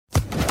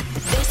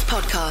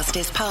podcast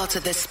is part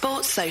of the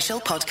Sports Social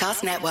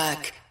Podcast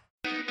Network.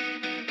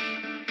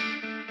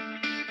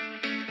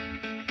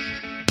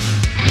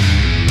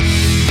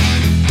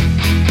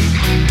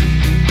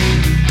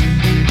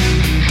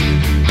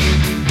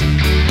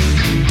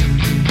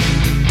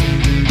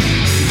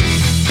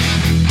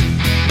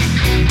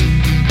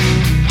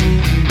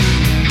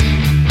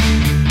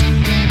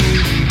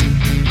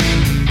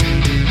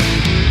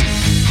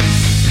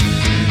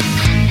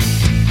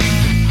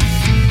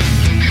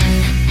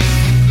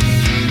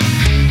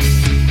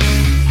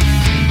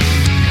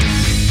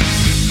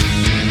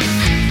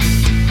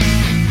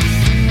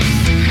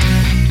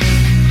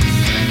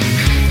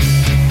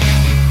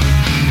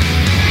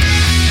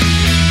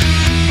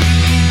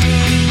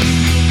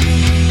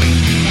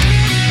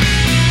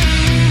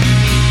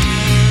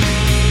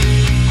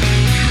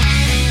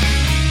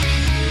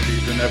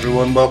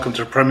 Welcome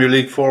to the Premier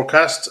League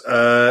forecast.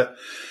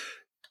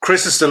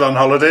 Chris is still on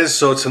holidays,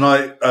 so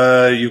tonight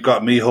you've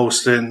got me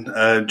hosting,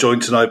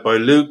 joined tonight by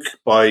Luke,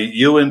 by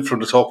Ewan from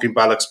the Talking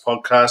Ballocks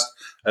podcast,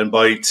 and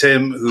by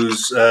Tim,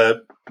 who's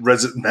going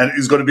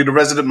to be the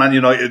resident Man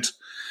United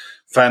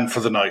fan for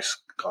the night.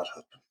 God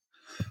help.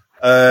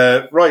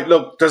 Right,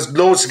 look, there's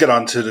loads to get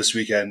on to this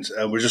weekend,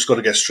 and we're just going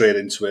to get straight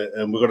into it.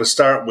 And we're going to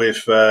start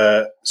with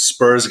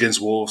Spurs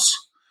against Wolves.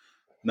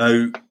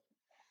 Now,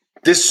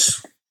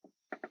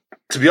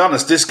 to be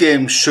honest, this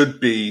game should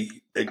be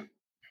a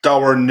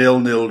dour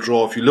 0-0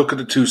 draw. If you look at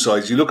the two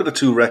sides, you look at the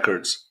two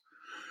records.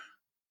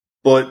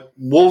 But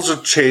Wolves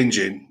are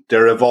changing.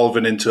 They're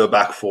evolving into a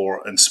back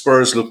four. And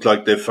Spurs look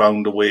like they've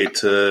found a way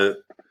to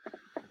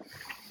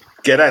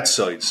get at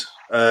sides.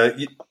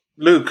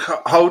 Luke,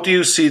 how do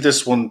you see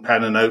this one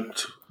panning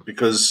out?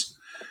 Because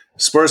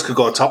Spurs could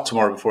go top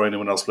tomorrow before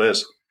anyone else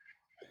plays.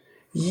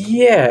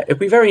 Yeah, it'd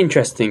be very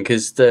interesting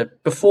because the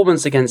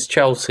performance against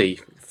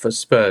Chelsea for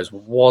Spurs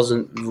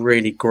wasn't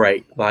really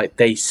great. Like,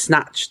 they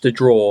snatched the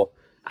draw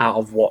out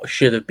of what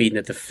should have been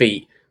a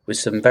defeat with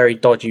some very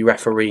dodgy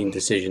refereeing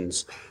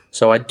decisions.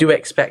 So I do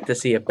expect to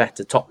see a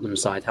better Tottenham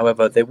side.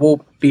 However, they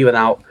will be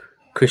without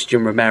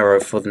Christian Romero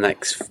for the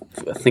next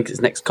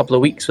couple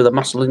of weeks with a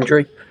muscle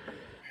injury.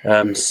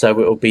 So it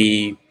will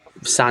be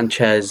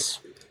Sanchez,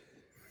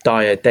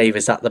 Dyer,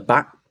 Davis at the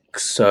back.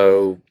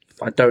 So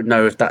I don't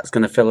know if that's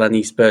going to fill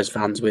any Spurs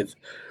fans with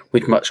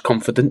much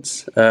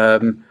confidence.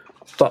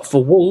 But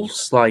for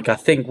Wolves, I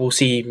think we'll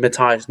see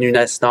Matheus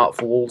Nunes start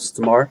for Wolves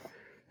tomorrow.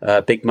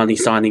 Big money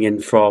signing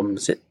in from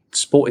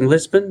Sporting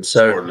Lisbon.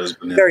 So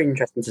very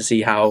interesting to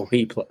see how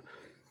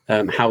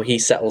he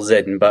settles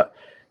in. But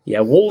yeah,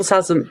 Wolves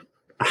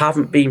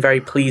haven't been very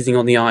pleasing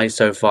on the eye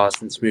so far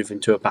since moving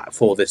to a back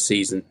four this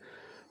season.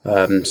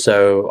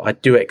 So I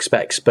do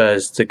expect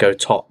Spurs to go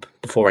top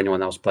before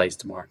anyone else plays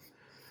tomorrow.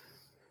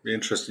 Be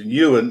interesting.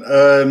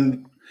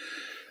 Ewan,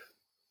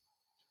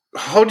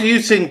 how do you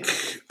think?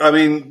 I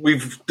mean,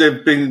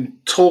 there've been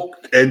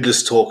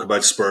endless talk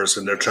about Spurs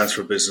and their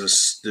transfer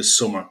business this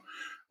summer,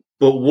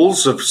 but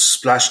Wolves have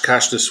splashed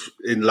cash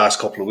in the last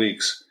couple of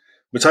weeks.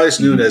 Matheus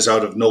Nunes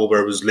out of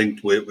nowhere was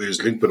linked with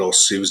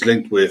us. He was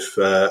linked with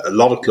a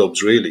lot of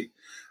clubs really,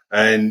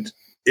 and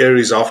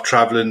he's off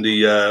travelling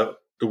the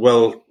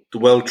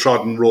well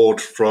trodden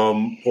road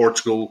from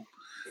Portugal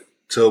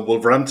to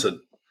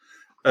Wolverhampton.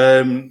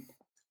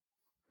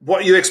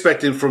 What are you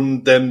expecting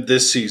from them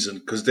this season?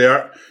 Because they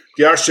are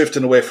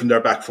shifting away from their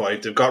back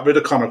five. They've got rid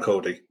of Conor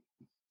Cody,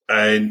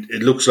 and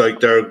it looks like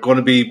they're going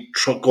to be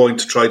going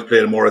to try to play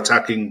a more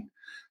attacking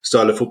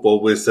style of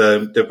football. With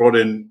they brought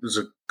in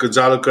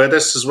Gonzalo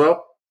Guedes as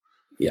well.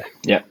 Yeah.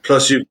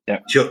 Plus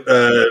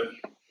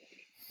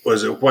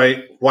was it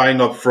Wang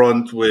up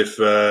front with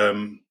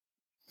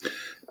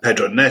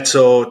Pedro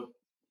Neto,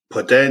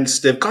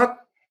 Podence. They've got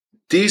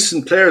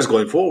decent players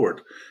going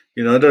forward.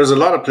 You know, there's a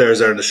lot of players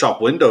there in the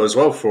shop window as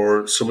well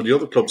for some of the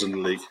other clubs in the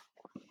league.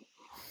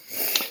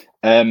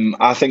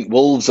 I think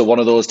Wolves are one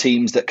of those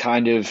teams that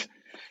kind of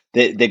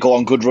they go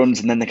on good runs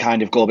and then they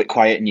kind of go a bit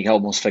quiet and you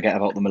almost forget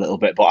about them a little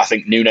bit. But I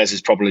think Nunes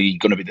is probably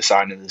going to be the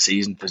signing of the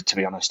season. To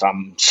be honest,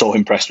 I'm so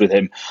impressed with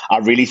him. I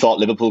really thought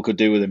Liverpool could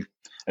do with him,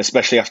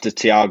 especially after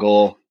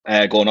Thiago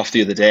going off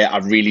the other day. I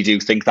really do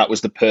think that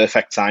was the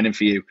perfect signing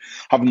for you.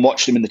 Having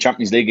watched him in the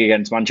Champions League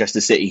against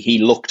Manchester City, he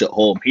looked at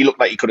home. He looked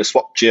like he could have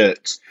swapped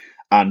shirts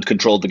and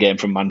controlled the game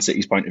from Man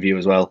City's point of view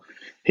as well.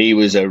 He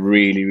was a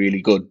really,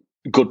 really good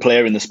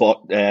player in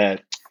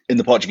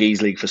the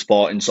Portuguese league for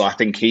Sporting. So I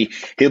think he'll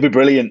be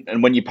brilliant.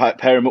 And when you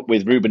pair him up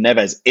with Ruben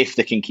Neves, if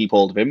they can keep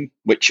hold of him,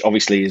 which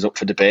obviously is up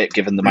for debate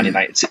given the Man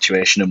United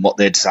situation and what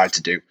they decide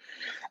to do.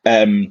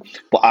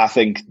 But I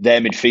think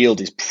their midfield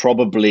is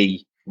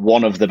probably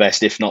one of the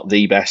best, if not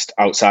the best,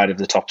 outside of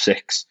the top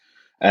six.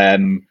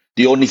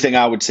 The only thing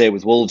I would say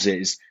with Wolves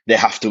is they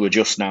have to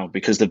adjust now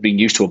because they've been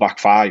used to a back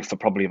five for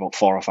probably about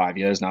 4 or 5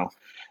 years now.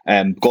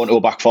 Going to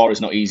a back four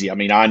is not easy. I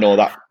mean, I know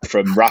that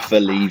from Rafa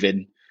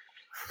leaving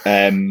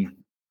and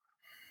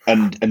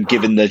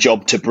giving the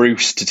job to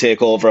Bruce to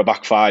take over a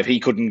back five. He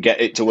couldn't get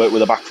it to work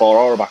with a back four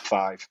or a back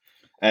five.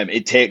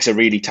 It takes a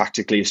really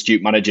tactically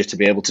astute manager to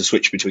be able to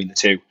switch between the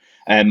two.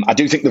 I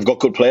do think they've got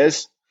good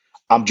players.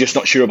 I'm just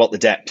not sure about the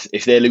depth.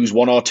 If they lose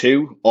one or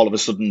two, all of a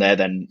sudden they're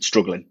then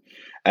struggling.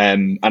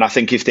 And I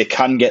think if they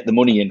can get the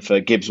money in for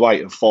Gibbs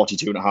White of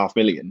 42.5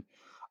 million,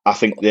 I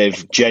think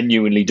they've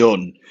genuinely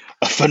done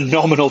a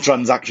phenomenal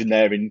transaction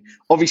there. And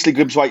obviously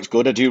Gibbs White's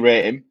good. I do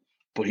rate him,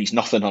 but he's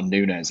nothing on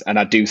Núñez. And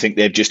I do think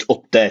they've just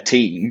upped their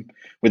team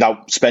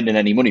without spending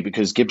any money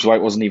because Gibbs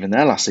White wasn't even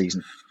there last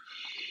season.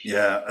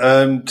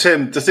 Yeah.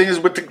 Tim, the thing is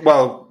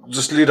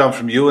just lead on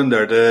from you in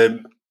there.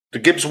 The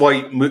Gibbs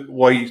White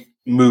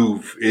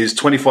move is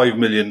 25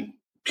 million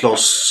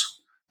plus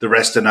the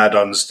rest in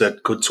add-ons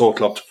that could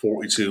total up to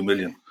 42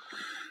 million.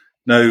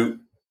 Now,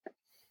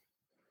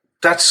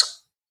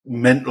 that's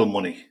mental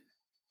money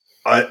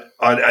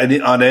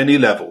on any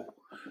level.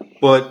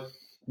 But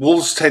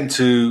Wolves tend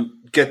to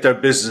get their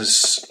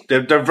business.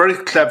 They're very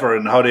clever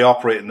in how they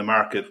operate in the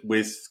market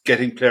with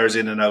getting players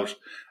in and out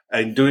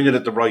and doing it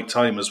at the right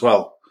time as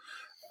well.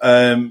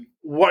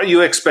 What are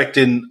you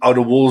expecting out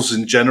of Wolves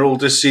in general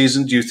this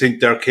season? Do you think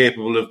they're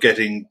capable of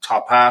getting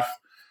top half?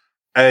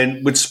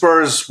 And with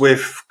Spurs,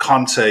 with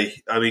Conte,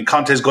 I mean,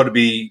 Conte's got to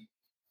be.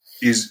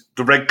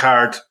 The red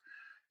card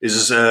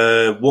is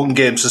 1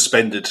 game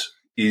suspended.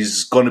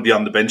 He's going to be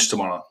on the bench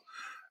tomorrow.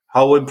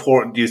 How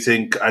important do you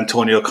think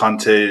Antonio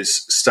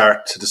Conte's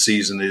start to the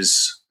season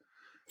is?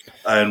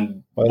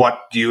 And what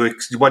do you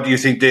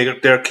think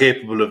they're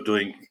capable of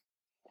doing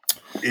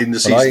in the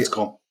season to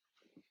come?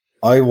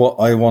 I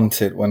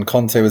wanted when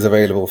Conte was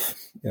available,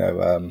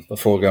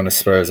 before going to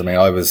Spurs. I mean,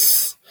 I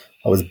was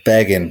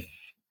begging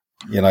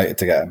United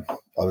to get him.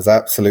 I was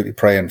absolutely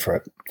praying for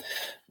it.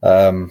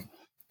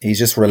 He's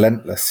just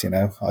relentless,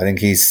 I think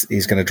he's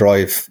going to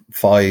drive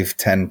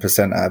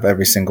 5-10% out of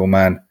every single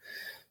man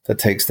that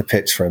takes the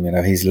pitch for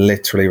him. He's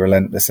literally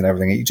relentless in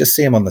everything. You just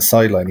see him on the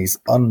sideline. He's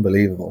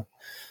unbelievable.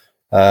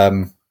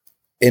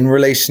 In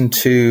relation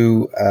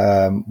to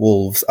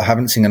Wolves, I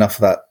haven't seen enough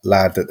of that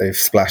lad that they've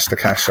splashed the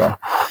cash on.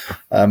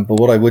 But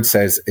what I would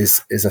say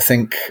is I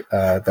think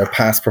their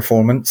past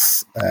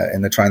performance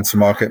in the transfer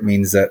market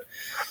means that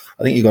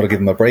I think you've got to give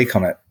them a break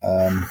on it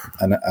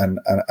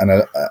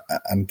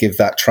and give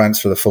that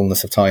transfer the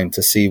fullness of time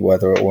to see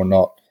whether or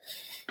not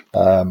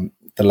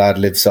the lad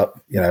lives up.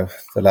 The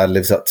lad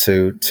lives up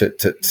to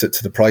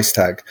the price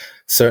tag.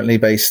 Certainly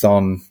based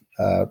on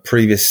their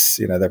previous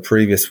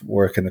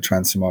work in the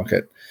transfer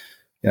market.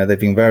 They've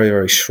been very,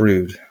 very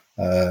shrewd.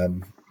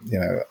 In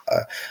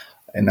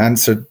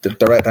the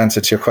direct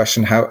answer to your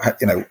question, how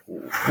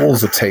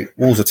Wolves would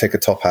take a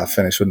top half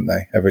finish, wouldn't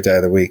they? Every day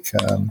of the week.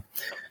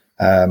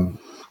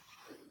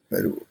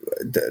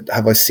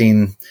 Have I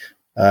seen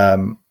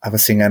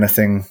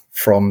anything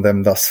from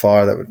them thus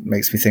far that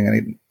makes me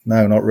think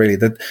no, not really.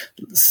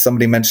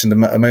 Somebody mentioned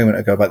a moment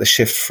ago about the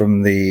shift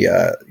from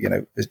the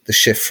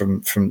shift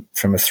from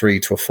a 3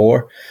 to a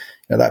 4.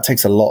 That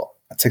takes a lot.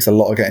 It takes a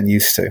lot of getting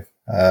used to.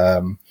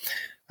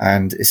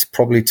 And it's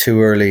probably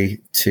too early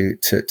to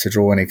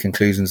draw any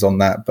conclusions on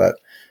that. But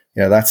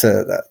that's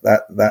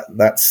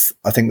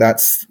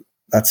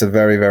a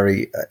very,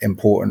 very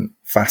important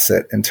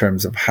facet in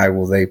terms of how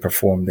will they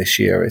perform this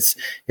year. It's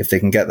if they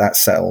can get that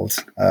settled.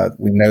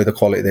 We know the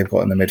quality they've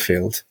got in the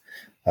midfield,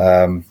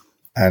 and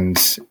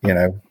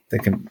they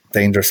can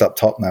dangerous up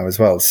top now as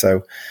well.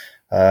 So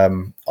I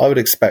would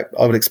expect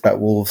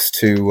Wolves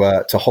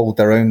to hold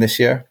their own this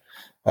year.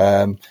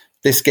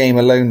 This game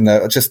alone,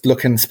 though, just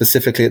looking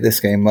specifically at this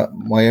game,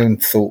 my own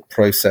thought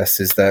process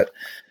is that,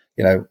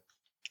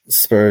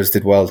 Spurs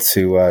did well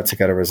to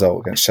get a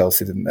result against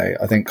Chelsea, didn't they?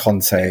 I think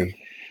Conte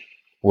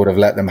would have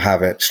let them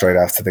have it straight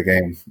after the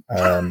game.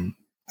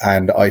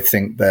 And I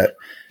think that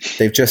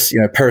they've just,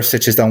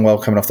 Perisic has done well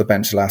coming off the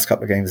bench the last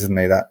couple of games, hasn't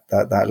he?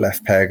 That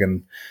left peg.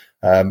 And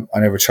I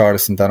know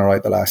Richarlison done all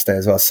right the last day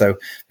as well. So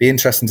be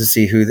interesting to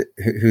see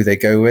who they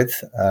go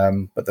with.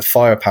 But the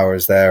firepower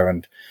is there,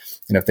 and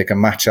if they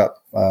can match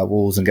up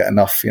Wolves and get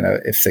enough,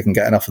 if they can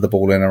get enough of the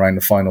ball in around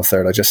the final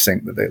third, I just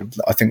think that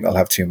they'll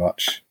have too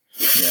much.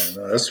 Yeah,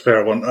 no, that's a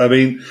fair one. I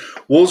mean,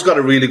 Wolves got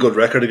a really good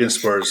record against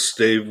Spurs.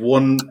 They've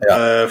won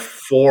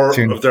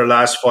 4 of their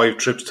last 5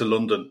 trips to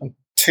London.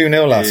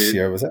 2-0 last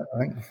year, was it? I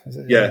think.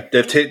 Yeah,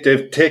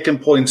 they've taken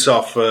points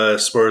off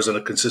Spurs on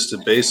a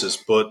consistent basis,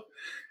 but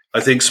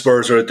I think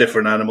Spurs are a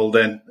different animal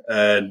then,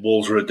 and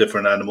Wolves were a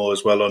different animal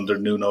as well under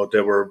Nuno.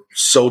 They were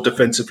so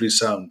defensively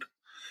sound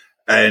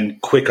and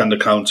quick on the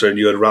counter, and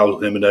you had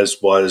Raul Jimenez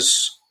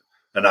was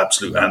an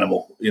absolute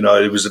animal. He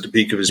was at the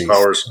peak of his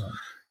powers.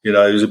 He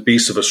was a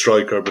beast of a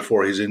striker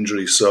before his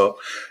injury. So,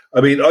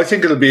 I mean, I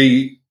think it could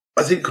be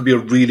a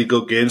really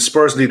good game.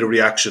 Spurs need a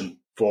reaction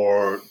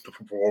for the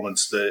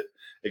performance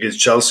against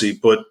Chelsea,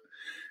 but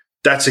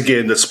that's a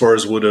game that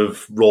Spurs would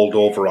have rolled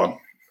over on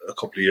a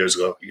couple of years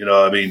ago.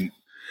 I mean,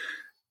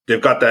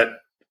 they've got that.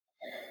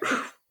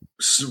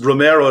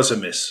 Romero's a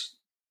miss.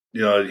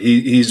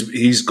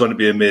 He's going to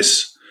be a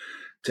miss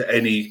to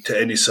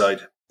any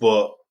side,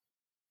 but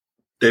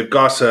they've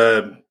got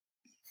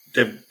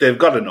they've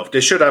got enough.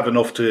 They should have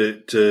enough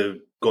to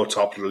go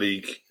top of the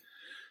league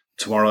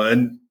tomorrow.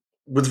 And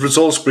with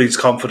results breeds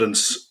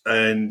confidence.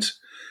 And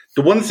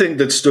the one thing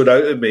that stood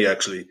out at me,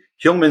 actually,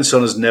 Heung-min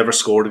Son has never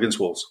scored against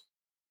Wolves.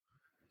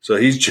 So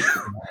he's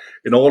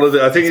in all of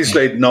the. I think he's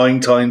played 9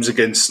 times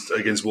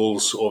against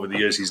Wolves over the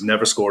years. He's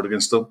never scored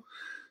against them.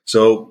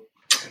 So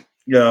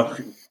yeah,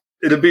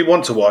 it'll be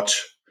one to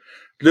watch.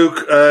 Luke,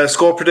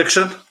 score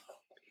prediction?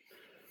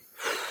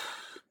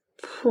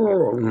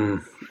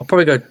 I'll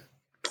probably go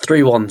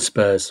 3-1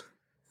 Spurs.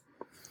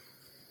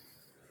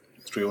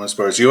 3-1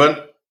 Spurs. Ewan?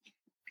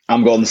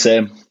 I'm going the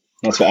same.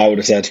 That's what I would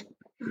have said.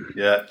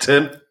 Yeah.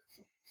 Tim?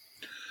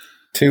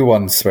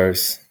 2-1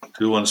 Spurs.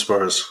 2-1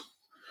 Spurs.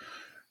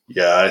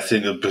 Yeah, I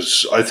think it'll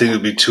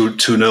be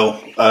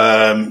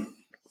 2-0.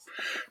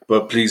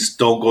 But please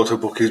don't go to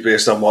bookies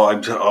based on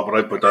what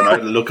I put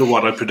down. Look at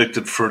what I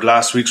predicted for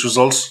last week's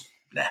results.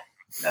 Nah.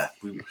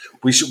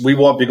 We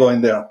won't be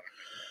going there.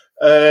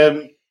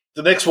 The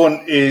next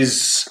one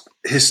is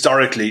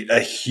historically a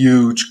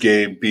huge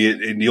game, be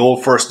it in the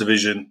old First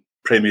Division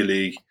Premier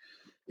League,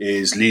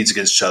 is Leeds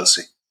against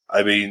Chelsea.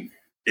 I mean,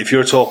 if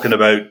you're talking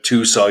about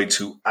two sides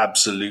who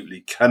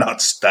absolutely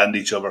cannot stand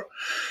each other,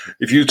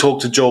 if you talk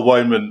to Joe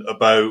Weinman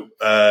about,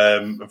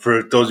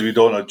 for those of you who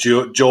don't know,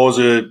 Joe's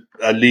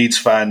a Leeds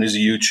fan, he's a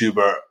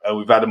YouTuber, and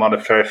we've had him on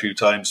a fair few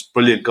times.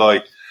 Brilliant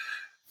guy.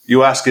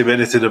 You ask him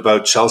anything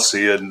about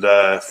Chelsea and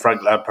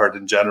Frank Lampard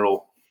in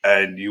general,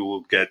 and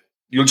you'll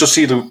just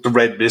see the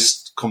red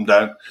mist come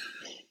down.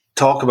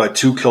 Talk about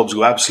two clubs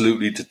who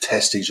absolutely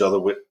detest each other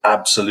with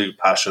absolute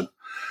passion.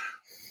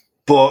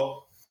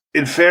 But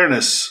in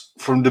fairness,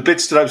 from the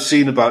bits that I've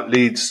seen about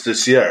Leeds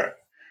this year,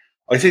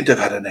 I think they've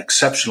had an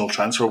exceptional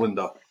transfer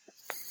window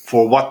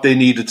for what they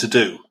needed to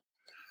do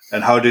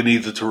and how they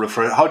needed to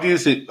refresh. How do you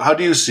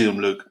see them,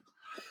 Luke?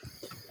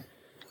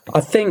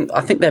 I think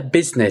their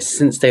business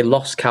since they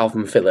lost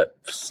Calvin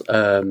Phillips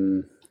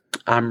and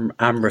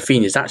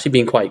Rafinha has actually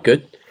been quite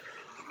good.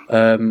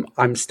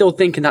 I'm still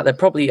thinking that they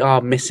probably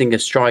are missing a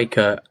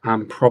striker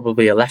and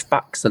probably a left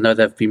back. So I know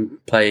they've been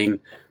playing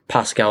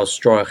Pascal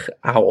Struijk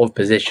out of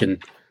position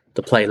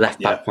to play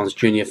left back once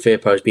Junior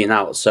Firpo has been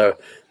out. So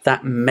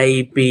that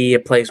may be a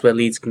place where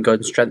Leeds can go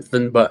and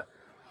strengthen. But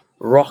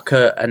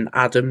Rocker and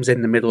Adams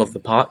in the middle of the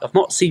park. I've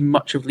not seen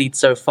much of Leeds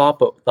so far,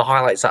 but the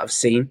highlights that I've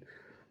seen,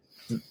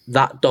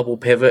 that double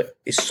pivot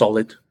is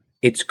solid.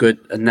 It's good.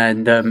 And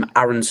then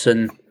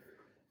Aronson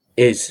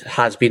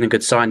has been a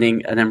good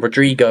signing. And then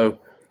Rodrigo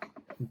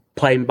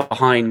playing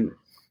behind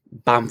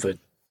Bamford.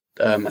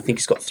 I think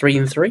he's got 3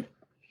 and 3.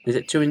 Is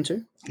it 2 and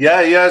 2?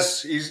 Yeah,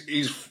 yes.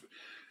 He's.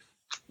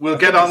 We'll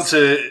get onto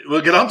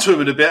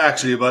him in a bit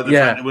actually about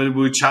when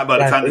we chat about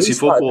the fantasy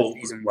football.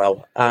 The season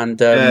well, and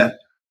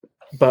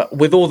but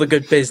with all the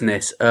good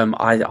business,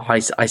 I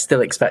still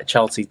expect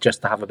Chelsea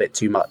just to have a bit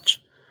too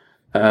much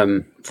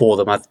for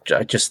them.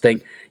 I just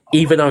think,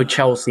 even though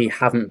Chelsea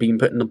haven't been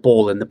putting the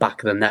ball in the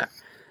back of the net,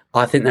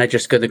 I think they're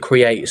just going to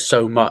create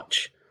so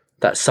much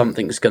that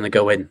something's going to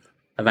go in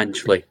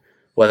eventually,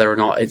 whether or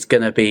not it's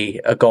going to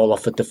be a goal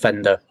off a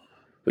defender,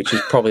 which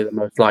is probably the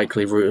most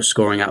likely route of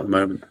scoring at the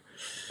moment.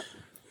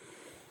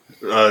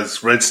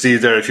 It's Red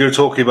Steve there. If you're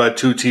talking about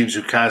two teams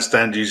who can't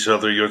stand each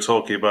other, you're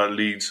talking about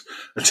Leeds.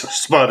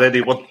 Just about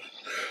anyone.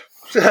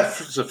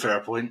 That's a fair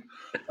point.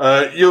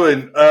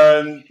 Ewan,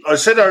 I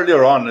said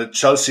earlier on that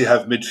Chelsea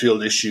have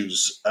midfield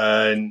issues.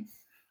 And,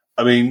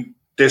 I mean,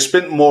 they've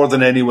spent more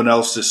than anyone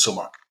else this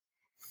summer.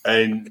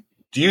 And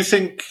do you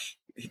think...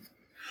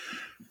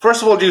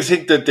 First of all, do you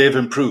think that they've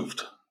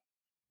improved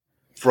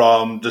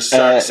from the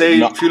start?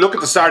 If you look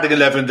at the starting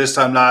 11 this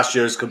time last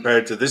year as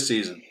compared to this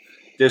season,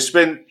 they've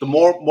spent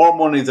more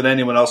money than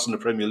anyone else in the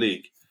Premier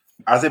League.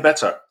 Are they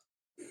better?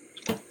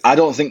 I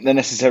don't think they're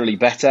necessarily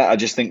better. I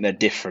just think they're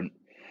different.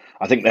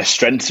 I think their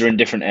strengths are in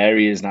different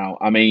areas now.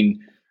 I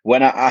mean,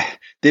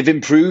 they've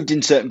improved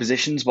in certain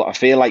positions, but I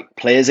feel like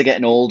players are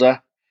getting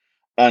older,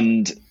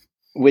 and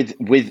with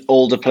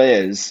older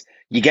players,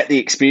 you get the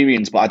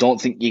experience, but I don't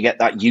think you get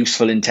that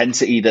useful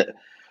intensity that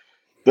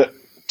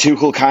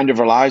Tuchel kind of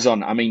relies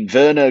on. I mean,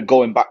 Werner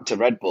going back to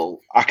Red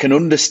Bull, I can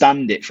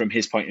understand it from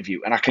his point of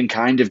view, and I can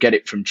kind of get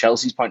it from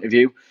Chelsea's point of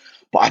view,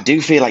 but I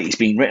do feel like he's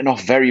been written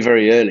off very,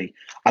 very early.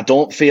 I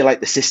don't feel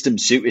like the system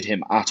suited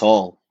him at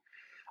all.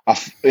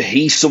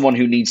 He's someone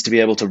who needs to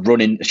be able to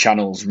run into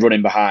channels,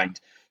 running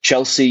behind.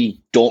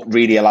 Chelsea don't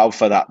really allow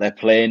for that. They're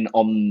playing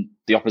on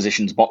the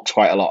opposition's box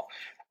quite a lot.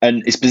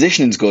 And his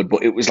positioning's good,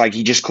 but it was like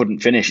he just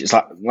couldn't finish. It's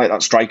like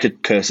that striker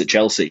curse at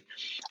Chelsea.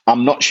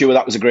 I'm not sure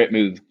that was a great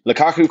move.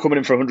 Lukaku coming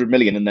in for 100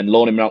 million and then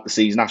loaning him out the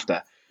season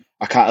after,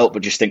 I can't help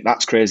but just think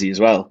that's crazy as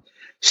well.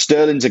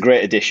 Sterling's a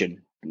great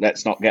addition.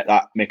 Let's not get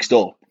that mixed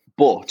up.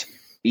 But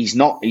he's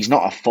not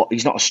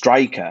a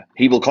striker.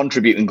 He will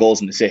contribute in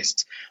goals and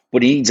assists,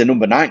 but he needs a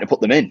number 9 to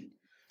put them in.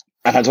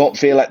 And I don't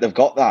feel like they've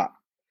got that.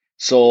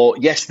 So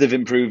yes, they've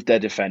improved their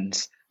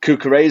defence.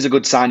 Cucurella is a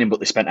good signing, but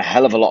they spent a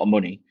hell of a lot of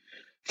money.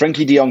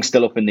 Frankie de Jong's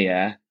still up in the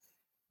air.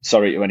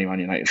 Sorry to any Man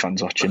United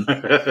fans watching.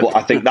 But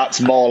I think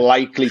that's more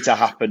likely to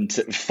happen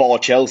for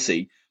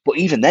Chelsea. But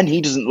even then,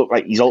 he doesn't look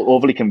like he's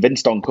overly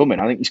convinced on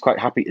coming. I think he's quite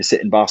happy to sit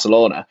in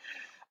Barcelona.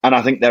 And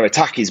I think their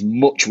attack is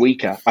much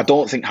weaker. I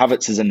don't think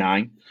Havertz is a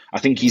 9. I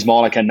think he's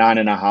more like a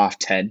 9.5,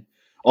 10.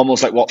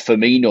 Almost like what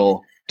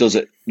Firmino does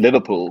at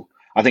Liverpool.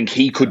 I think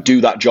he could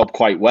do that job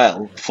quite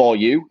well for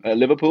you at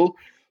Liverpool,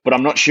 but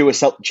I'm not sure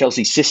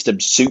Chelsea's system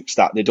suits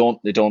that. They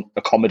don't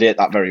accommodate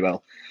that very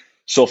well.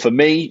 So for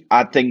me,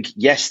 I think,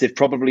 yes, they've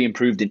probably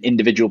improved in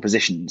individual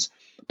positions,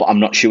 but I'm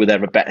not sure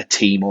they're a better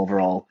team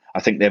overall. I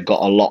think they've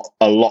got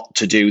a lot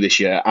to do this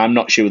year. I'm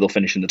not sure they'll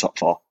finish in the top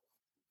 4.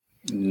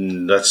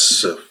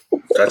 That's a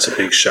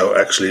big shout,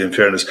 actually, in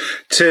fairness.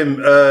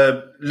 Tim,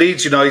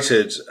 Leeds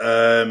United,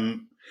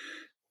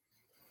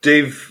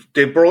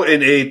 they brought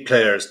in 8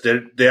 players.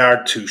 They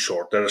are too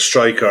short. They're a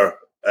striker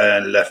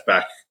and left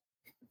back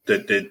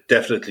that they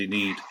definitely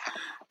need.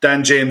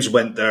 Dan James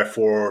went there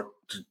for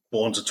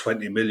bones of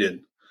 20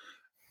 million.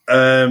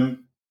 They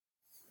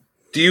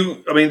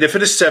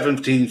finished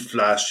 17th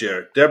last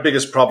year. Their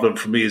biggest problem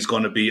for me is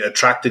going to be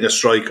attracting a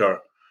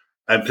striker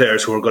and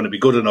players who are going to be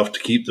good enough to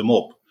keep them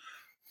up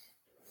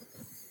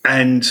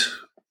and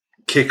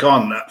kick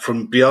on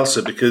from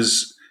Bielsa,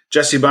 because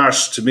Jesse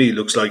Marsch to me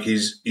looks like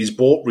he's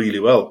bought really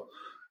well.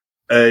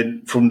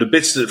 And from the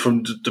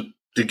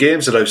the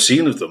games that I've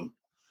seen of them,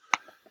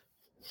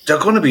 they're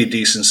going to be a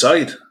decent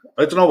side.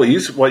 I don't know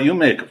what you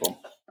make of them.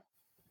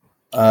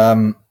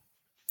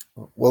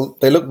 Well,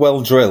 they look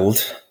well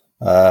drilled.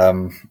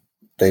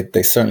 They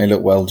certainly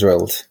look well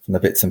drilled from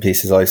the bits and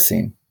pieces I've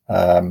seen.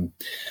 I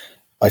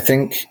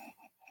think,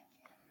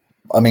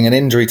 an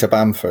injury to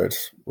Bamford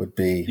would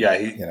be. Yeah,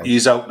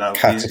 he's out now.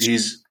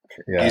 He's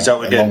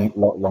out again.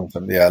 Long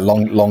term. Yeah,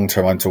 long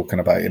term. I'm talking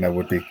about.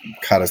 Would be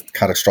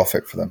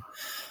catastrophic for them.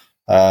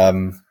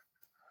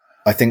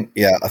 I think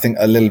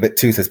a little bit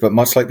toothless, but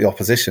much like the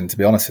opposition, to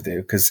be honest with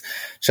you, because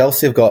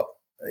Chelsea have got.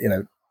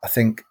 I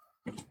think.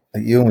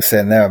 Like you were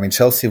saying there,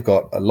 Chelsea have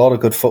got a lot of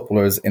good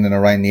footballers in and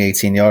around the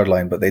 18-yard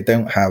line, but they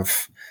don't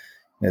have,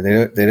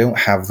 they don't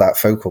have that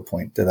focal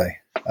point, do they?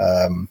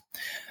 And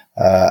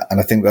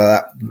I think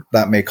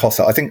that may cost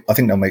it. I think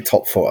they'll make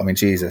top 4.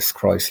 Jesus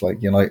Christ, how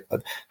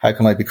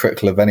can I be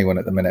critical of anyone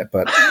at the minute?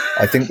 But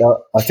I think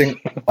they'll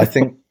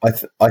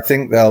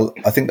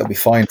be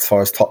fine as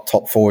far as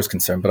top 4 is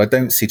concerned. But I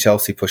don't see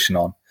Chelsea pushing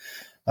on.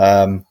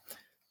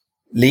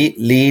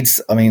 Leeds,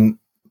 I'm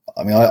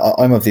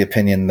of the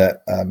opinion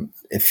that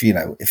if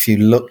you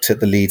looked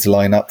at the Leeds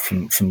lineup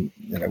from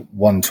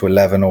 1 to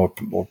 11 or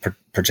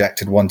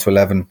projected 1 to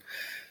 11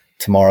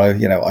 tomorrow,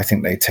 I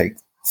think they take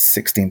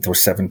 16th or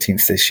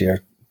 17th this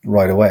year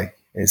right away.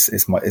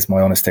 Is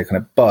my honest take on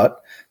it.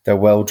 But they're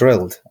well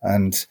drilled,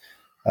 and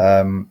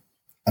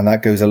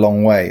that goes a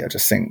long way. I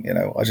just think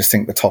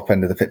the top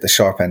end of the pitch, the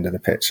sharp end of the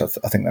pitch, I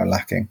think they're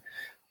lacking.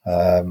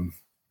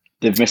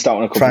 They've missed out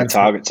on a couple of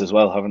targets as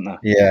well, haven't they?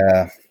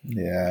 Yeah.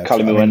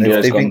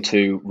 Kalimuendo's gone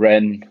to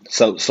Rennes.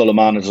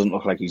 Suleiman doesn't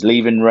look like he's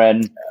leaving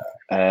Rennes.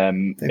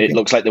 It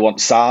looks like they want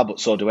Sarr, but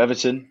so do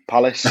Everton,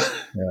 Palace.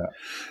 Yeah.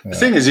 The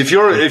thing is, if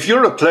you're a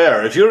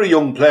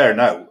young player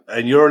now,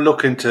 and you're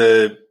looking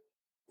to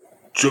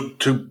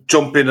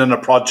jump in on a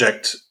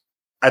project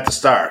at the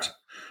start,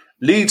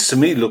 Leeds to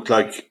me look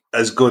like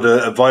as good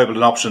a viable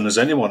an option as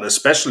anyone,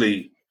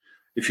 especially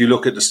if you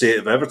look at the state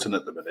of Everton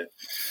at the minute.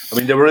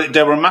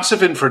 They were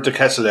massive in for De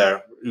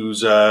Ketelaere,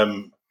 who's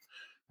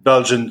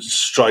Belgian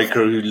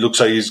striker who looks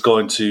like he's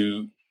going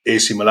to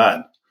AC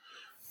Milan.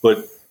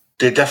 But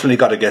they definitely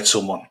got to get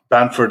someone.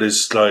 Bamford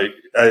is like,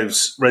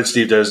 as Red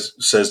Steve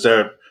says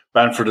there,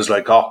 Bamford is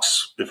like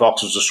Ox, if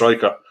Ox was a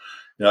striker.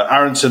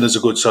 Aronson is a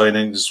good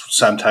signing, as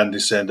Sam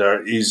Tandy's saying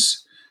there.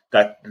 He's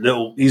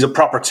a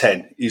proper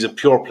 10. He's a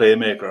pure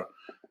playmaker.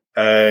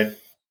 I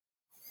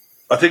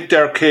think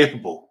they're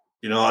capable.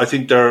 I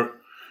think they're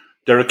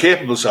a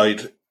capable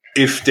side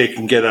if they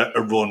can get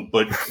a run,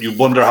 but you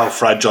wonder how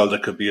fragile they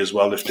could be as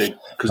well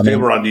because they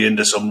were on the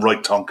end of some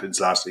right tonkins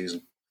last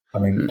season.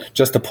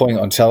 Just a point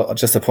on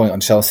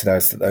Chelsea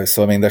there.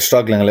 So they're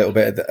struggling a little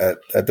bit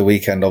at the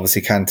weekend.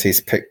 Obviously,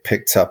 Kante's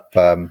picked up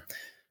an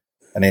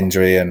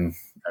injury, and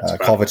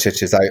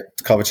Kovacic is out.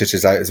 Kovacic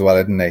is out as well,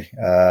 isn't he?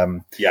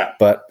 Yeah.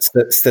 But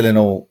still, in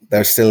all,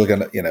 they're still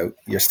gonna.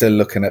 You're still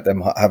looking at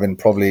them having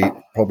probably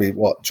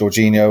what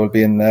Jorginho will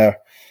be in there.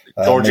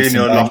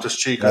 Jorginho and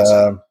Loftus-Cheek.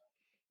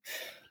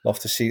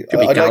 Loftus-Cheek. I'd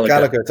like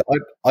Gallagher.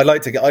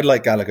 I'd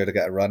like Gallagher to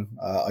get a run.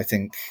 I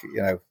think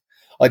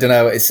I don't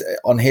know. It's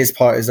on his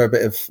part. Is there a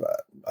bit of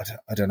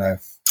I don't know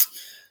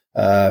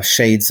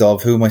shades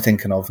of who am I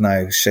thinking of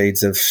now?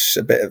 Shades of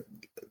a bit of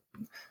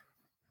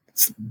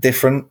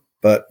different,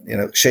 but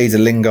shades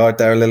of Lingard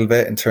there a little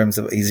bit in terms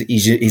of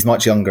he's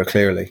much younger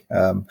clearly,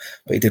 but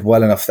he did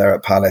well enough there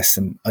at Palace,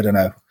 and I don't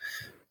know.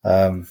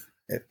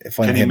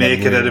 Can he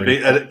make it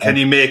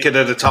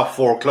at a top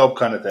 4 club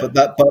kind of thing?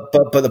 But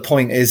the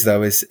point is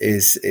though is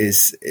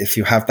if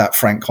you have that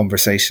frank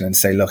conversation and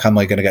say, look, am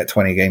I going to get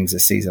 20 games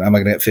this season? Am I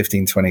going to get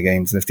 15, 20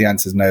 games? And if the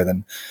answer is no,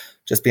 then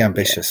just be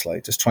ambitious.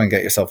 Just try and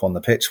get yourself on the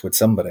pitch with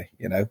somebody.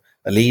 A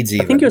Leeds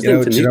even. I think he was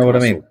linked to do you know what I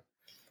mean?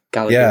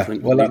 Gallagher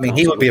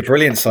he would be a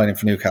brilliant signing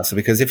for Newcastle,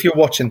 because if you're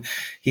watching,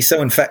 he's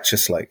so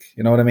infectious.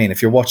 You know what I mean?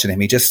 If you're watching him,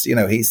 he just,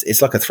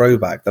 it's like a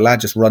throwback. The lad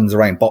just runs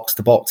around box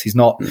to box. He's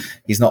not a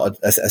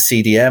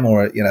CDM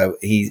or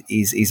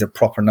he's a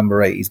proper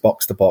number 8. He's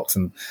box to box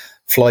and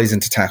flies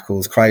into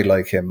tackles, crowd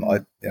like him. I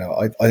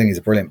think he's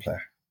a brilliant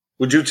player.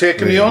 Would you take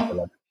him, Really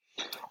on?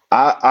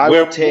 I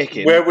would take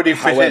him. Where would he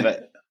fit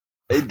in?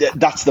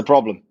 That's the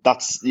problem.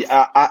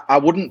 I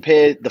wouldn't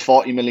pay the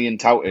 40 million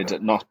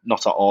touted. Not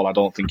at all. I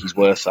don't think he's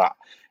worth that.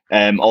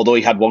 Although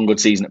he had one good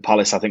season at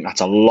Palace, I think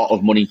that's a lot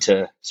of money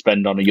to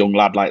spend on a young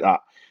lad like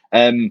that.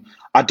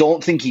 I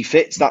don't think he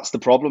fits. That's the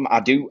problem.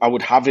 I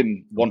would have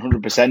him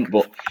 100%,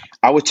 but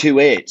our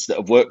 2/8s that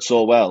have worked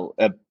so well,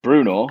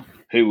 Bruno,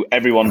 who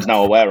everyone's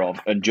now aware of,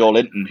 and Joe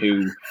Linton,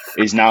 who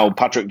is now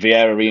Patrick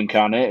Vieira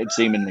reincarnated,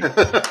 seemingly.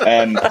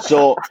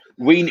 So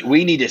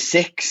we need a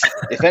 6.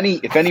 If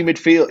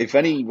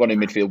anyone in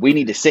midfield, we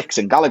need a 6,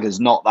 and Gallagher's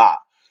not that.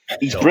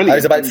 He's brilliant.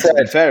 How's about Fred?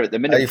 To be fair, at the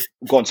minute.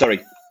 Go on,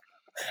 sorry.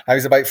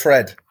 How's about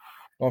Fred?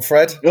 On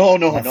Fred? No.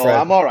 Fred.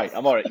 I'm all right.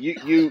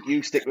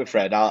 You stick with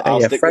Fred.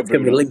 I'll stick Fred's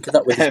with Bruno. going to be linked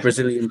up with his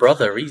Brazilian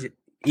brother.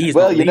 He's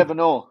well, not you never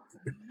know.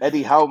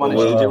 Eddie Howe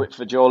managed to do it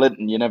for Joe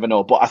Linton. You never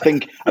know. But I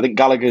think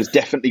Gallagher's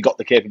definitely got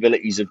the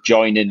capabilities of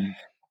joining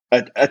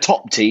a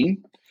top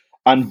team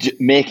and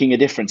making a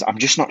difference. I'm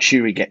just not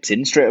sure he gets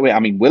in straight away. I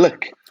mean,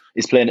 Willock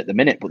is playing at the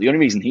minute, but the only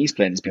reason he's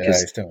playing is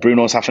because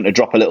Bruno's having to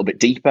drop a little bit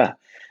deeper,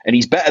 and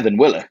he's better than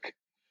Willock.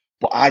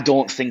 But I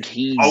don't think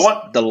he's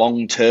the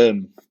long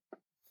term.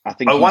 I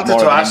wanted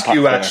to ask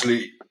you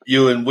actually,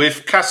 Ewan,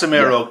 with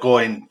Casemiro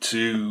going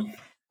to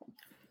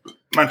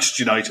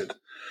Manchester United.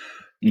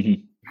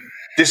 Mm-hmm.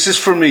 This is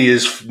for me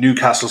is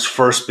Newcastle's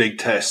first big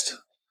test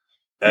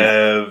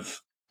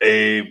of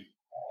a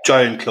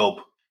giant club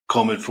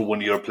coming for one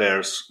of your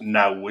players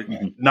now.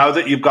 Now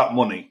that you've got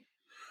money,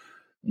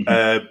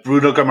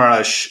 Bruno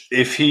Guimaraes,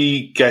 if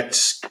he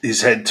gets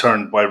his head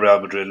turned by Real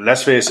Madrid,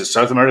 let's face it,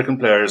 South American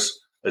players,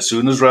 as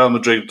soon as Real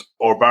Madrid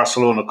or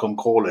Barcelona come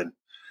calling,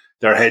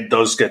 their head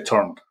does get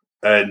turned.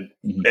 And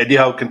Eddie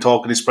Howe can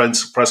talk in his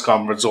press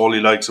conference all he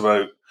likes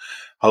about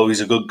how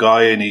he's a good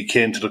guy and he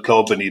came to the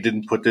club and he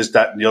didn't put this,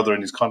 that, and the other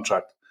in his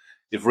contract.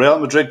 If Real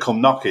Madrid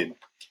come knocking,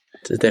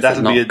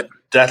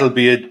 that'll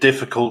be a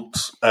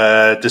difficult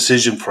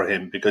decision for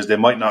him because they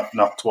might not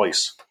knock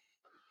twice.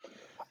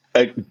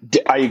 I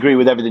agree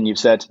with everything you've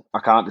said. I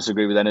can't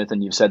disagree with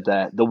anything you've said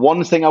there. The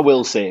one thing I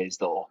will say is,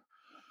 though,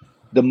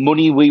 the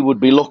money we would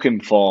be looking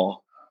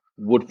for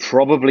would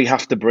probably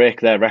have to break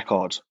their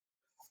record.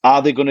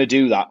 Are they going to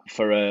do that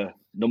for a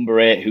number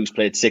 8 who's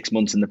played 6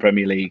 months in the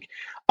Premier League?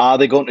 Are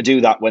they going to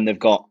do that when they've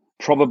got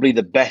probably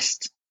the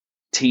best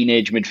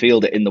teenage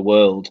midfielder in the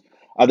world?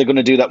 Are they going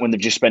to do that when they've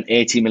just spent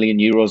 80 million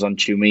euros on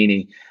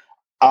Tchouaméni?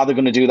 Are they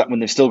going to do that when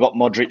they've still got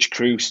Modric,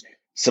 Kroos,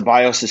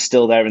 Ceballos is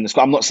still there in the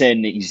squad? I'm not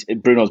saying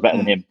that Bruno's better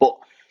than him, but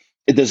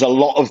there's a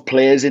lot of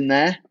players in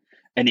there,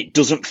 and it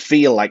doesn't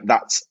feel like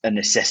that's a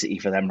necessity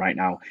for them right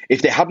now.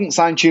 If they hadn't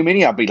signed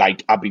Tchouaméni,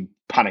 I'd be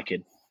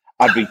panicking.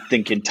 I'd be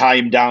thinking, tie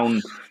him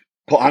down,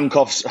 put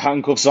handcuffs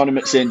on him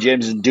at St.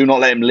 James, and do not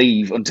let him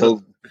leave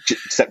until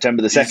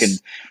September the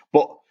 2nd.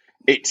 But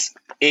it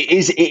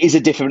is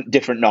a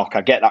different knock.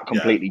 I get that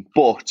completely. Yeah.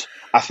 But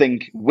I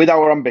think with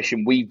our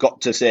ambition, we've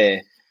got to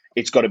say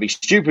it's got to be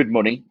stupid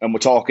money, and we're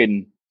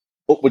talking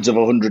upwards of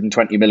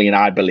 120 million,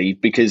 I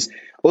believe, because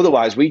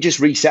otherwise we just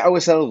reset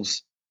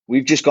ourselves.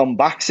 We've just gone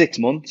back 6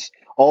 months.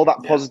 All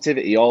that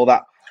positivity, all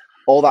that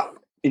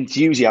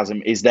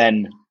enthusiasm is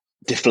then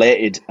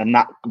deflated, and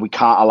that we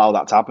can't allow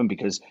that to happen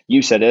because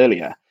you said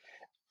earlier,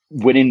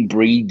 winning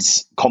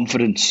breeds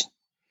confidence.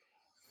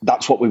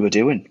 That's what we were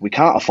doing. We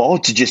can't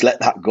afford to just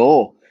let that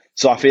go.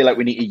 So I feel like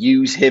we need to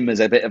use him as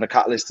a bit of a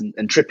catalyst and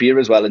Trippier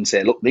as well and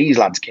say, look, these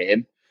lads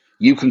came.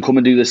 You can come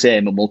and do the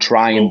same, and we'll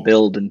try and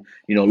build and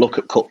look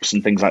at cups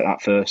and things like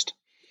that first.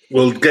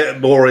 We'll get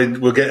more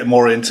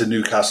into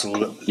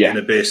Newcastle in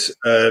a bit.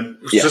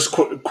 Just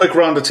quick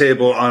round the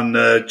table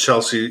on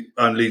Chelsea,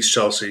 on Leeds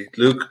Chelsea.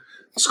 Luke,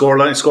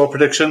 score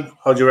prediction.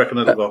 How do you reckon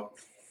it'll go?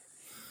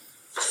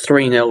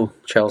 3-0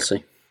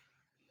 Chelsea.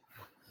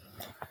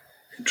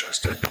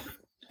 Interesting.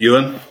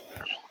 Ewan?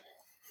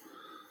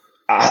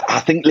 I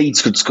think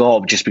Leeds could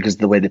score just because of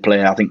the way they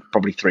play. I think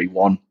probably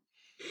 3-1.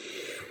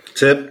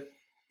 Tim?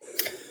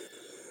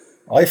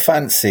 I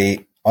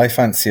fancy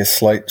a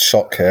slight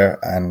shock here,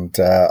 and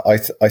I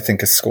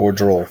think a score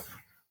draw.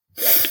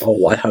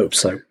 Oh, I hope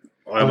so.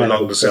 I'm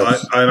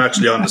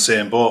actually on the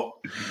same boat.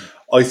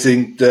 I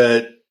think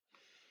that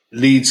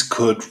Leeds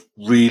could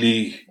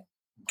really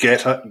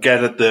get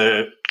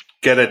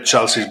at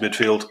Chelsea's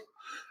midfield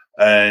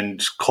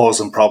and cause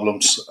them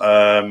problems.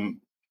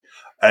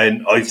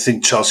 And I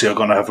think Chelsea are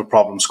going to have a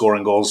problem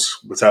scoring goals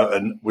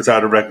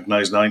without a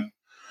recognised 9.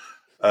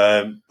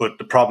 But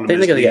the problem is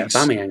they're going to get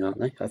Aubameyang, aren't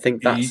they? I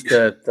think that's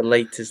the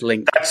latest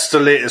link. That's the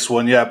latest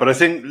one, yeah. But I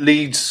think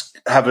Leeds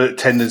have a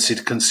tendency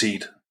to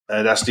concede.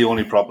 That's the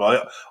only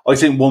problem. I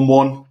think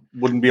 1-1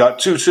 wouldn't be out.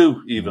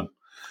 2-2 even.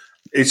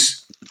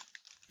 It's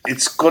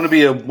going to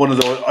be one of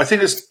those. I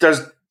think there's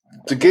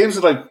the games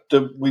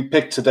that we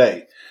picked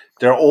today.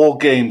 They're all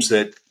games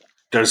that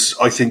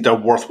I think they're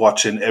worth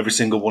watching, every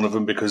single one of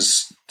them,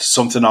 because there's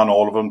something on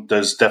all of them.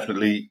 There's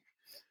definitely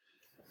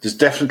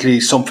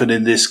something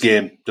in this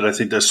game that I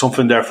think there's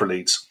something there for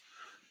Leeds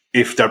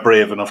if they're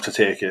brave enough to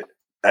take it.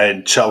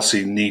 and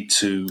Chelsea need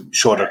to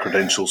show their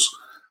credentials.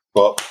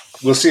 But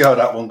we'll see how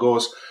that one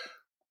goes.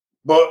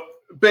 But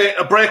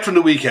a break from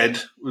the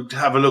weekend, we'll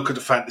have a look at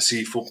the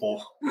fantasy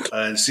football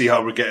and see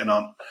how we're getting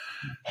on.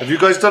 Have you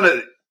guys done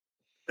it?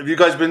 Have you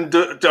guys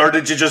or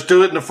did you just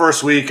do it in the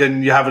first week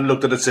and you haven't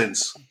looked at it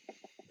since?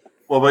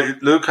 What about you,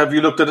 Luke? Have you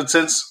looked at it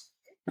since?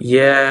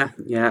 Yeah.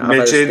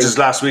 Made changes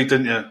last week,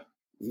 didn't you?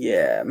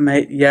 Yeah,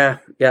 mate. Yeah.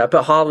 I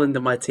put Haaland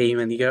in my team,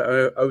 and he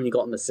only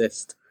got an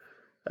assist.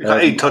 You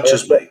got 8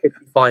 touches, mate.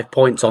 55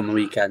 points on the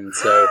weekend,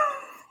 so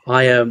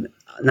I am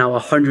now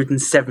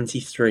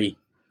 173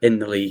 in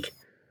the league.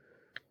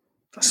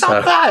 That's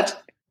not bad.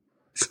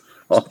 It's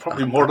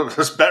probably more than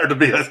that's better to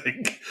me, I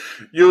think.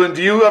 Ewan,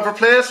 do you ever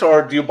play it,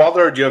 or do you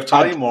bother? Or do you have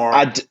time?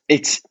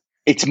 It's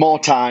more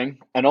time,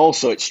 and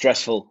also it's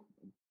stressful.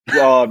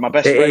 God, my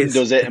best friend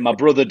does it, and my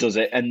brother does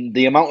it, and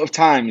the amount of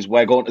times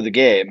we're going to the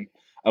game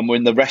and we're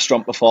in the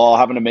restaurant before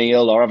having a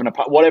meal or having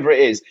whatever it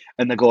is,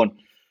 and they're going,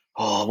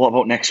 "Oh, what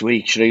about next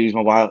week? Should I use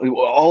my wild?"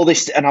 All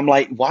this, and I'm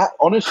like, "What?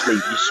 Honestly,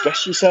 you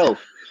stress yourself."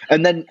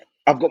 And then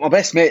I've got my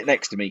best mate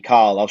next to me,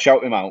 Carl. I'll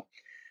shout him out.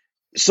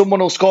 Someone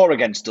will score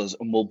against us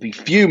and we'll be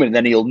fuming, and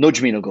then he'll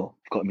nudge me and he'll go,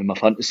 "I've got him in my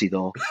fantasy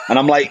though." And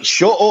I'm like,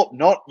 "Shut up,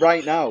 not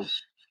right now.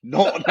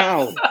 Not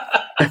now.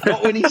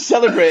 Not when he's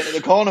celebrating at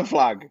the corner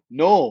flag.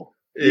 No.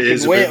 You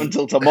can wait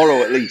until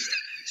tomorrow at least."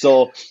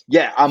 So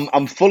yeah,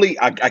 I'm fully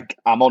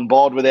I'm on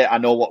board with it. I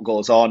know what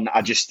goes on.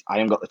 I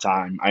haven't got the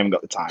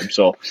time.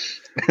 So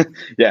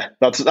yeah,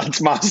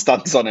 that's my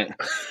stance on it.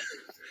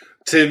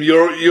 Tim,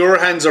 your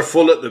hands are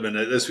full at the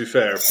minute, let's be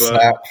fair.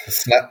 But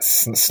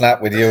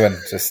Snap with you, and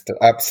just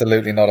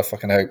absolutely not a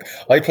fucking hope.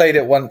 I played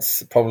it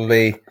once,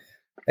 probably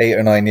 8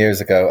 or 9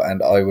 years ago,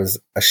 and I was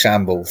a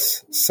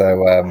shambles.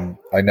 So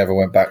I never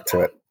went back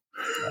to it.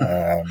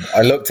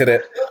 I looked at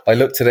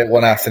it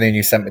one afternoon.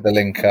 You sent me the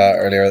link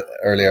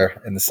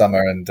earlier in the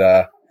summer, and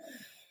I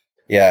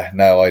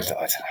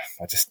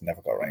just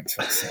never got around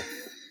to it. So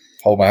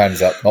hold my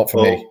hands up. Not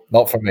for me.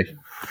 Not for me.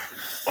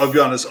 I'll be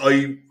honest.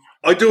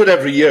 I do it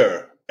every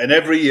year, and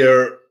every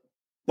year,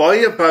 by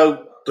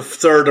about the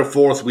 3rd or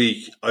 4th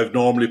week, I've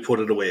normally put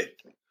it away.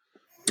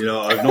 You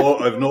know, I've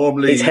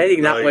normally. It's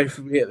heading that way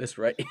for me at this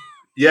rate.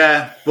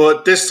 Yeah,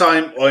 but this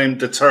time I'm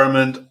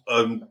determined.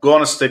 I'm going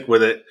to stick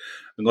with it.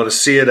 I'm going to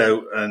see it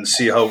out and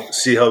see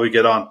how we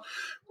get on.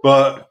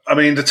 But I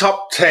mean, the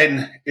top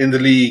 10 in the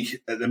league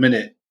at the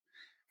minute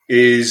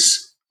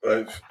is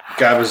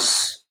Gav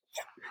is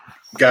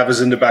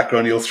in the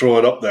background. He'll throw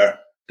it up there.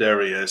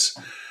 There he is.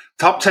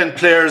 Top 10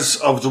 players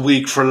of the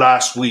week for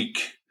last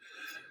week.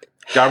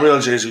 Gabriel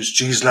Jesus.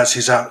 Jeez, lads,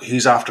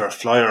 he's after a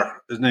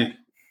flyer, isn't he?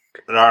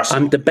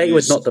 I'm debating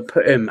whether not to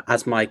put him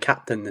as my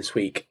captain this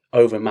week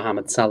over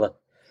Mohamed Salah.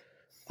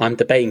 I'm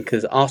debating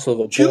because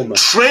Arsenal got Bournemouth.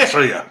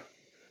 Traitor, you!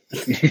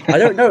 I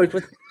don't know.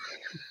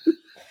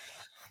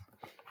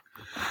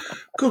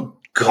 Good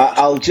God.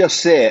 I'll just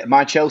say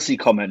my Chelsea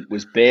comment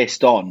was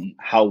based on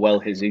how well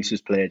Jesus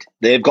has played.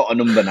 They've got a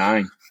number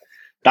 9.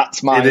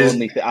 That's my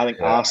only thing. I think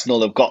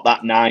Arsenal have got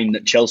that 9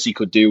 that Chelsea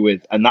could do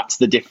with, and that's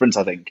the difference,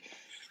 I think.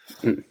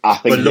 I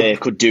think they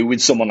could do with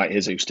someone like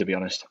Jesus, to be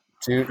honest.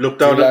 Look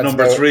down at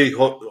number 3,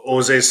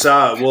 Jose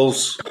Sa at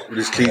Wolves, with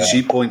his clean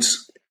sheet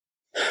points.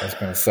 I was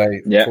going to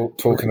say,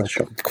 talking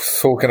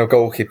of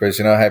goalkeepers,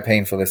 you know how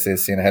painful this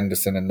is seeing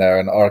Henderson in there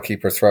and our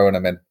keeper throwing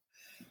him in.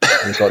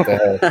 We've got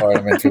to fire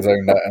him into his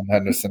own net, and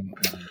Henderson.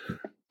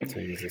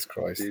 Jesus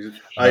Christ!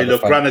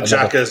 Look, Granit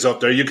Xhaka is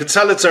up there. You can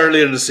tell it's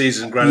early in the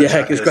season.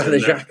 Because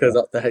Granit Xhaka's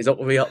up there. He's not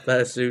going to be up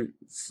there soon.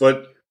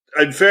 But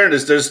in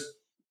fairness, there's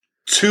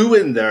 2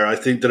 in there I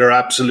think that are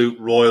absolute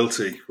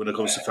royalty when it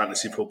comes to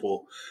fantasy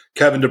football.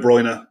 Kevin De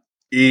Bruyne,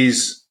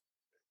 he's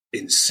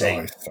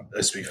insane.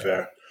 Let's be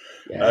fair.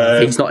 Yeah,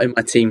 he's not in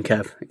my team,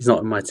 Kev. He's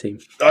not in my team.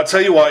 I'll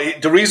tell you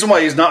what, the reason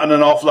why he's not in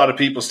an awful lot of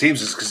people's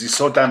teams is because he's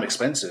so damn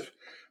expensive.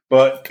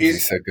 But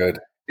he's so good.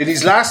 In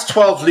his last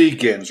 12 league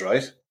games,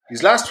 right?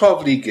 His last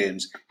 12 league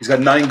games, he's got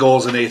 9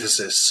 goals and 8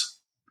 assists.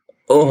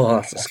 Oh,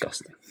 that's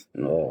disgusting.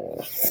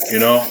 Oh. You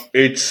know,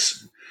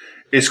 it's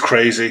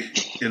crazy.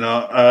 You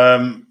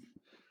know,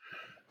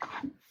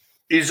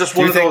 he's just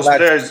one of those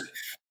players.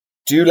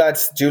 Do you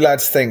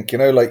lads think, you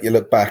know, like you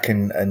look back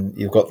and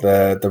you've got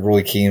the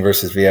Roy Keane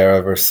versus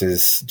Vieira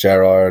versus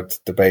Gerrard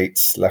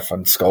debates, left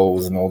on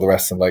Scholes and all the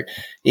rest, and like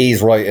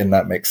he's right in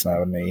that mix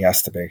now, and he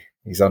has to be.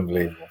 He's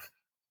unbelievable.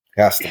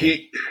 He has to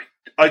be.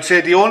 I'd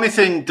say the only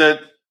thing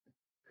that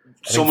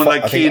someone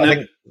like Keane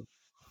and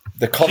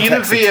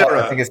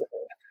Vieira,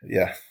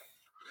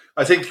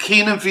 I think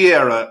Keane and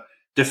Vieira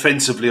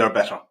defensively are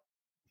better.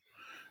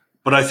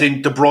 But I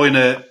think De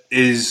Bruyne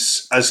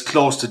is as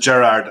close to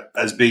Gerrard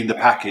as being the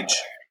package.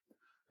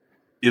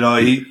 You know,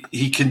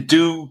 he can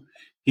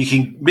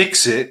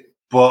mix it,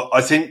 but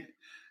I think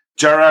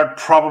Gerrard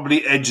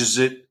probably edges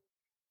it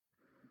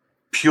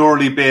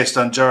purely based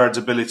on Gerrard's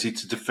ability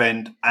to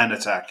defend and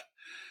attack.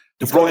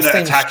 De Bruyne,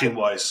 attacking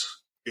wise,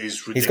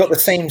 is ridiculous. He's got the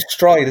same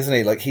stride, isn't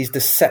he? Like he's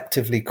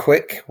deceptively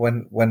quick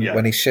when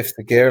he shifts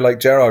the gear. Like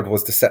Gerrard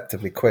was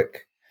deceptively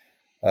quick.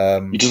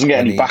 He doesn't get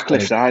any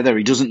backlift either.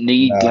 He doesn't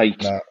need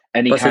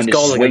any Plus his kind of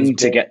goal swing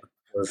against to get.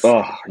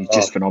 He's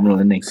just phenomenal,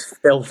 isn't he? It's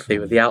filthy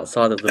with the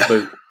outside of the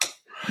boot.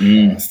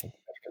 That's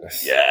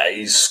ridiculous. Yeah,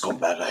 he's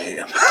scumbag. I hate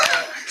him.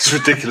 It's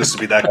ridiculous to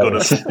be that good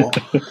at football.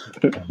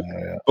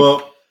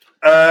 But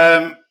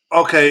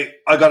okay,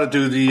 I got to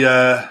do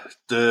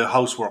the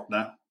housework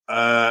now.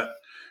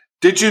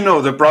 Did you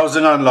know that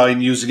browsing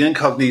online using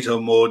incognito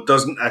mode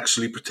doesn't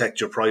actually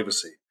protect your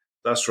privacy?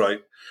 That's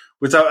right.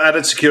 Without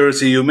added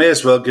security, you may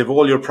as well give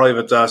all your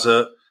private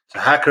data to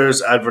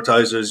hackers,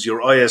 advertisers,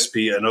 your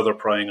ISP, and other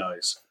prying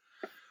eyes.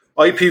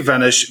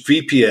 IPVanish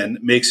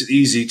VPN makes it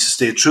easy to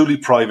stay truly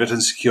private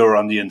and secure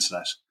on the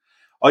internet.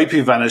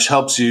 IPVanish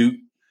helps you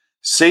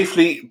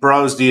safely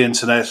browse the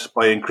internet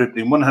by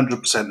encrypting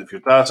 100% of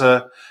your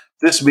data.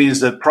 This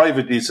means that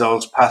private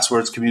details,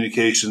 passwords,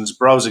 communications,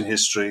 browsing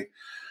history,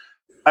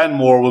 and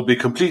more will be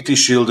completely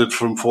shielded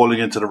from falling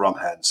into the wrong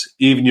hands.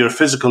 Even your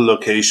physical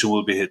location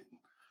will be hidden.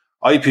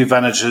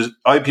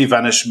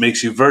 IPVanish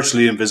makes you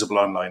virtually invisible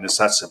online. It's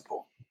that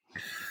simple.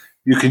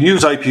 You can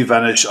use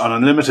IPVanish on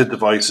unlimited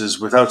devices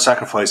without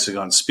sacrificing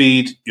on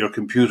speed, your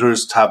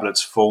computers,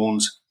 tablets,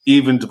 phones,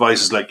 even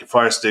devices like your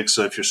Fire Stick.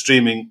 So if you're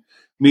streaming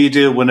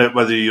media,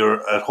 whether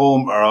you're at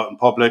home or out in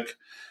public,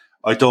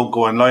 I don't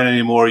go online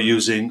anymore without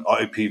using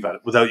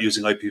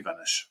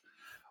IPVanish.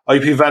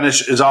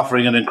 IPVanish is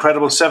offering an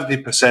incredible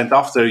 70%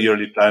 off their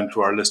yearly plan to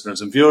our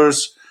listeners and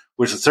viewers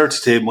with a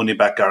 30-day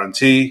money-back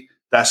guarantee.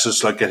 That's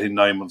just like getting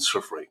 9 months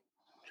for free.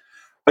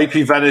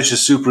 IPVanish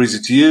is super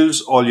easy to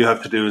use. All you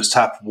have to do is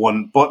tap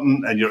one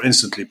button and you're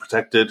instantly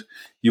protected.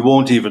 You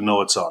won't even know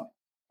it's on.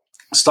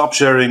 Stop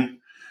sharing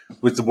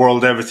with the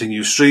world everything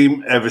you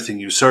stream, everything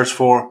you search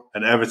for,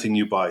 and everything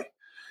you buy.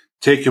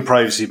 Take your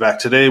privacy back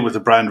today with a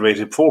brand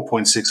rated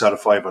 4.6 out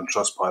of 5 on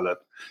Trustpilot.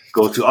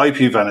 Go to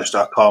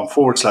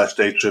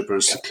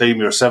ipvanish.com/daytrippers to claim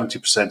your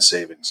 70%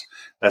 savings.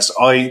 That's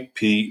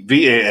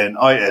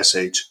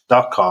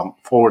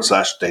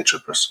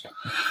ipvanish.com/daytrippers.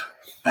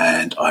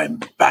 And I'm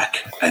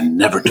back and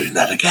never doing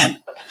that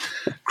again.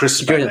 Chris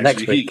is back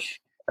next week.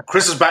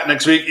 Chris is back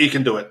next week. He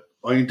can do it.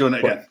 I ain't doing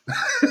it again.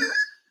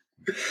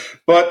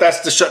 But that's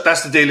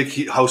the daily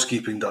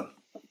housekeeping done.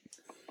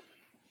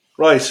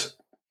 Right.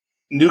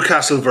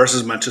 Newcastle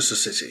versus Manchester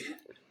City.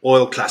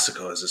 Oil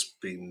Classico, as it's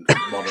been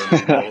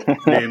modernly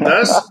named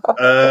as.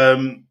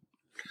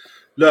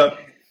 Look,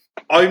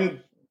 I'm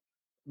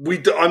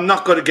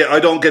not going to get. I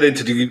don't get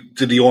into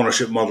the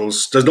ownership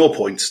models. There's no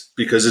point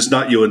because it's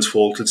not Ewan's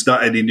fault. It's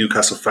not any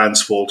Newcastle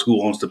fans' fault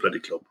who owns the bloody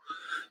club.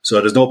 So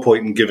there's no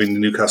point in giving the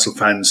Newcastle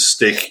fans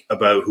stick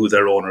about who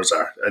their owners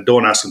are, and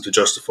don't ask them to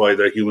justify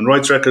their human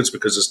rights records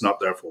because it's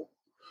not their fault.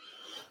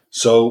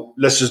 So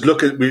let's just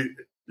look at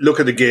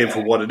the game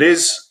for what it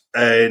is.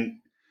 And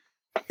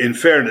in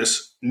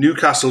fairness,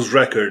 Newcastle's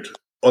record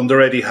under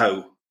Eddie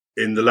Howe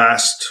in the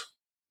last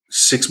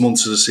 6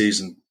 months of the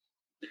season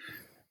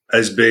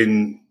has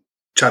been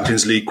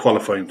Champions League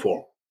qualifying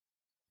for.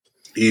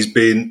 He's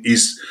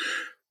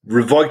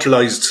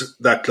revitalised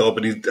that club,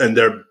 and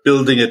they're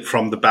building it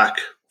from the back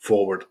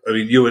forward. I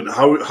mean, Ewan,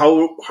 how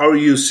are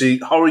you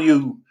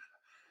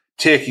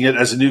taking it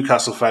as a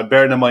Newcastle fan,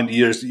 bearing in mind the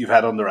years that you've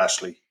had under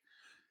Ashley,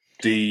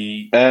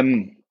 the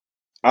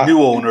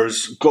new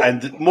owners,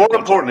 and more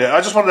importantly,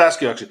 I just wanted to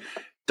ask you actually,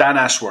 Dan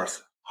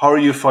Ashworth, how are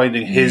you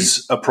finding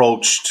his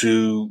approach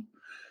to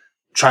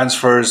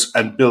transfers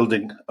and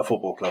building a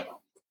football club?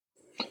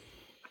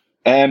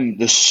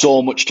 There's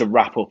so much to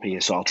wrap up here,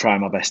 so I'll try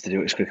my best to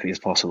do it as quickly as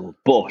possible.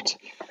 But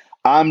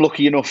I'm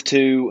lucky enough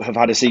to have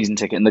had a season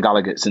ticket in the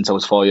Gallagher since I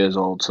was 4 years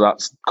old. So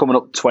that's coming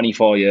up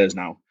 24 years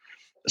now.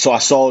 So I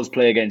saw us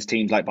play against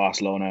teams like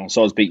Barcelona. I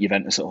saw us beat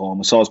Juventus at home.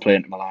 I saw us play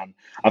Inter Milan.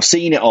 I've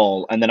seen it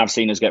all, and then I've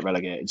seen us get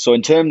relegated. So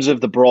in terms of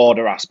the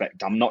broader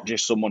aspect, I'm not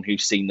just someone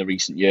who's seen the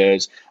recent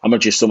years. I'm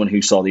not just someone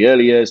who saw the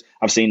early years.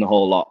 I've seen the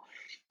whole lot.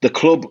 The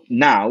club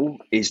now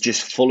is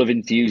just full of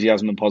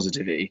enthusiasm and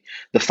positivity.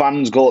 The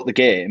fans go at the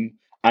game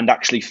and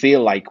actually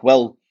feel like,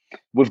 well,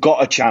 we've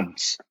got a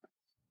chance.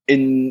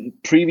 In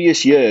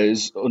previous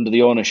years under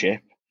the ownership,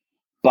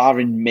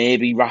 barring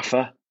maybe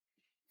Rafa,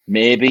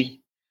 you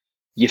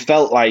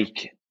felt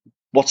like,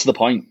 what's the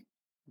point?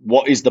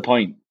 What is the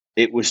point?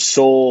 It was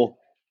so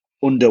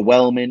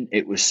underwhelming.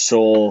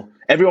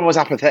 Everyone was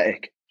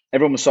apathetic.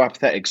 Everyone was so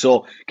apathetic.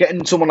 So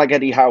getting someone like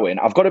Eddie Howe in,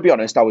 I've got to be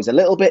honest, I was a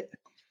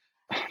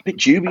bit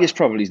dubious,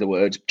 probably is the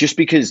word, just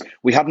because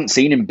we hadn't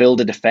seen him build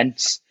a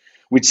defence.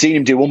 We'd seen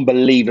him do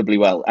unbelievably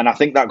well. And I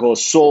think that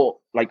goes so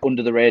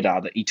under the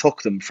radar that he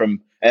took them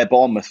from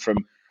Bournemouth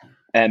from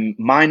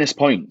minus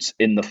points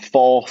in the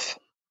 4th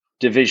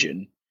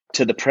division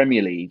to the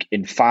Premier League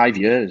in 5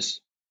 years.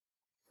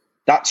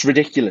 That's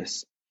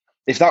ridiculous.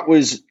 If that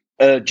was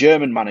a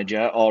German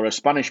manager or a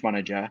Spanish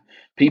manager,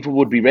 people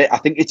would be. I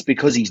think it's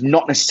because he's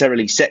not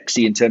necessarily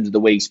sexy in terms of the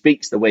way he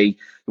speaks, the way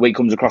he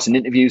comes across in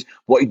interviews.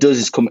 What he does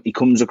is he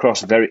comes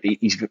across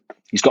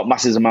he's got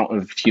massive amount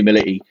of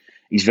humility.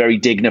 He's very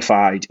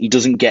dignified. He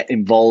doesn't get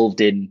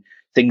involved in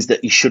things that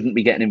he shouldn't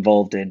be getting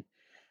involved in.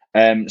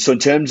 So in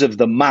terms of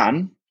the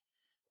man,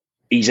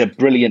 he's a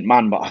brilliant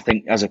man, but I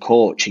think as a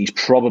coach, he's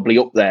probably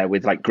up there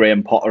with like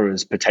Graham Potter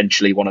as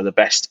potentially one of the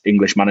best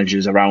English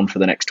managers around for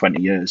the next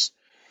 20 years.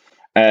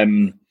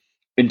 In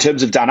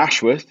terms of Dan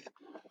Ashworth,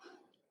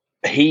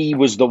 he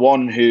was the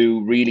one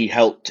who really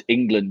helped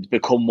England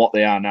become what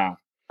they are now.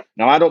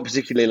 Now, I don't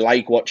particularly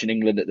like watching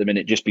England at the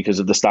minute just because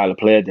of the style of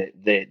play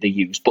they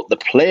use, but the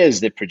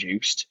players they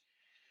produced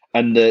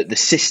and the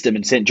system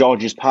in St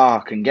George's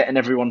Park and getting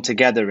everyone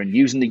together and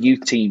using the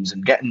youth teams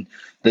and getting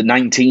the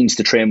 19s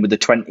to train with the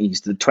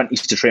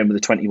 20s to train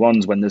with the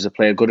 21s when there's a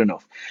player good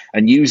enough,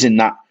 and using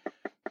that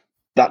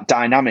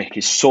dynamic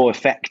is so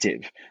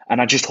effective.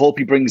 And I just hope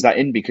he brings that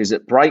in, because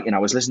at Brighton, I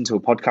was listening to a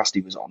podcast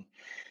he was on.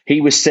 He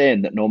was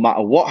saying that no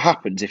matter what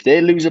happens, if they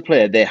lose a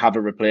player, they have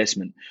a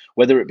replacement,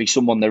 whether it be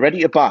someone they're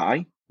ready to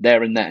buy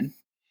there and then,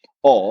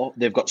 or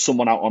they've got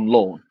someone out on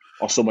loan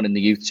or someone in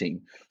the youth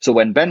team. So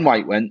when Ben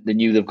White went, they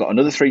knew they've got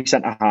another 3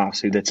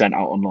 centre-halves who they'd sent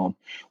out on loan.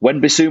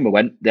 When Bissouma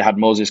went, they had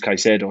Moses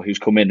Caicedo, who's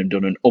come in and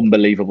done an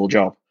unbelievable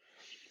job.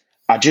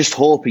 I just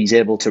hope he's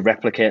able to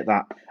replicate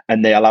that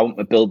and they allow him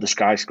to build the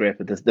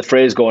skyscraper. The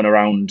phrase going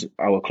around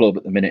our club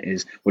at the minute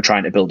is, we're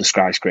trying to build a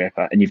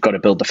skyscraper, and you've got to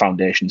build the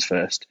foundations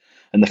first.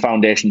 And the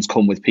foundations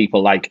come with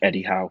people like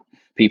Eddie Howe,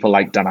 people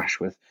like Dan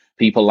Ashworth,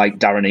 people like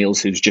Darren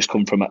Eales, who's just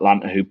come from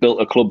Atlanta, who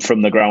built a club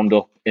from the ground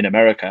up in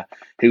America,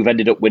 who've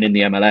ended up winning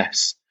the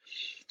MLS.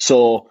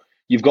 So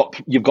you've got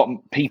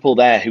people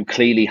there who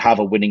clearly have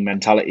a winning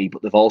mentality,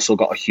 but they've also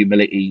got a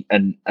humility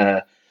and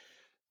a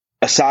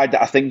side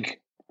that I think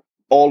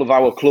all of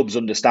our clubs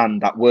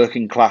understand, that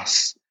working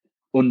class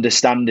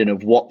understanding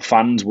of what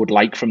fans would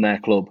like from their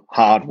club: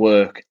 hard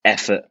work,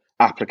 effort,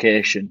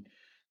 application.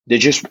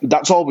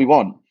 That's all we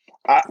want.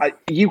 A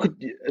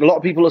lot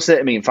of people will say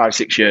to me in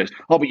 5-6 years,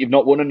 "Oh, but you've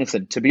not won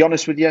anything." To be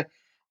honest with you,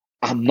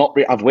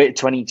 I've waited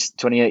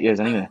 28 years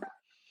anyway.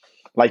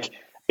 Like,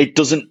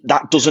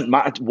 that doesn't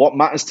matter. What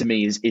matters to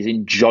me is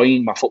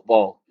enjoying my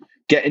football,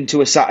 getting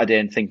to a Saturday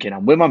and thinking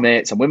I'm with my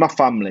mates, I'm with my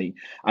family,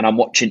 and I'm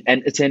watching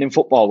entertaining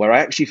football where I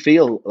actually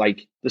feel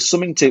like there's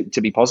something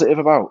to be positive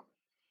about.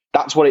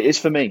 That's what it is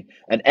for me.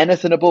 And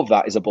anything above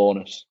that is a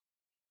bonus.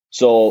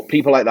 So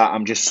people like that,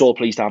 I'm just so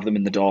pleased to have them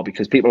in the door,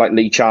 because people like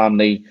Lee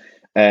Charnley,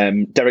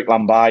 Derek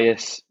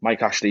Lambias,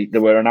 Mike Ashley, they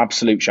were an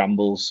absolute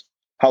shambles.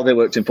 How they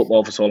worked in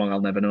football for so long,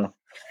 I'll never know.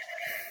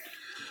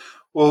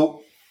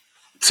 Well,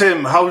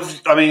 Tim,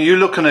 you're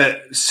looking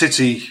at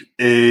City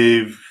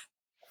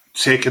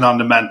taking on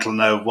the mantle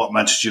now of what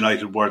Manchester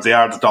United were. They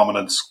are the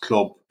dominant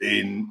club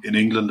in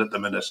England at the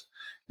minute,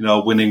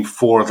 winning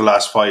 4 of the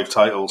last 5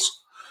 titles.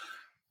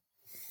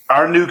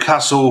 Are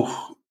Newcastle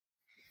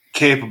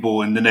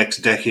capable in the next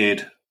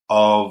decade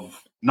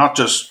of not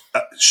just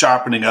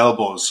sharpening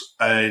elbows,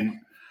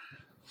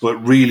 but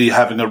really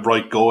having a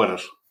right go at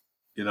it?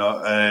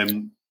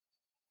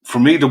 For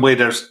me, the way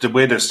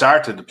they've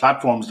started, the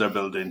platforms they're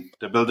building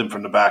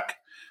from the back,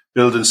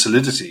 building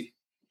solidity.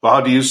 But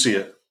how do you see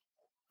it?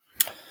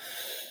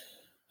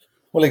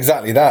 Well,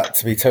 exactly that.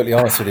 To be totally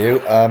honest with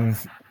you, I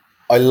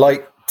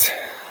like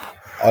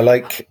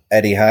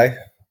Eddie Howe.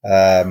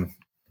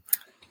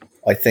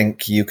 I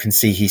think you can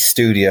see he's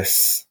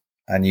studious,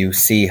 and you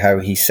see how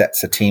he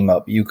sets a team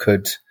up. You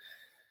could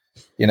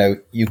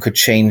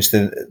change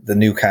the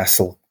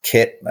Newcastle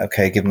kit.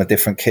 Okay, give them a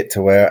different kit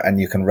to wear, and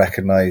you can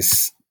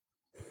recognise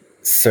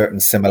certain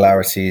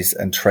similarities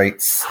and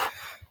traits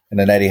in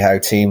an Eddie Howe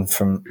team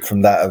from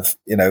that of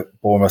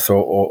Bournemouth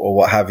or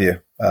what have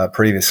you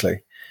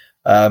previously.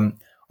 I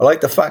like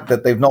the fact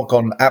that they've not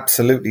gone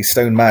absolutely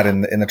stone mad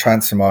in the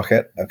transfer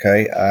market.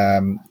 Okay,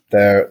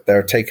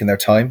 they're taking their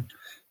time.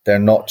 They're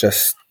not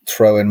just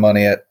throwing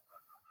money at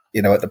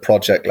the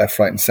project left,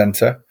 right, and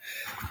centre.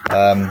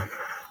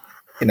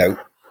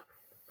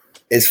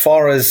 As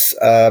far as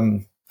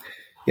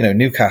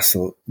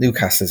Newcastle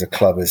as a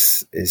club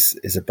is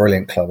a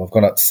brilliant club. I've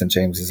gone up to St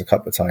James's a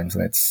couple of times,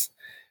 and it's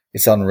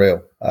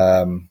unreal.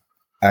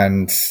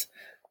 And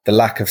the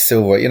lack of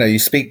silver, you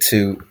speak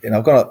to,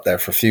 I've gone up there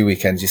for a few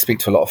weekends. You speak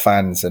to a lot of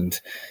fans, and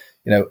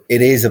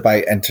it is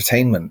about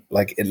entertainment.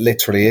 Like, it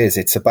literally is.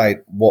 It's about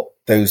what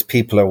those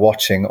people are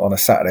watching on a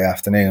Saturday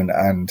afternoon,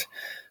 and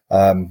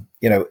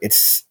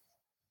it's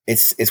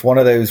one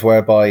of those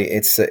whereby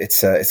it's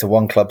a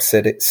one club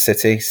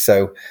city.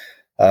 So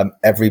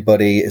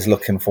everybody is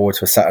looking forward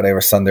to a Saturday or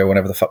a Sunday or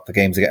whenever the fuck the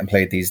games are getting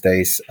played these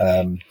days,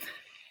 and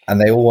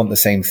they all want the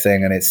same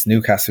thing. And it's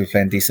Newcastle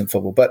playing decent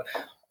football, but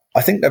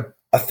I think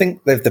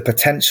they've the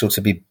potential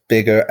to be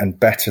bigger and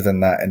better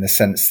than that, in the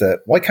sense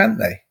that, why can't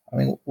they? I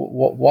mean,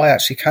 why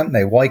actually can't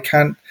they? Why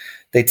can't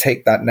they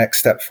take that next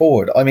step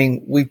forward? I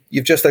mean,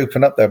 you've just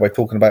opened up there by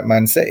talking about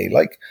Man City.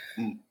 Like,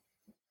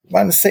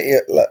 Man City,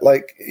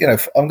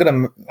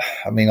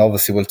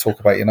 obviously we'll talk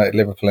about United,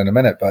 Liverpool in a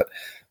minute, but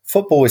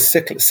football is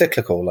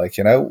cyclical. Like,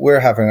 we're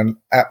having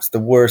the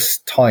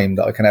worst time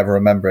that I can ever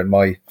remember in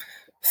my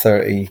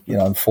 30,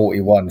 I'm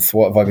 41. So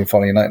what have I been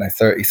following United now?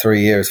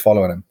 33 years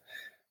following him.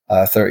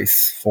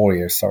 34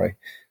 years, sorry.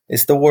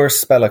 It's the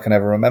worst spell I can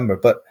ever remember.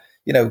 But,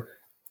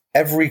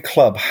 every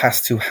club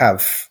has to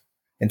have,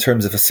 in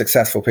terms of a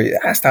successful period,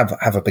 it has to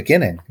have a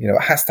beginning.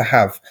 It has to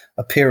have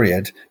a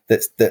period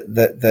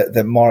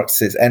that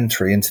marks its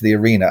entry into the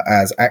arena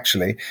as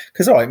actually,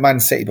 because all right, Man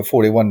City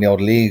before they won the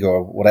odd league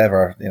or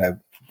whatever,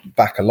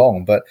 back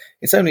along, but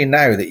it's only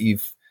now that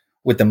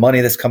with the money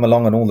that's come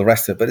along and all the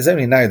rest of it, but it's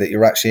only now that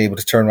you're actually able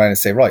to turn around and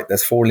say, right,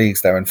 there's 4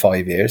 leagues there in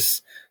 5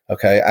 years.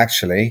 Okay,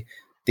 actually,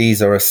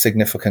 these are a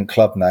significant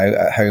club now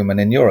at home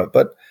and in Europe.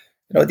 But,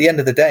 at the end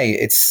of the day,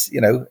 it's,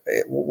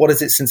 what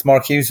is it since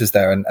Mark Hughes was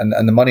there and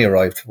the money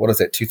arrived? What is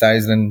it,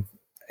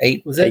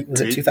 2008, was it?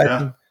 Was it 2000?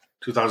 Yeah.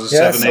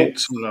 2007, 8,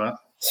 something like that.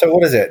 So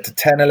what is it,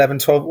 10, 11,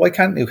 12? Why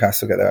can't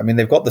Newcastle get there? I mean,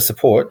 they've got the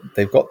support.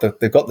 They've got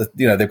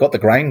the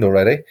grind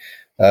already.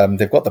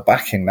 They've got the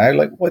backing now.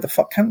 Like, why the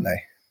fuck can't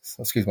they?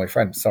 Excuse my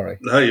French. Sorry.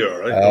 No, you're all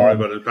right. Don't worry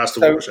about it. Past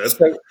the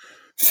watershed.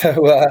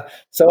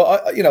 So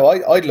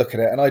I'd look at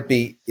it and I'd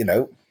be,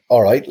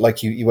 all right,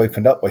 like you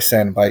opened up by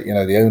saying about,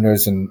 the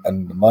owners and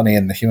the money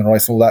and the human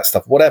rights and all that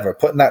stuff, whatever,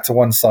 putting that to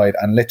one side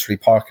and literally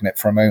parking it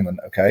for a moment.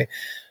 Okay.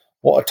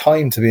 What a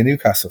time to be a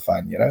Newcastle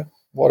fan,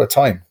 what a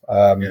time.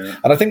 And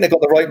I think they've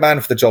got the right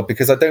man for the job,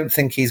 because I don't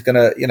think he's going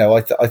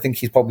to, I think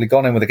he's probably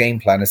gone in with a game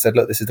plan and said,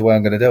 look, this is the way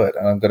I'm going to do it.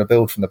 And I'm going to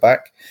build from the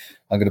back.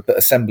 I'm going to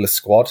assemble a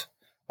squad.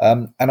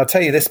 And I'll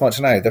tell you this much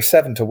now, they're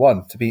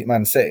 7-1 to beat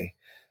Man City.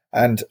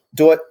 And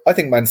I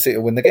think Man City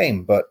will win the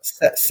game, but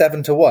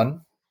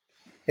 7-1,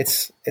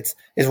 it's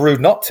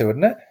rude not to,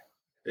 isn't it?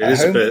 It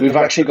is a bit. We've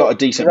actually got a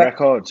decent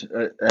record.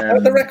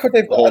 The record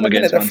they've got home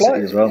against Man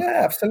City as well.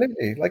 Yeah,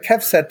 absolutely. Like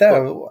Kev said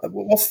there,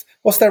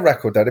 what's their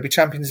record there? They'll be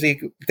Champions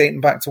League dating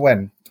back to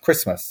when?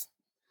 Christmas.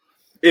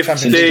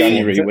 Since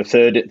January, we're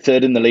third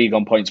in the league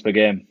on points per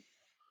game.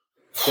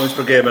 Points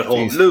per game at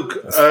home. Jeez,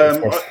 Luke,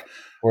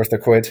 worth the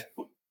quid.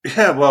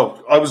 Yeah,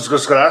 well, I was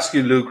just going to ask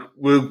you, Luke.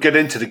 We'll get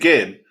into the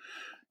game.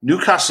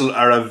 Newcastle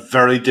are a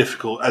very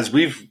difficult, as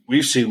we've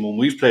seen when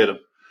we've played them.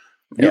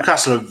 Yeah.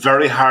 Newcastle are a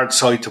very hard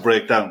side to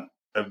break down,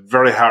 a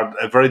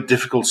very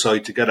difficult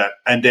side to get at,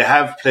 and they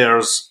have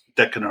players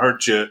that can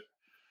hurt you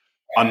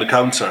on the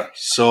counter.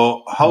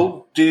 So,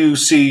 how do you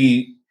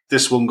see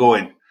this one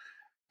going?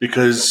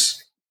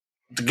 Because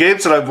the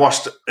games that I've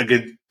watched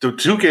again, the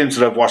 2 games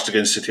that I've watched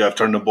against City, I've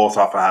turned them both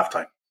off at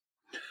halftime.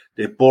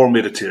 They bore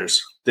me to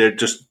tears. They're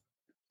just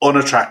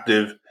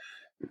unattractive,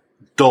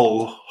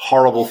 dull,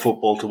 horrible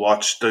football to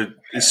watch.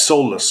 It's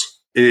soulless.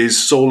 It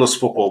is soulless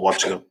football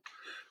watching them.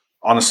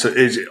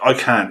 Honestly, I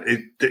can't.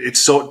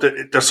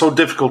 They're so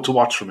difficult to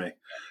watch for me.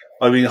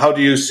 I mean, how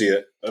do you see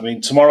it? I mean,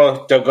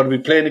 tomorrow they're going to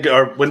be playing again,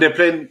 or when they're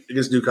playing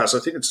against Newcastle,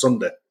 I think it's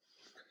Sunday.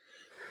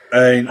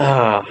 They're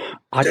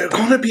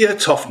going to be a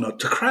tough nut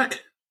to crack.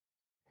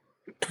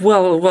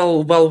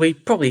 Well, we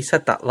probably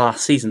said that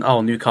last season.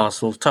 Oh,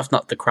 Newcastle, tough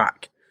nut to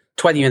crack.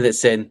 20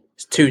 minutes in,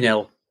 it's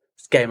 2-0.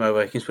 Game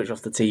over. You can switch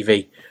off the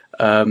TV.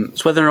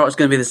 So whether or not it's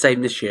going to be the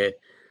same this year,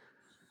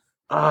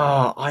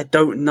 I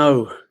don't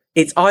know.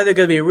 It's either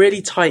going to be a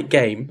really tight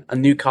game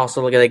and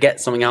Newcastle are going to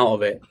get something out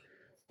of it,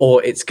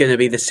 or it's going to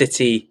be the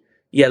City.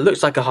 Yeah, it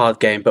looks like a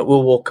hard game, but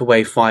we'll walk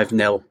away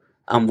 5-0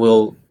 and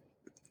we'll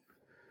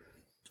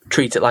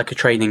treat it like a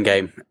training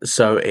game.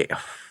 So, you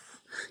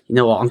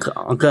know what?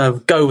 I'm going to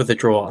go with the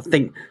draw. I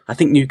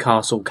think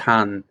Newcastle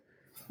can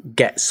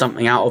get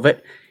something out of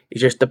it.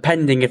 It's just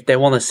depending if they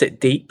want to sit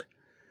deep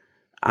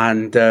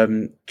and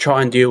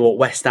try and do what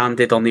West Ham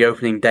did on the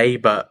opening day,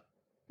 but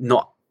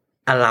not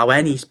allow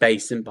any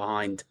space in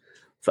behind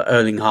for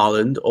Erling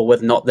Haaland, or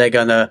whether or not they're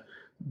going to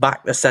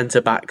back the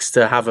centre-backs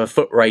to have a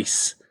foot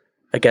race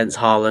against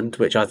Haaland,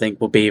 which I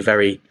think will be a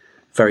very,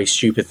 very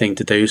stupid thing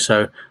to do.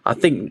 So I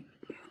think...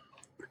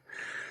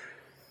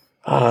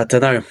 I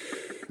don't know.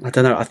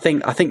 I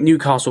think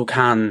Newcastle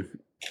can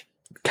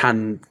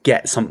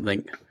get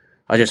something.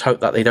 I just hope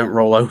that they don't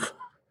roll over.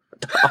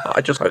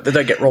 I just hope they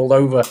don't get rolled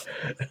over.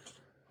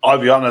 I'll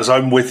be honest,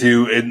 I'm with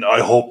you in I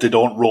hope they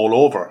don't roll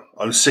over.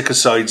 I'm sick of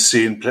sides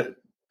seeing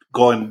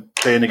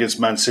playing against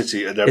Man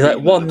City. And they're like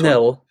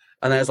 1-0,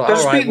 and then it's like,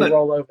 all right, we'll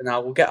roll over now.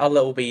 We'll get our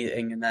little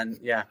beating, and then,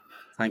 yeah,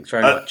 thanks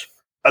very much.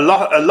 A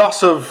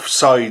lot of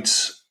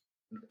sides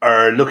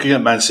are looking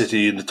at Man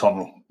City in the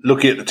tunnel,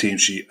 looking at the team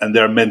sheet, and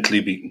they're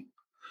mentally beaten.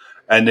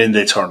 And then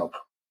they turn up,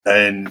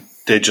 and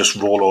they just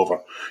roll over.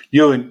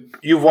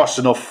 You've watched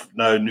enough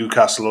now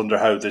Newcastle under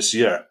Howe this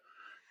year.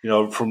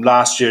 From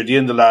last year, the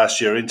end of last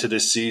year into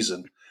this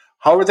season.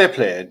 How are they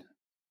playing?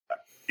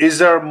 Is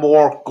there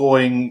more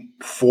going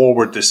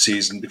forward this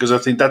season? Because I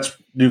think that's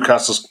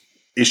Newcastle's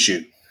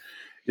issue.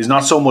 It's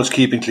not so much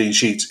keeping clean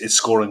sheets, it's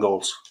scoring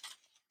goals.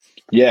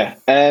 Yeah,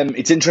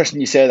 it's interesting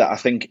you say that. I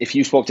think if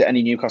you spoke to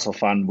any Newcastle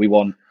fan, we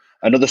want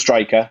another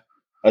striker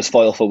as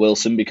foil for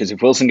Wilson, because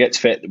if Wilson gets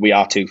fit, we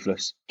are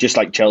toothless, just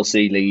like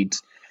Chelsea,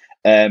 Leeds.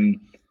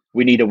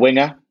 We need a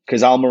winger,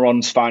 because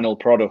Almiron's final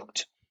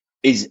product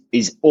is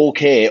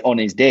okay on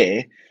his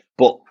day,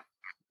 but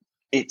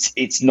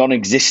it's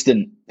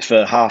non-existent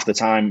for half the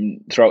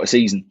time throughout a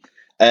season.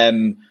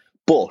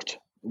 But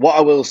what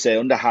I will say,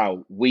 under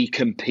Howe, we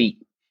compete.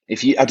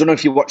 I don't know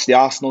if you watched the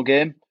Arsenal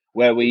game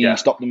where we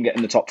stopped them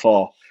getting the top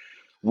 4.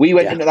 We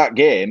went into that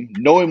game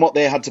knowing what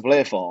they had to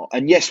play for,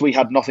 and yes, we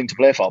had nothing to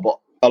play for, but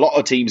a lot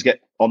of teams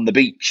get on the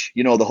beach.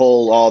 You know, the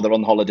whole, they're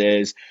on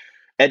holidays.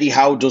 Eddie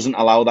Howe doesn't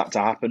allow that to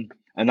happen.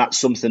 And that's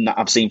something that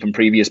I've seen from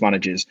previous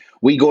managers.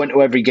 We go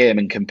into every game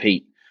and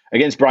compete.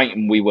 Against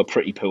Brighton, we were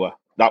pretty poor.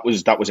 That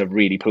was a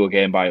really poor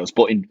game by us.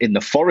 But in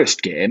the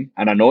Forest game,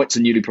 and I know it's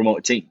a newly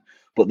promoted team,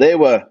 but they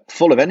were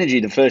full of energy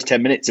the first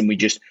 10 minutes, and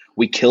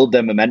we killed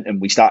their momentum.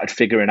 We started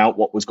figuring out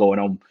what was going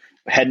on.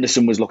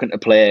 Henderson was looking to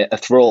play a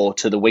throw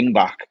to the wing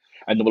back,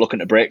 and they were looking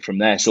to break from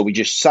there. So we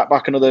just sat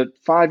back another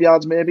 5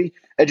 yards maybe,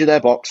 edge of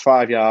their box,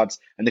 5 yards,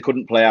 and they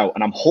couldn't play out.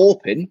 And I'm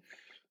hoping,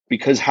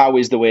 because Howe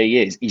is the way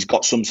he is, he's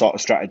got some sort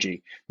of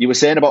strategy. You were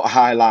saying about a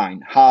high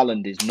line.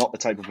 Haaland is not the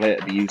type of player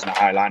to be using a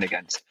high line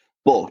against.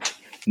 But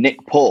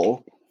Nick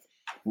Pope,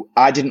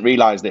 I didn't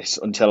realise this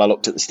until I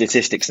looked at the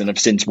statistics and have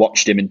since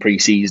watched him in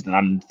pre-season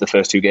and the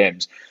first 2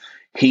 games.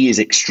 He is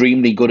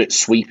extremely good at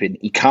sweeping.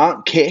 He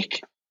can't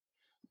kick,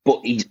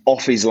 but he's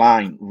off his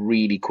line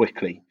really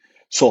quickly.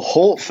 So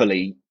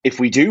hopefully, if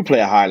we do play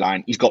a high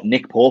line, he's got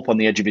Nick Pope on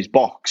the edge of his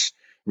box,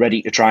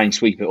 ready to try and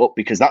sweep it up,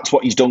 because that's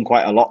what he's done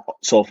quite a lot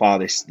so far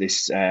this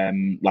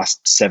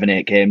last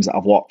 7-8 games that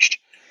I've watched.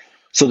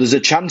 So there's a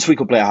chance we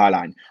could play a high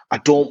line. I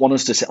don't want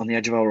us to sit on the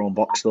edge of our own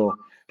box though,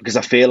 because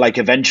I feel like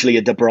eventually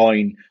a De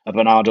Bruyne, a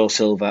Bernardo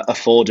Silva, a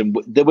Foden,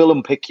 they will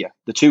unpick you.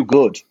 They're too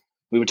good.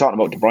 We were talking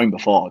about De Bruyne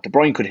before. De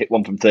Bruyne could hit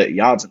one from 30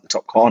 yards at the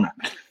top corner.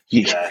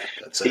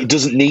 It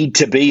doesn't need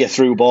to be a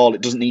through ball.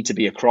 It doesn't need to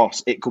be a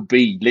cross. It could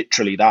be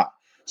literally that.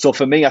 So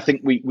for me, I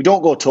think we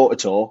don't go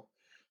toe-to-toe,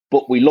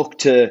 but we look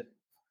to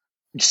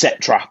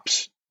set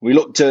traps. We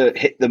look to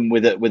hit them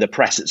with a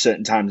press at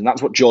certain times, and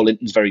that's what Joe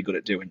Linton's very good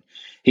at doing.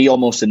 He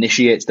almost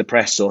initiates the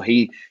press, so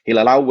he'll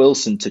allow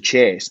Wilson to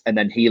chase, and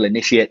then he'll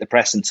initiate the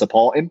press and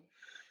support him.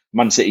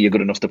 Man City are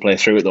good enough to play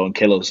through it though and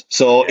kill us.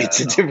 So it's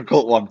a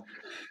difficult one.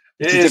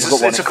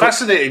 It's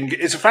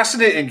a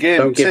fascinating game.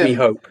 Don't give me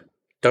hope.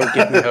 Don't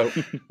give me hope.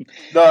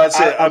 No, that's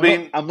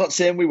it. I'm not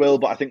saying we will,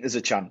 but I think there's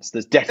a chance.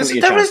 There's definitely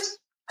a chance.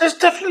 There's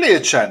definitely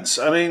a chance.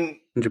 I mean,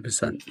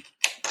 100%.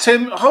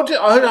 Tim,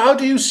 how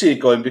do you see it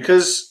going?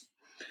 Because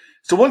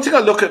the one thing I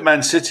look at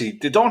Man City,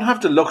 they don't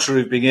have the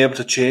luxury of being able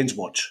to change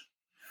much.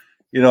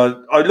 You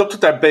know, I looked at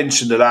their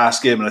bench in the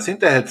last game, and I think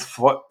they had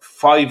 4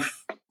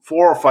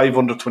 or 5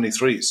 under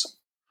 23s.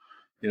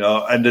 You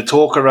know, and the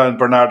talk around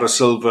Bernardo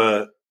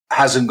Silva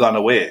hasn't gone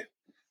away.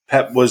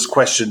 Pep was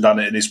questioned on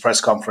it in his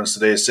press conference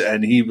today,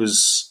 and he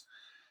was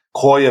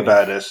coy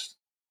about it,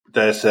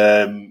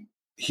 that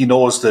he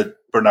knows that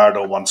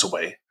Bernardo wants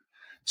away.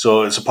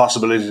 So it's a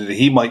possibility that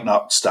he might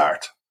not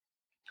start.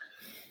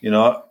 You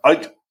know,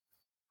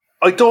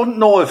 I don't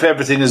know if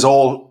everything is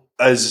all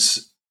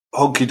as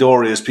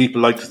hunky-dory as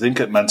people like to think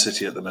at Man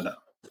City at the minute.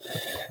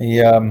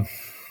 Yeah,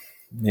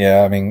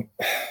 I mean...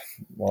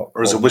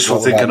 Or is it wishful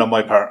thinking on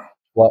my part?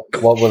 What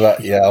was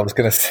that? Yeah, I was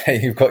going to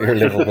say, you've got your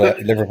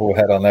Liverpool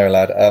head on there,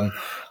 lad.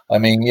 I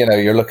mean, you know,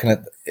 you're looking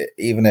at,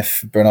 even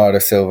if Bernardo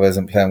Silva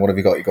isn't playing, what have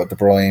you got? You've got De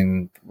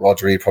Bruyne,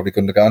 Rodri, probably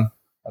Gundogan,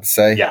 I'd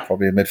say. Yeah.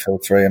 Probably a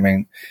midfield 3. I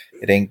mean,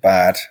 it ain't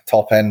bad.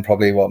 Top end,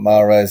 probably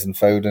Mahrez and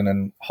Foden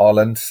and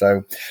Haaland.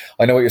 So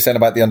I know what you're saying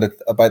about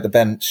the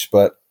bench,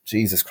 but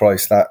Jesus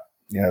Christ, that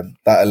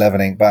 11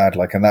 ain't bad.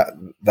 Like, and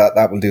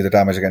that will do the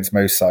damage against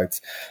most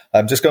sides.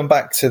 Just going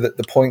back to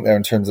the point there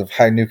in terms of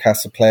how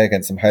Newcastle play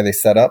against them, how they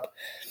set up.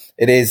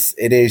 It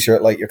is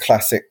your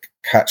classic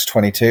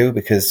catch-22,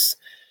 because,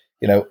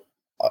 you know,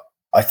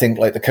 I think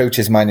like the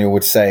coach's manual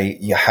would say,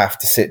 you have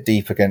to sit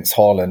deep against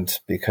Haaland,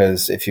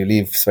 because if you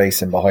leave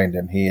space in behind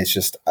him, he is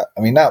just, I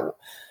mean,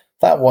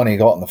 that one he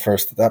got in the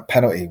first, that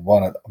penalty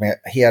one, I mean,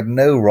 he had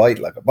no right.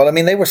 But I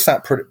mean, they were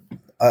sat pretty,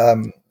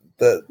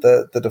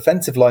 the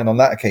defensive line on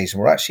that occasion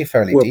were actually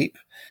fairly deep.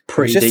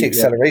 Pretty deep, the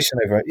acceleration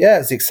over. Yeah,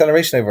 it's the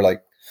acceleration over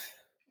like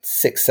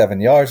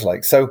 6-7 yards.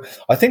 Like, so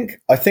I think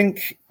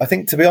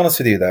to be honest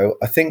with you though,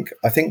 I think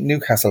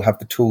Newcastle have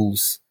the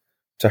tools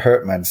to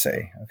hurt Man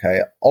City.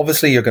 Okay,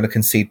 obviously you're going to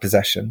concede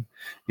possession.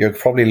 You're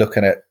probably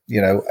looking at,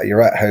 you know,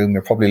 you're at home.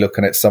 You're probably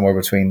looking at somewhere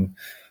between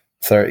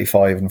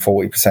 35 and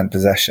 40%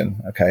 possession.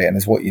 Okay, and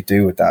is what you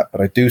do with that. But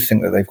I do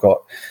think that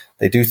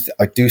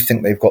I do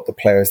think they've got the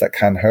players that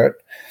can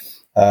hurt.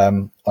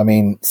 I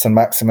mean,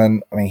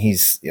 Saint-Maximin, I mean,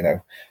 he's, you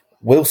know,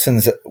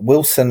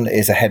 Wilson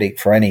is a headache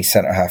for any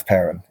centre-half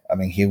pairing. I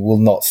mean, he will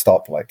not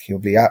stop. Like, he'll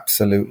be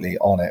absolutely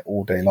on it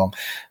all day long.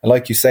 And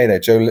like you say there,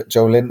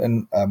 Joe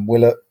Linton,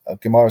 Willett,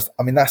 Guimaraes,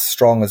 I mean, that's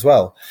strong as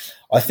well.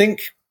 I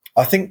think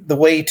the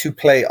way to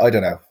play, I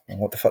don't know,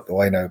 what the fuck do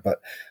I know?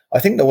 But I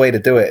think the way to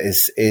do it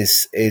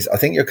is I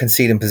think you're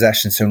conceding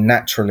possession. So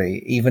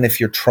naturally, even if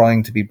you're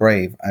trying to be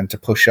brave and to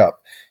push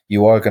up,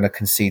 you are going to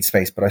concede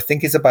space. But I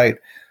think it's about,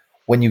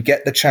 when you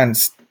get the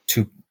chance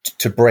to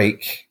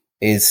break,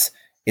 it's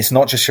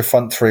not just your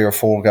front 3 or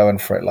 4 going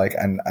for it, like,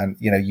 and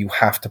you know, you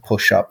have to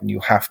push up, and you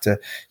have to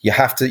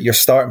your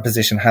starting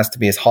position has to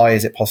be as high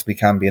as it possibly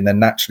can be, and then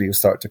naturally you'll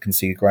start to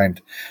concede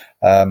ground.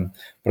 But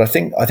I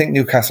think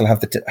Newcastle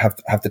have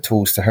the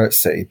tools to hurt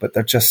City, but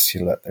they're just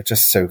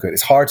so good.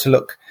 It's hard to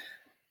look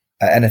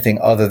at anything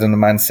other than the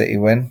Man City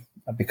win,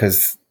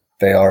 because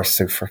they are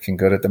so freaking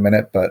good at the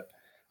minute. But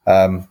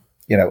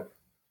you know,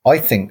 I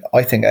think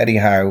Eddie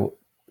Howe,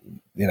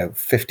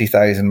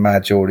 50,000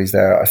 mad Geordies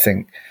there. I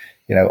think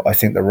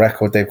the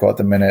record they've got at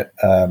the minute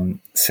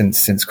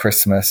since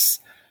Christmas.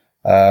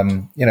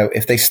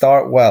 If they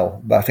start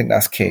well, I think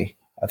that's key.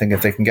 I think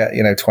if they can get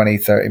 20,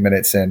 30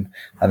 minutes in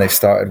and they've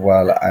started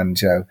well and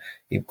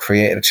you've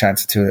created a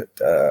chance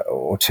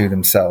or two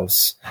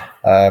themselves,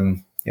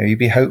 you'd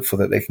be hopeful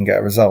that they can get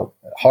a result.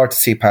 Hard to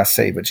see past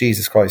City, but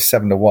Jesus Christ,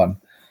 7-1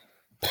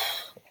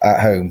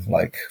 at home,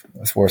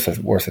 it's worth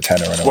a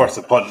tenner. Worth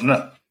a punt, isn't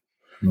it?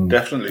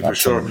 Definitely,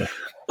 absolutely. for sure.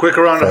 Quick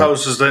around the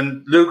houses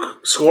then.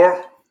 Luke,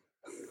 score?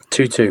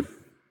 2-2.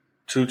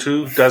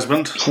 2-2.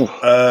 Desmond?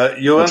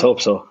 Ewan? Let's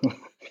hope so.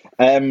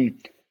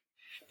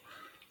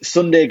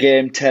 Sunday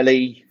game,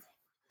 telly,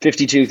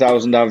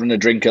 52,000 having a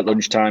drink at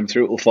lunchtime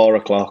through till 4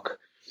 o'clock.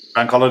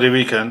 Bank holiday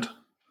weekend.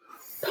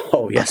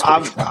 Oh yes,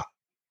 I've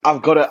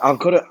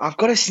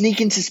got a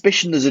sneaking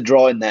suspicion there's a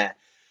draw in there.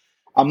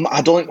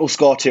 I don't think we'll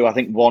score 2. I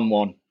think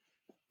 1-1,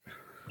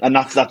 and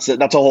that's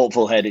a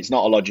hopeful head. It's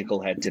not a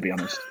logical head, to be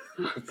honest.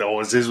 It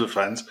always is with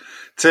fans.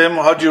 Tim,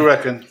 how do you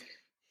reckon?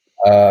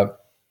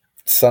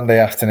 Sunday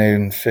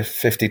afternoon,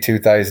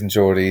 52,000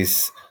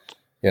 Geordies.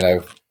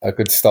 A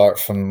good start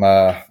from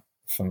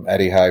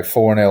Eddie Howe.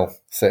 4-0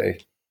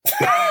 City.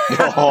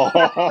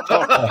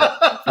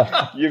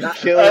 You've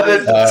killed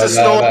it.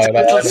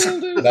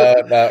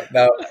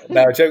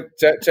 No.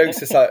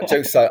 Jokes aside,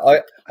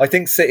 I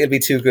think City will be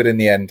too good in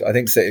the end.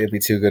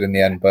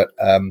 But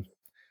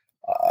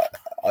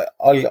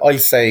I'll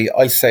say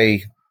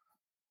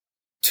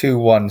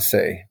 2-1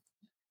 City.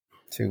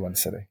 2-1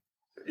 City.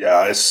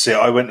 Yeah,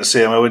 I went the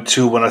same. I went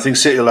 2-1. I think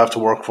City will have to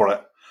work for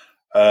it.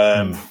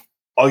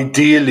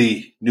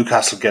 Ideally,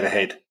 Newcastle get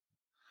ahead.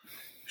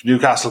 If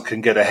Newcastle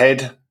can get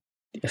ahead,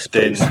 yes,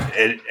 then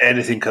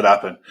anything could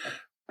happen.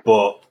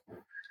 But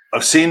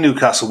I've seen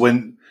Newcastle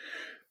when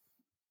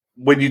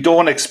you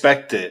don't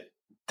expect it,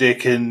 they're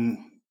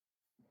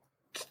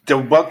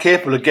well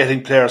capable of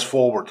getting players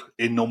forward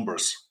in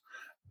numbers.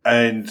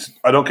 And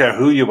I don't care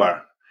who you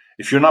are.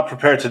 If you're not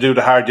prepared to do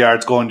the hard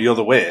yards going the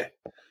other way,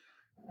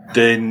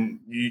 then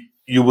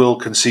you will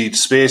concede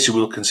space, you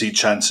will concede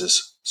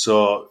chances.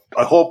 So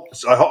I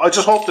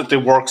just hope that they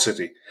work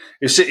City.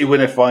 If City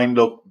win it, fine,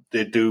 look,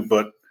 they do,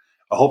 but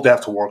I hope they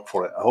have to work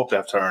for it. I hope they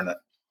have to earn it.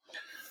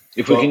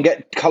 If we can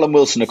get Callum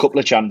Wilson a couple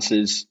of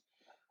chances,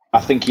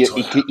 I think he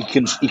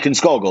can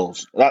score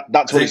goals.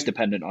 That's what it's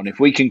dependent on. If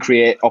we can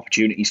create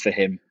opportunities for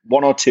him,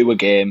 1 or 2 a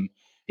game,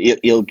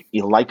 he'll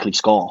likely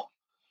score.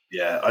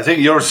 Yeah, I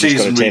think your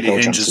season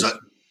really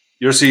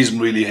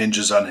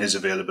hinges on his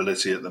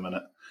availability at the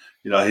minute.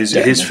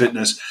 His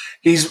fitness.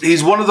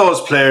 He's one of those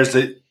players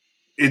that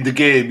in the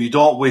game you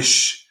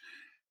wish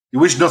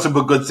nothing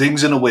but good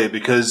things in a way,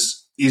 because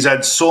he's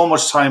had so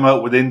much time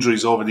out with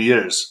injuries over the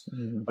years.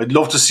 I'd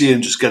love to see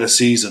him just get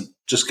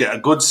a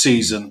good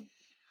season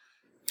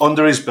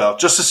under his belt,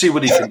 just to see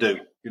what he can do.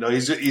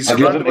 He's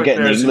surrounded by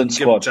players who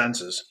give him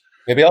chances.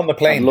 He'll be on the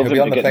plane.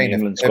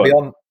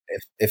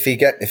 If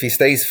he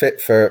stays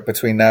fit for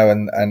between now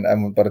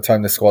and by the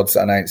time the squad's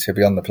announced, he'll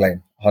be on the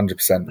plane,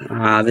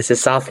 100%. This is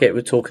Southgate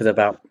we're talking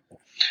about.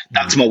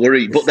 That's my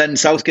worry. But then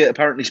Southgate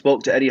apparently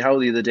spoke to Eddie Howe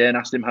the other day and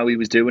asked him how he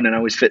was doing and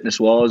how his fitness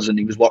was, and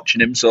he was watching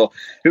him. So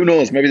who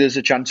knows? Maybe there's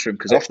a chance for him,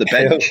 because off the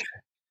bench,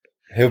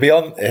 he'll be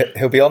on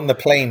the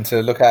plane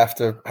to look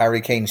after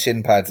Harry Kane's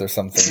shin pads or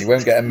something. He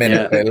won't get a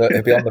minute. But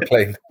he'll be on the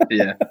plane.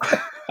 Yeah,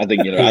 I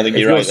think you're right. If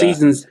your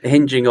season's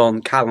hinging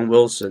on Callum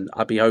Wilson,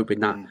 I'd be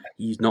hoping that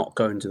he's not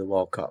going to the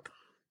World Cup.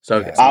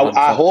 So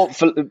I hope,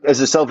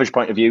 as a selfish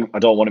point of view, I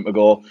don't want him to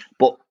go,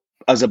 but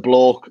as a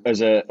bloke, as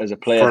a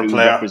player who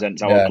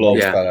represents our club,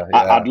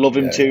 I'd love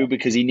him to,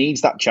 because he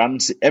needs that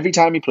chance. Every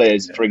time he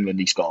plays for England,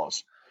 he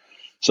scores.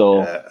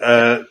 So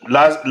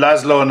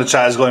Laszlo in the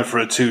chat is going for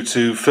a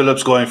 2-2.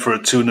 Philip's going for a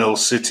 2-0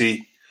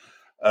 City.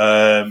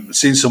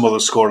 Seen some other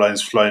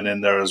scorelines flying in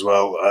there as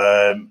well.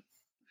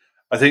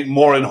 I think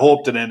more in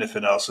hope than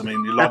anything else. I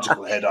mean, your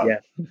logical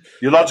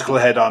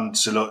head on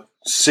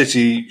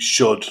City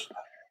should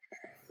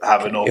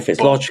have enough. If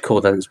it's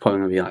logical, then it's probably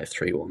going to be like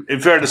 3-1.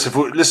 In fairness,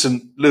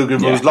 Luke,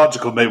 if it was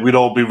logical, mate, we'd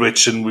all be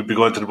rich and we'd be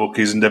going to the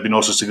bookies and there'd be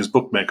no such thing as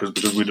bookmakers,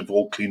 because we'd have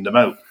all cleaned them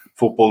out.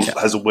 Football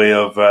has a way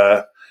of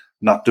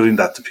not doing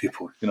that to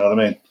people, you know what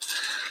I mean?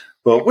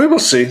 But we will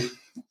see.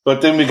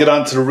 But then we get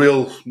on to the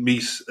real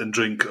meat and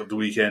drink of the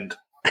weekend.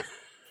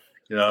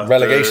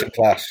 Relegation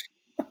clash.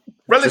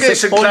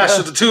 Relegation clash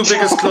of the two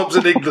biggest clubs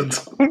in England.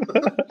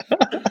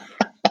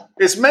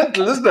 It's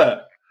mental, isn't it?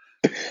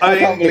 I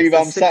can't believe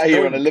I'm sat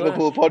here on a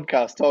Liverpool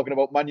podcast talking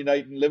about Man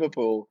United and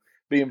Liverpool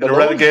being below. A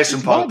relegation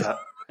podcast.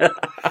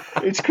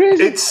 It's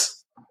crazy.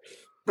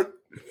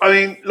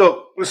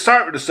 Look, we'll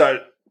start with the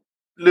start.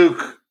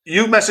 Luke,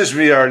 you messaged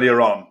me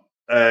earlier on.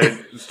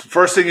 The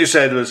first thing you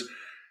said was,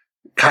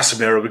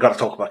 Casemiro, we got to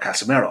talk about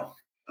Casemiro.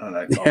 I'm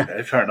like,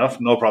 okay, fair enough,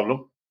 no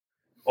problem.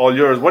 All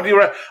yours. What do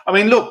you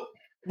look,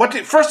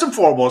 first and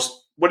foremost,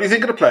 what do you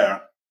think of the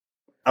player?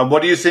 And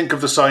what do you think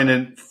of the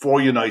signing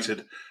for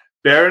United?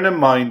 Bearing in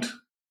mind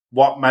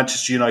what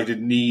Manchester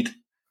United need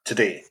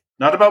today.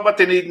 Not about what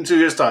they need in 2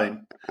 years'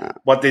 time.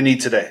 what they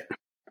need today.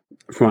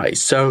 Right,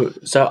 so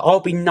I'll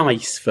be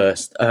nice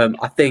first.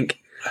 I think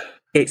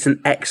it's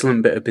an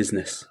excellent bit of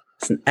business.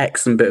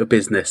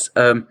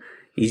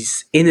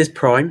 He's in his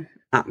prime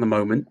at the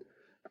moment.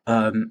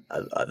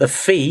 The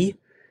fee,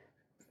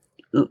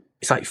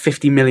 it's like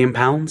 £50 million.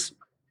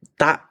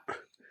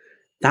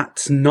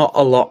 That's not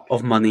a lot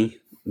of money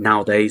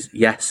nowadays.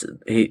 Yes,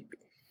 he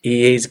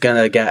is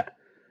gonna get.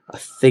 I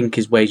think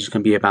his wage is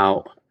gonna be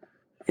about.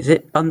 Is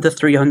it under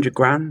 300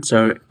 grand?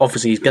 So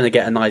obviously he's gonna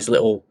get a nice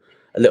little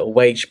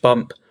wage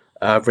bump.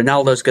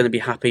 Ronaldo's gonna be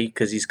happy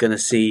because he's gonna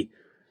see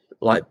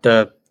like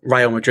the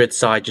Real Madrid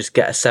side just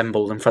get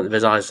assembled in front of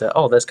his eyes.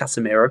 Oh, there's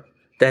Casemiro.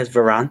 There's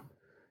Varane.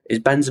 Is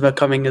Benzema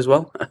coming as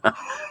well?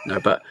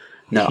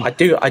 No,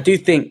 I do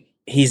think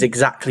he's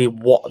exactly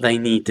what they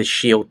need to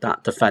shield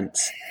that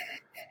defence.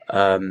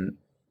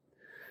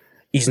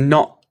 He's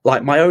not,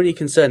 like, my only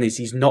concern is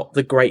he's not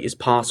the greatest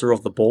passer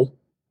of the ball.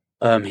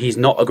 He's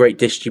not a great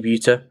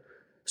distributor.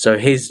 So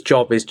his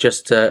job is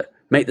just to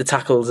make the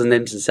tackles and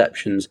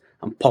interceptions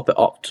and pop it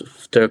up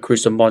to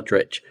Kroos and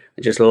Modric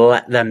and just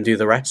let them do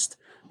the rest.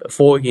 But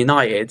for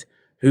United,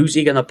 who's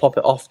he going to pop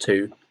it off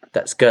to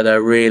that's going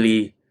to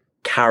really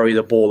carry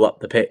the ball up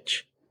the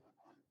pitch?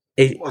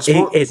 Is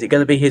it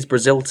going to be his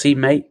Brazil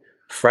teammate,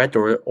 Fred,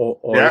 or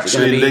they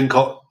actually link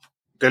up?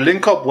 They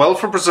link up well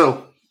for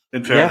Brazil,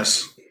 in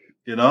fairness. Yeah.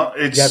 You know,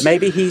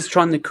 maybe he's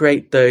trying to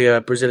create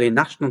the Brazilian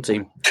national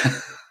team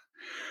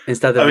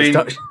instead of.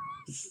 You've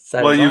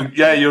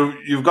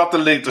got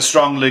the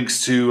strong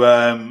links to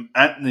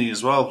Anthony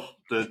as well.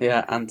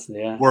 Anthony.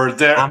 Yeah, were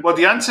there?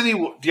 The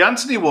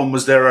Anthony one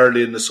was there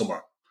early in the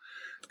summer.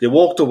 They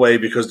walked away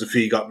because the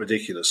fee got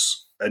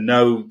ridiculous, and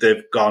now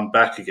they've gone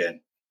back again,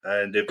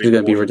 and they've been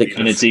going to be ridiculous.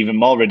 And it's even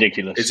more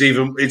ridiculous.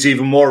 It's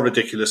even more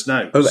ridiculous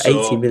now. Over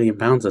 £80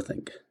 million, I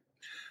think.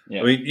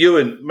 Yeah. I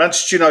mean,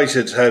 Manchester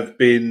United have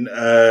been,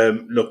 they're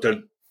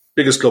the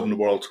biggest club in the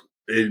world.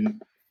 They're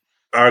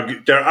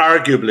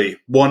arguably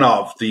one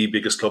of the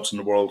biggest clubs in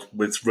the world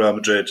with Real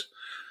Madrid,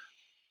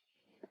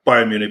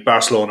 Bayern Munich,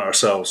 Barcelona,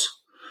 ourselves.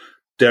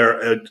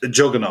 They're a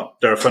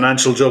juggernaut. They're a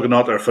financial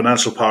juggernaut. They're a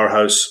financial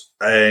powerhouse.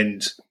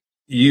 And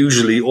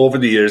usually over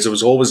the years, it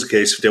was always the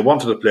case, if they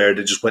wanted a player,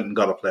 they just went and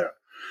got a player.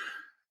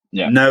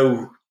 Yeah.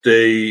 Now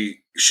they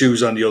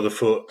shoes on the other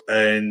foot,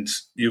 and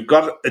you've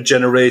got a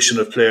generation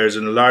of players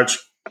in a large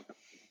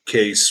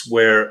case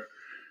where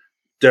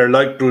they're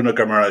like Bruno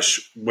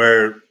Guimaraes,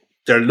 where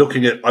they're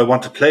looking at, I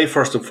want to play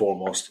first and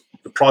foremost,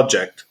 the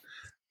project,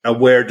 and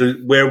where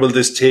will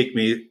this take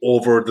me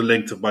over the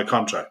length of my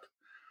contract,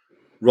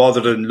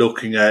 rather than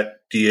looking at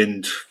the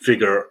end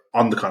figure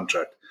on the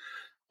contract.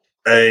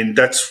 And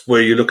that's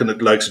where you're looking at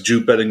the likes of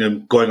Jude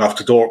Bellingham going off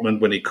to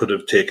Dortmund when he could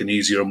have taken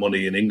easier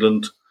money in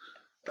England.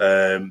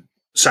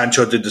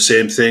 Sancho did the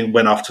same thing,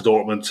 went off to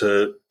Dortmund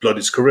to blood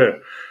his career.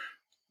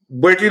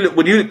 Where do you look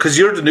because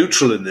you're the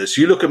neutral in this?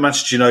 You look at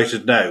Manchester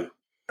United now,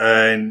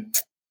 and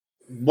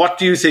what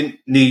do you think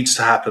needs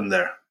to happen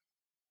there?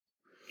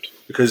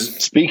 Because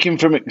speaking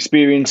from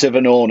experience of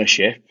an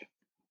ownership,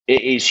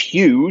 it is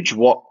huge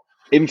what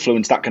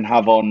influence that can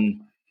have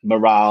on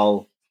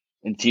morale,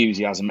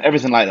 enthusiasm,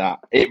 everything like that.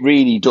 It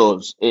really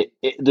does.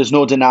 There's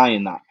no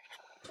denying that.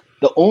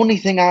 The only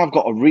thing I've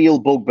got a real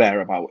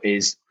bugbear about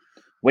is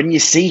when you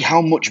see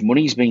how much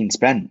money's being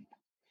spent.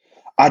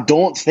 I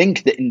don't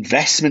think that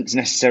investment's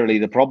necessarily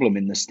the problem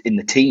in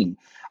the team.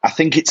 I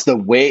think it's the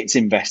way it's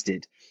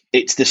invested.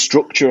 It's the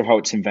structure of how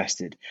it's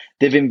invested.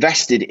 They've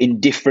invested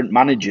in different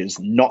managers,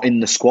 not in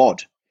the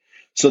squad.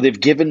 So they've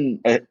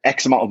given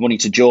X amount of money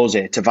to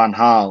Jose, to Van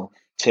Gaal,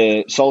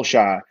 to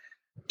Solskjaer,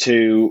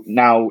 to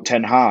now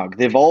Ten Hag.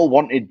 They've all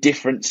wanted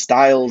different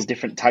styles,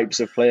 different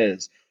types of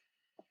players.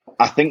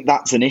 I think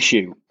that's an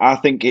issue. I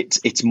think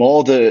it's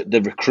more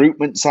the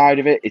recruitment side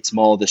of it. It's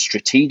more the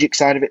strategic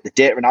side of it, the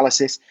data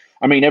analysis.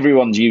 I mean,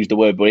 everyone's used the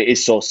word, but it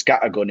is so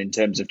scattergun in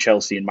terms of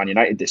Chelsea and Man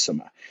United this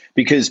summer.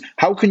 Because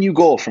how can you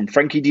go from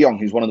Frankie de Jong,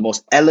 who's one of the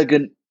most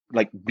elegant,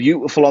 like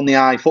beautiful on the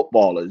eye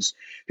footballers,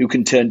 who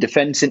can turn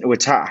defence into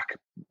attack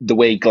the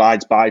way he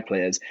glides by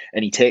players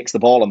and he takes the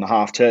ball on the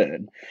half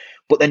turn,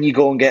 but then you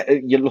go and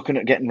you're looking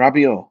at getting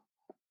Rabiot,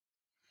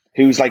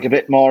 who's like a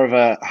bit more of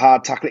a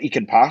hard tackler. He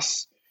can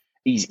pass.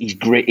 He's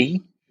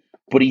gritty,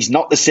 but he's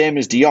not the same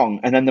as de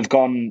Jong. And then they've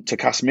gone to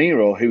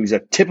Casemiro, who's a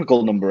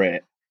typical number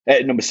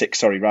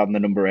 6, rather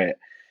than number 8.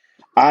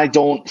 I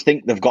don't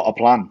think they've got a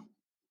plan.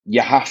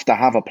 You have to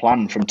have a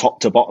plan from top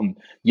to bottom.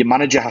 Your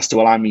manager has to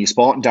align with your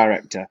sporting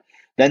director.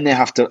 Then they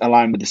have to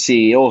align with the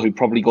CEO, who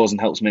probably goes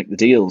and helps make the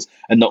deals.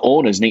 And the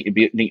owners need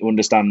to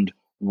understand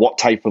what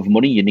type of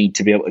money you need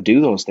to be able to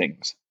do those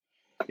things.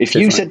 If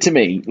you said to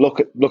me,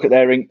 look at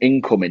their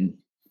incoming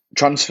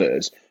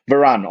transfers,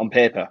 Varane on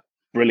paper,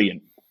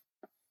 brilliant.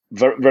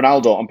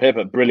 Ronaldo on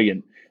paper,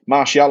 brilliant.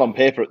 Martial on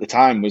paper at the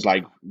time was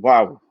like,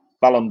 wow,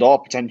 Ballon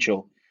d'Or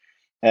potential.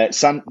 There's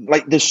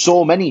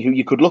so many who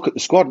you could look at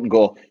the squad and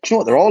go, do you know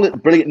what? They're all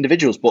brilliant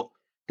individuals, but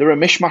they're a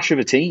mishmash of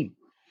a team.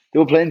 They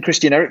were playing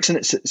Christian Eriksen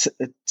at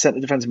centre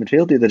defensive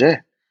midfield the other day.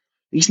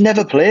 He's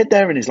never played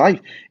there in his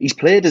life. He's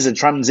played as a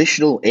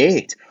transitional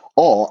 8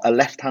 or a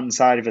left-hand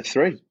side of a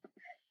 3.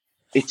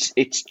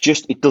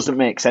 It doesn't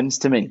make sense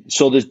to me.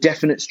 So there's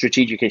definite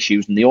strategic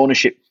issues, and the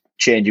ownership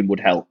changing would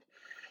help.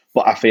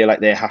 But I feel like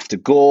they have to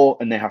go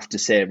and they have to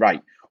say,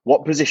 right,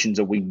 what positions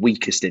are we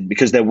weakest in?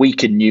 Because they're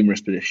weak in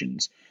numerous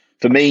positions.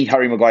 For me,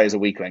 Harry Maguire is a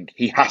weak link.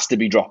 He has to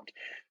be dropped.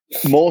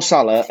 Mo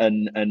Salah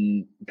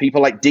and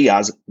people like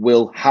Diaz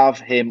will have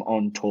him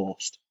on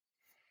toast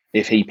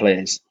if he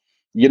plays.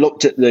 You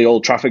looked at the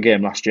Old Trafford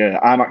game last year.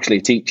 I'm actually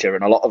a teacher,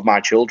 and a lot of my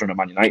children are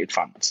Man United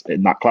fans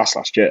in that class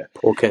last year.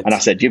 Poor kids. And I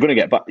said, "You're going to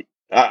get back."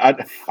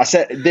 I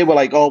said, they were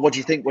like, "Oh, what do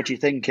you think? What do you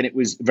think?" And it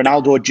was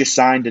Ronaldo had just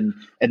signed,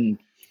 and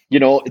you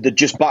know, they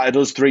just battered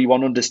us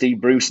 3-1 under Steve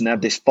Bruce, and they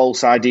had this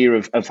false idea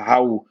of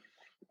how.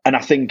 And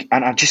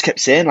I just kept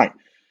saying, like,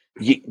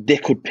 they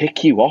could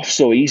pick you off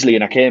so easily.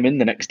 And I came in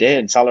the next day,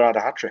 and Salah had a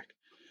hat trick.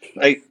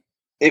 Like,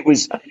 it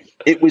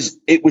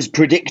was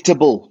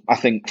predictable, I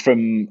think,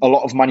 from a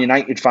lot of Man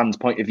United fans'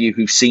 point of view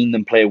who've seen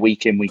them play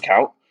week in, week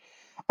out.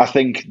 I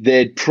think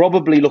they'd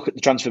probably look at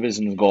the transfer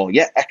business and go,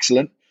 yeah,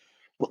 excellent.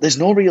 But there's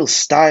no real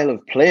style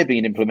of play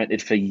being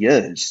implemented for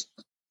years.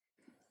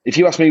 If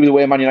you ask me the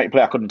way Man United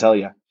play, I couldn't tell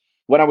you.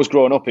 When I was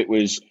growing up, it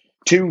was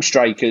 2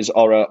 strikers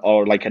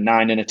or like a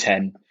 9 and a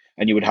 10,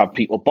 and you would have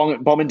people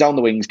bombing down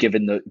the wings,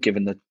 giving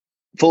the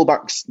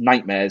fullbacks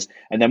nightmares,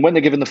 and then when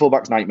they're giving the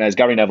fullbacks nightmares,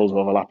 Gary Neville's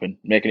overlapping,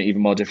 making it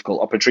even more difficult.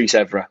 Or Patrice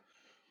Evra.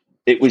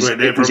 It was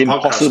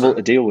impossible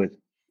to deal with.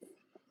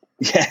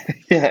 Yeah,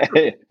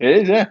 it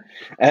is. Yeah.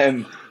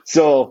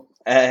 So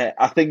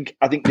I think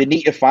they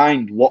need to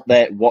find what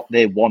they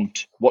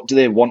want. What do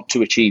they want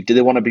to achieve? Do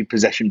they want to be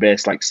possession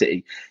based like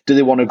City? Do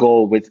they want to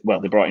go with, well,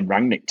 they brought in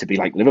Rangnick to be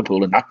like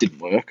Liverpool, and that didn't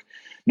work.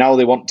 Now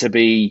they want to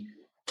be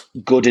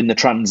good in the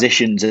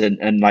transitions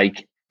and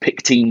like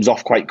pick teams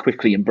off quite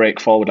quickly and break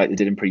forward like they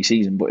did in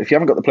pre-season. But if you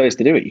haven't got the players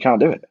to do it, you can't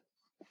do it.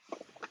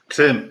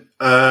 Tim,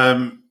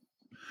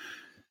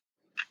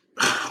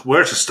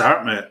 where to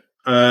start, mate?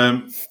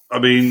 I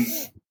mean,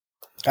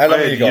 how long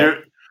have you got?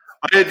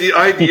 I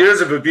had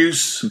years of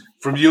abuse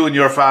from you and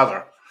your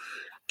father,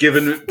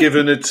 giving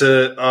it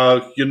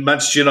to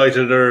Manchester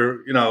United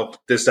or, you know,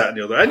 this, that, and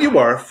the other. And you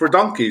were, for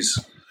donkeys.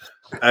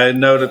 And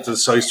now that the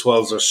size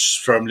 12s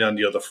are firmly on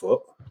the other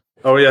foot.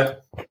 Oh, yeah?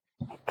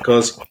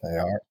 Because they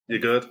are. You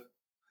good?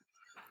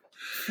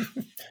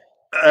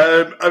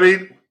 I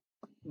mean,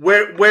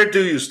 where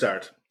do you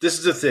start? This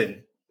is the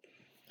thing.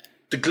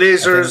 The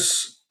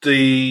Glazers,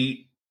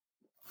 the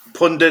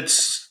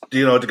pundits,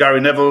 you know, the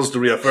Gary Nevilles, the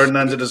Rio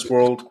Ferdinands of this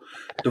world,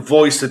 the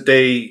voice that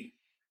they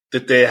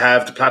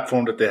have, the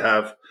platform that they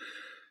have,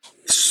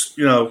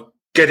 you know,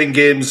 getting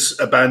games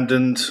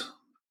abandoned,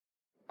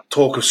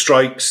 talk of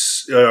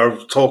strikes or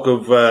talk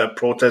of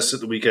protests at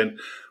the weekend.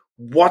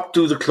 What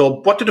do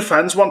the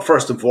fans want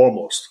first and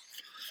foremost?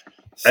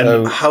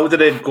 And how do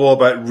they go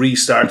about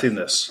restarting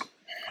this?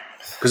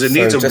 Because it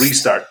needs a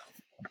restart.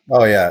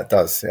 Oh, yeah, it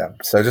does, yeah.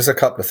 So just a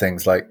couple of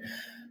things. Like,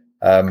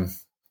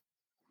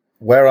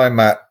 where I'm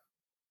at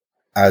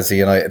as a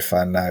United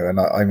fan now, and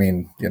I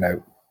mean, you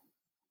know,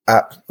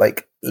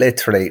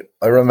 literally,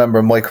 I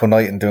remember Michael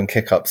Knighton doing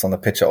kick-ups on the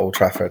pitch at Old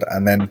Trafford,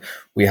 and then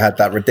we had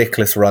that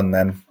ridiculous run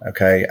then,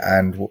 okay?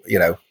 And, you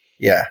know,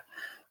 yeah,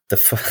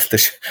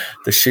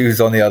 the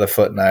shoes on the other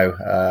foot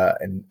now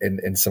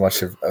in so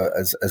much of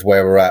as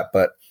where we're at.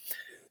 But,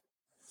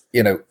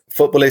 you know,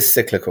 football is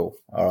cyclical,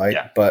 all right?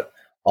 Yeah. But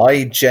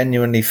I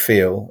genuinely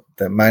feel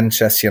that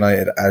Manchester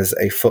United as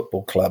a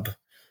football club,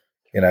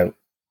 you know,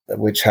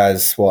 which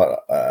has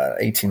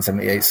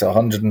 1878, so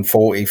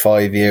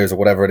 145 years or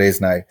whatever it is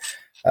now.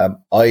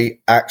 I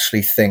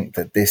actually think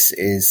that this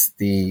is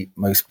the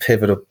most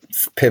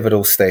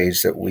pivotal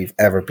stage that we've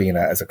ever been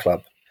at as a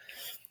club,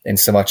 in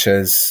so much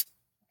as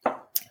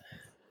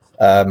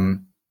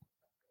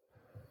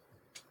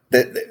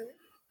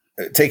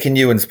taking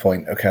Ewan's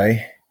point,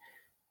 okay,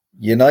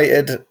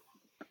 United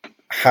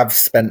have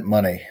spent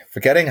money,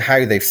 forgetting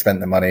how they've spent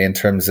the money in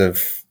terms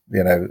of,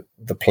 you know,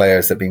 the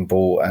players that are being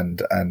bought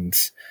and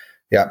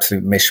the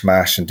absolute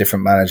mishmash and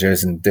different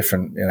managers and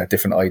different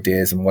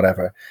ideas and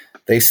whatever.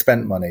 They've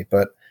spent money,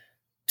 but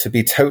to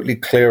be totally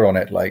clear on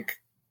it, like,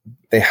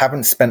 they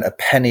haven't spent a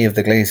penny of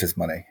the Glazers'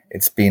 money.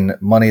 It's been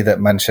money that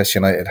Manchester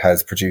United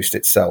has produced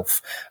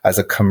itself as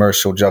a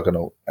commercial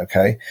juggernaut,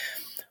 okay?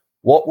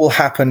 What will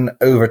happen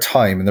over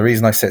time, and the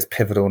reason I say it's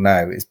pivotal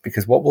now, is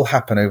because what will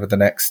happen over the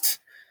next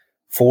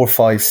 4,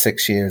 5,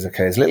 6 years,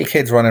 okay, is little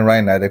kids running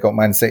around now, they've got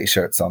Man City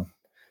shirts on,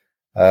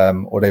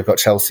 or they've got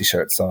Chelsea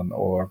shirts on,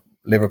 or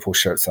Liverpool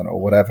shirts on, or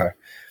whatever.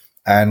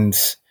 And,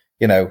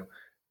 you know,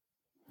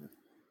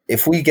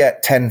 if we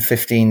get 10,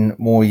 15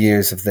 more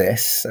years of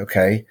this,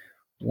 okay,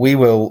 we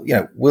will, you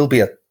know, we'll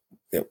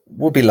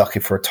be lucky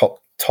for a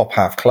top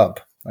half club.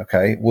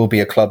 Okay. We'll be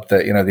a club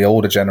that, you know, the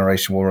older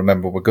generation will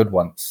remember were good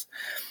ones.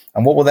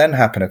 And what will then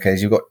happen, okay,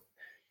 is you've got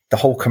the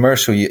whole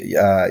commercial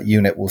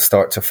unit will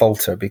start to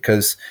falter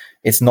because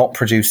it's not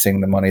producing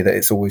the money that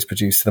it's always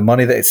produced. The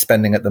money that it's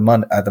spending at the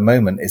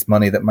moment is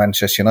money that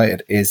Manchester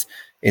United is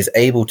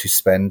able to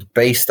spend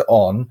based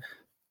on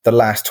the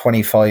last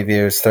 25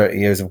 years, 30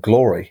 years of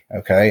glory,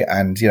 okay?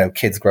 And,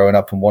 kids growing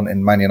up and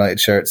wanting Man United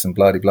shirts and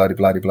blah, blah,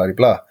 blah, blah, blah,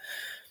 blah.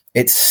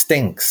 It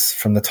stinks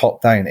from the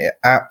top down. It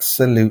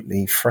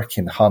absolutely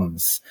freaking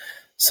hums.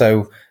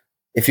 So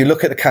if you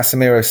look at the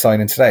Casemiro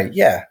signing today,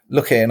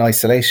 look at it in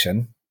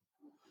isolation,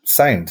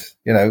 sound.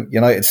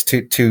 United's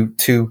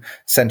two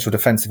central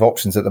defensive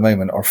options at the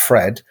moment are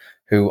Fred,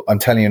 who I'm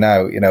telling you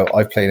now,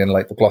 I've played in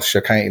like the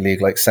Gloucestershire County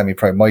League, like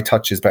semi-pro. My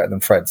touch is better than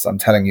Fred's. I'm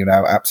telling you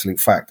now,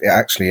 absolute fact. It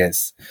actually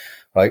is.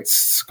 Right?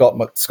 Scott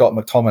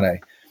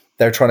McTominay.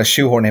 They're trying to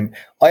shoehorn him.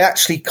 I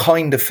actually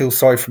kind of feel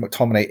sorry for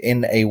McTominay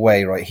in a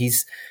way, right?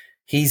 He's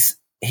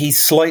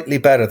slightly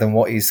better than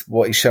what he's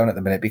shown at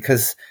the minute,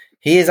 because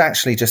he is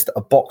actually just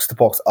a box to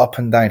box up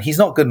and down. He's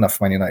not good enough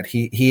for Man United.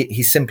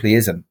 He simply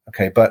isn't.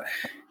 Okay, but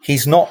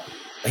he's not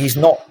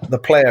the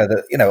player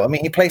that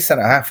he plays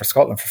centre half for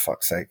Scotland, for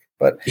fuck's sake.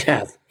 But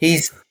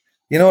he's,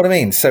 you know what I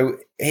mean? So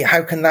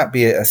how can that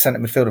be a centre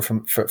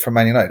midfielder for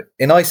Man United?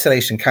 In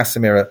isolation,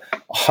 Casemiro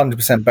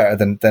 100% better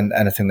than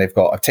anything they've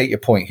got. I take your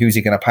point. Who's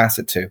he going to pass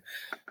it to?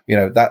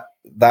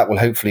 That will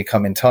hopefully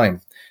come in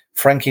time.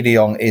 Frankie de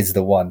Jong is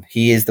the one.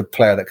 He is the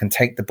player that can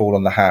take the ball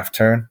on the half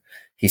turn.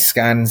 He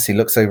scans, he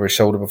looks over his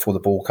shoulder before the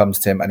ball comes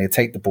to him, and he'll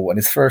take the ball.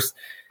 And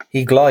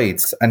he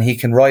glides, and he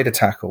can ride a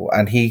tackle,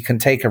 and he can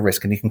take a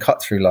risk, and he can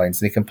cut through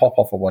lines, and he can pop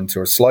off a 1-2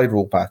 or a slide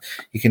rule pass.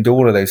 He can do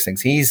all of those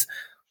things. He's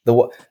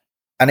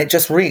and it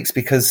just reeks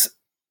because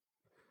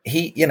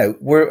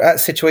we're at a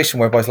situation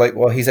whereby it's like,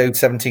 well, he's owed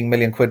 17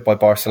 million quid by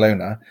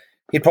Barcelona.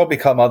 He'd probably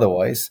come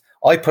otherwise.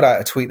 I put out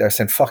a tweet there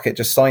saying, fuck it,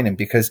 just sign him,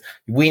 because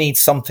we need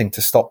something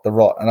to stop the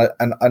rot.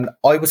 And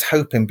I was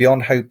hoping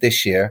beyond hope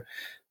this year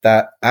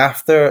that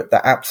after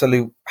the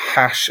absolute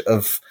hash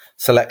of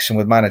selection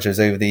with managers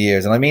over the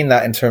years, and I mean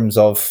that in terms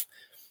of,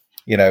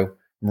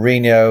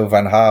 Mourinho,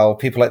 Van Gaal,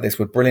 people like this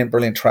with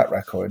brilliant track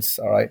records,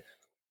 all right?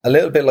 A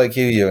little bit like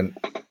you, Ewan,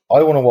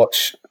 I want to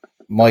watch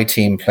my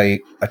team play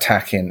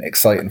attacking,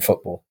 exciting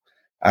football.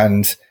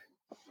 And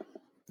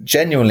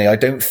genuinely, I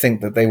don't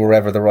think that they were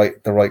ever the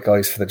right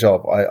guys for the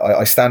job.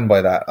 I stand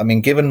by that. I mean,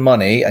 given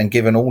money and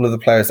given all of the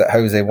players that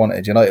Jose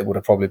wanted, United would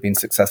have probably been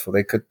successful.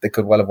 They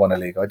could well have won a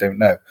league. I don't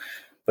know.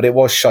 But it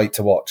was shite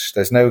to watch.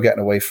 There's no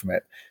getting away from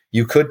it.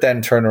 You could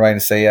then turn around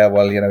and say,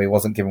 he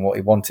wasn't given what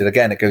he wanted.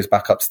 Again, it goes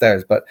back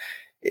upstairs. But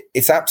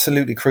it's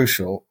absolutely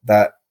crucial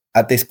that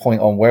at this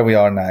point on where we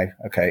are now,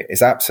 okay,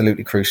 it's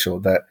absolutely crucial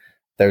that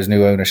there's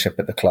new ownership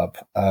at the club.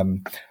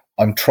 I'm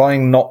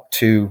trying not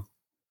to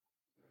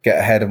get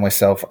ahead of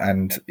myself,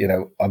 and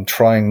I'm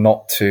trying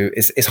not to.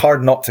 It's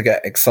hard not to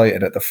get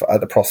excited at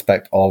the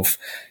prospect of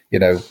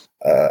an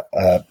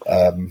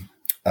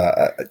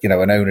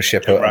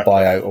ownership or a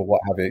buyout or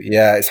what have you.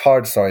 Yeah, it's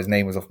hard. Sorry, his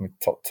name was off my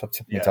tip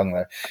of my tongue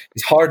there.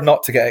 It's hard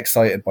not to get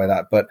excited by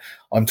that, but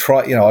I'm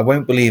trying. I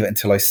won't believe it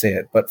until I see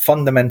it. But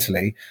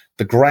fundamentally,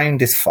 the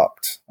ground is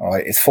fucked. All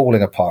right, it's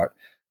falling apart.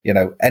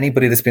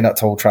 Anybody that's been up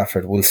to Old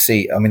Trafford will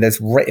see. I mean,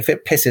 if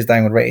it pisses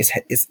down with rain,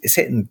 it's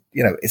hitting.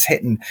 It's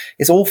hitting.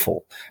 It's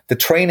awful. The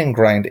training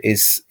ground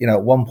is,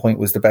 at one point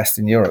was the best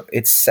in Europe.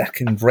 It's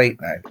second rate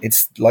now.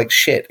 It's like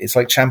shit. It's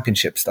like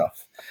championship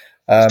stuff.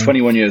 It's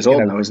 21 years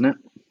old now, isn't it?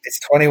 It's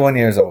 21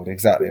 years old,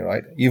 exactly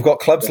right. You've got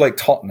clubs like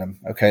Tottenham,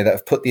 okay, that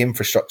have put the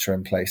infrastructure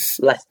in place.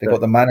 Leicester. They've got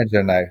the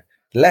manager now.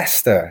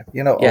 Leicester,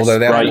 although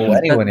they haven't got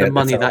anyone yet. The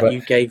money that you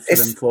gave for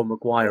them for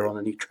Maguire on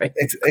a new trade.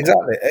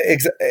 Exactly.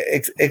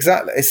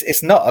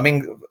 It's not.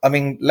 I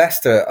mean,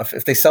 Leicester,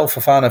 if they sell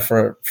Fofana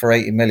for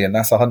 80 million,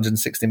 that's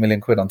 160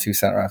 million quid on two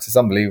centre halves. It's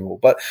unbelievable.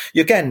 But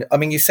again,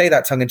 you say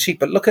that tongue in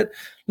cheek, but look at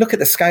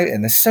the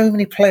scouting. There's so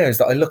many players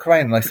that I look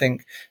around and I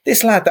think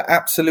this lad that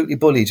absolutely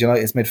bullied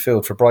United's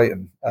midfield for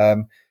Brighton.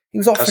 He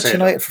was offered to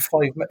United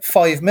for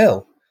 5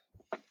 mil.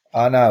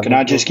 Can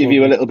I just give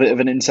you a little bit of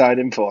an inside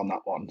info on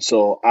that one?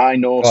 So I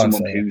know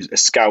someone who's a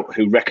scout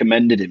who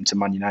recommended him to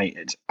Man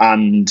United,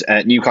 and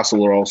Newcastle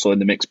were also in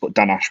the mix, but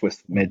Dan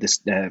Ashworth made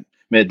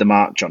the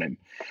march on him.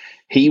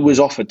 He was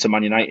offered to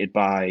Man United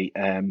by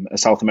a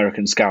South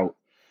American scout,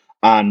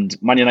 and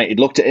Man United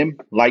looked at him,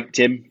 liked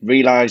him,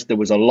 realised there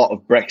was a lot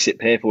of Brexit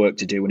paperwork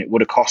to do, and it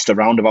would have cost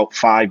around about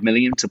 5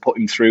 million to put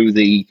him through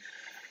the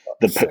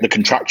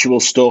contractual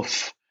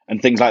stuff and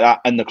things like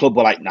that. And the club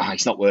were like, "Nah,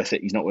 it's not worth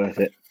it. He's not worth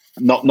it."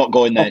 Not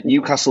going there.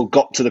 Newcastle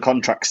got to the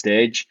contract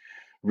stage,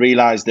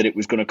 realised that it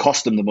was going to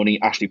cost them the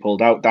money. Ashley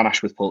pulled out. Dan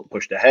Ashworth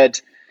pushed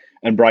ahead,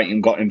 and Brighton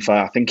got him for,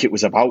 I think it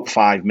was about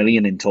 5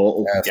 million in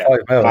total.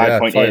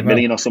 5.8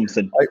 million or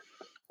something.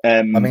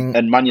 And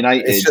Man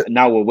United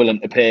now were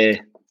willing to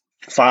pay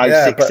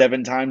 5, 6,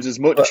 7 times as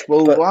much.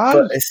 Why?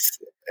 But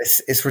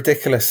it's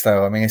ridiculous,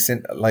 though. It's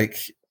in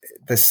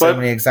there's so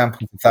many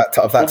examples of that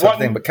type of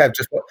thing. But Kev,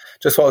 just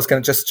what I was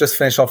going to just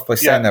finish off by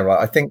saying there, right?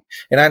 I think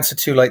in answer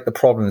to the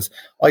problems,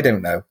 I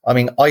don't know.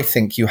 I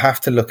think you have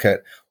to look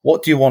at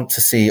what do you want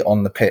to see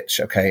on the pitch.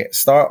 Okay,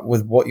 start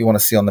with what you want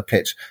to see on the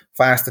pitch: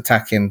 fast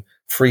attacking,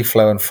 free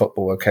flowing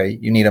football. Okay,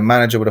 you need a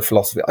manager with a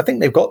philosophy. I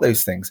think they've got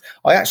those things.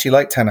 I actually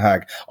like Ten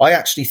Hag. I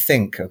actually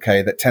think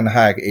that Ten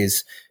Hag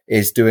is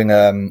doing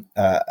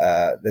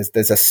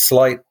there's a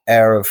slight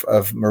air of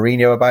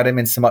Mourinho about him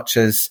in so much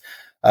as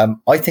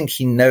I think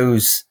he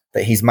knows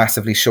that he's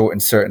massively short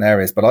in certain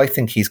areas, but I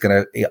think he's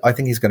going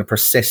to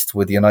persist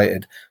with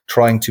United,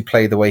 trying to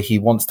play the way he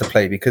wants to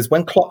play. Because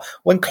when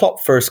Klopp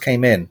first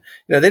came in,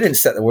 they didn't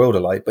set the world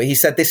alight, but he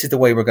said, this is the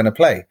way we're going to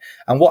play.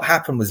 And what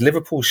happened was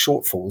Liverpool's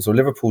shortfalls, or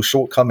Liverpool's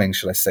shortcomings,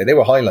 shall I say, they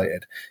were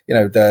highlighted.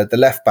 The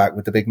left back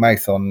with the big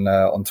mouth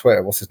on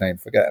Twitter, what's his name?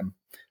 Forget him.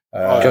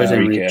 Jose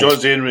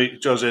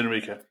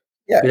Enrique.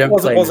 Yeah, it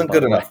wasn't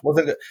good enough.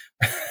 Wasn't good.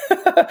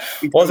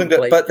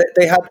 But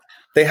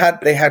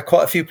they had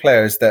quite a few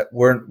players that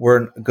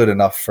weren't good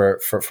enough for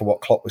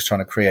what Klopp was trying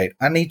to create,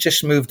 and he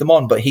just moved them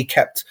on. But he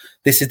kept,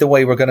 this is the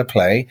way we're going to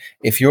play.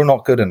 If you're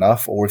not good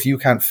enough, or if you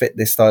can't fit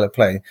this style of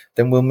play,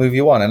 then we'll move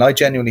you on. And I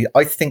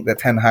think that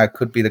Ten Hag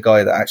could be the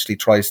guy that actually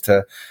tries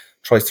to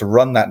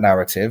run that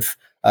narrative.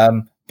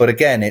 But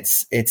again,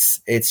 it's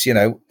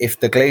if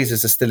the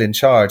Glazers are still in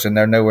charge and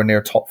they're nowhere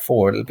near top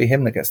 4, it'll be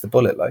him that gets the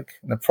bullet.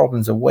 And the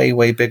problems are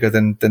way bigger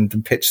than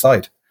pitch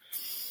side.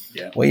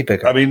 Yeah, way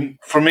bigger. I mean,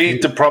 for me,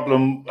 the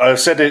problem, I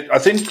said it, I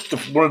think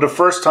one of the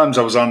first times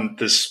I was on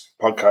this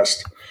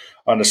podcast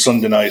on a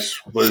Sunday night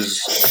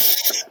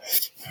was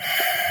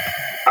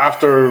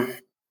after,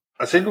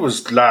 I think it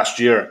was last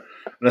year.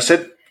 And I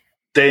said,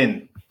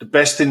 then the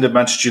best thing that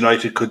Manchester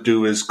United could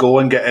do is go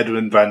and get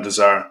Edwin van der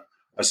Sar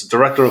as the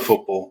director of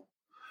football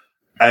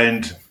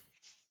and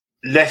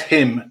let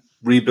him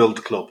rebuild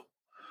the club.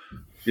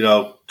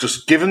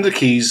 Just give him the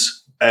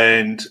keys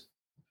and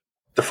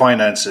the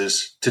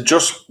finances to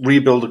just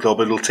rebuild the club.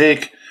 It'll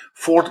take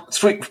 4,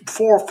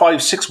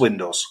 5, 6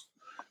 windows,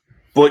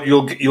 but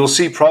you'll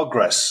see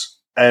progress.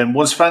 And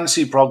once fans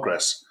see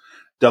progress,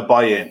 they'll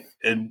buy in.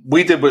 And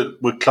we did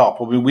with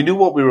Klopp. I mean, we knew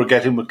what we were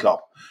getting with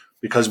Klopp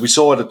because we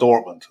saw it at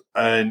Dortmund,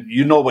 and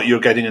you know what you're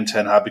getting in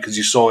Ten Hag because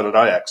you saw it at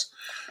Ajax.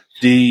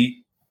 The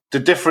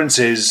difference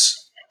is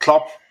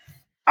Klopp,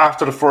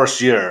 after the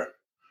first year,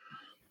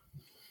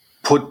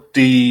 put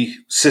the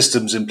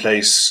systems in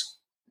place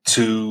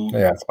to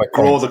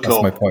grow the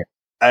club. That's my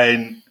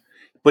point.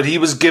 But he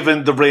was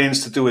given the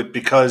reins to do it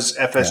because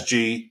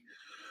FSG,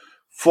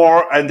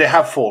 and they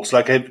have faults.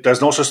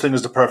 There's no such thing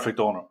as the perfect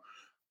owner,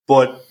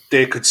 but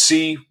they could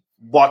see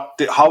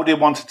how they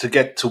wanted to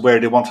get to where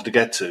they wanted to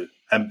get to,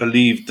 and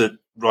believed that,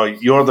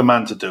 right, you're the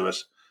man to do it,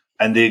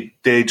 and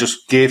they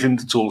just gave him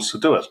the tools to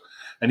do it.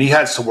 And he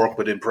has to work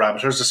within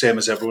parameters, the same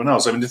as everyone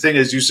else. I mean, the thing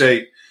is, you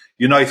say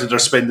United are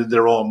spending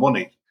their own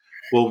money.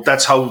 Well,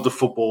 that's how the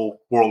football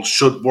world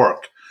should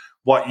work.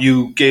 What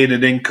you gain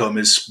in income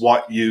is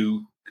what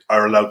you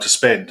are allowed to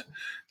spend.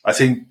 I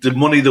think the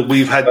money that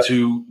we've had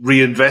to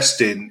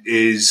reinvest in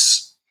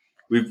is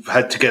we've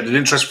had to get an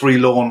interest-free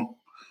loan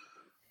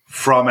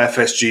from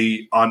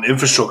FSG on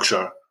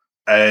infrastructure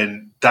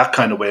and that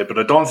kind of way. But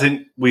I don't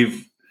think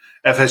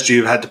FSG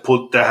have had to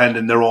put their hand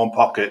in their own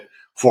pocket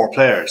for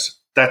players.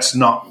 That's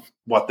not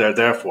what they're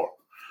there for.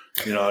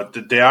 They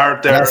are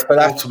there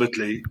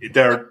ultimately.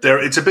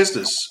 It's a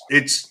business.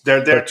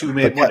 They're there to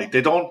make money.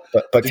 They don't.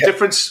 The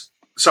difference.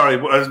 Sorry,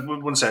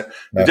 one sec.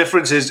 No. The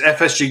difference is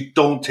FSG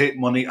don't take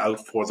money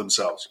out for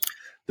themselves.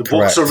 The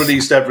books are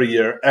released every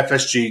year.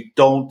 FSG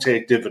don't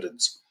take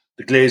dividends.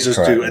 The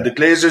Glazers do, and the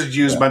Glazers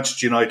use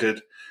Manchester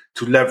United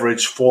to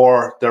leverage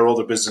for their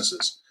other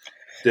businesses.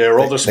 There are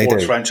other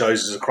sports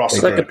franchises across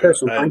the country. It's like a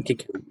personal bank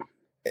account.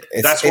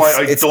 That's why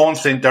I don't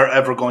think they're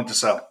ever going to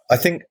sell. I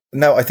think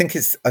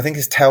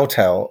it's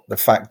telltale the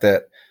fact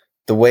that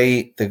the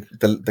way the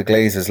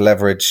Glazers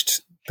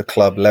leveraged the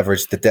club,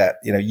 leveraged the debt.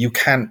 You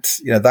can't.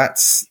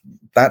 That's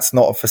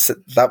not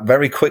that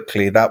very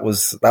quickly. That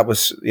was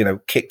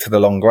kicked to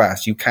the long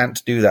grass. You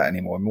can't do that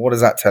anymore. I mean, what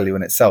does that tell you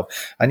in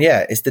itself? And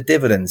it's the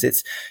dividends.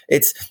 It's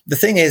the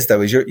thing is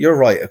though is you're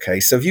right. Okay,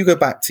 so if you go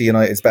back to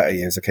United's better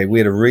years, okay, we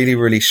had a really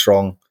really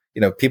strong.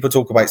 People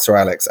talk about Sir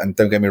Alex, and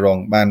don't get me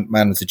wrong, man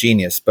was a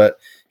genius, but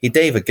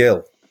David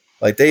Gill.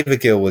 David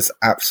Gill was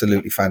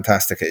absolutely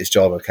fantastic at his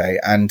job, okay?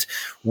 And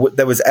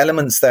there was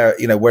elements there,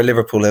 where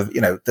Liverpool have,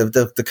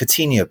 the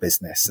Coutinho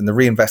business and the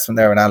reinvestment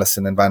there in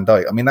Alisson and Van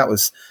Dijk. I mean, that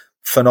was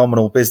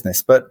phenomenal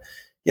business. But,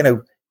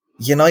 United,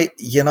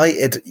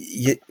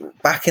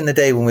 back in the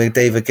day when we had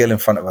David Gill in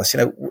front of us,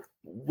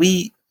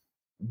 we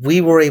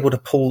were able to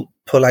pull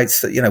out,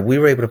 we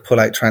were able to pull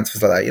out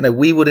transfers like that.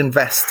 We would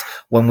invest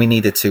when we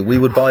needed to. We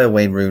would buy a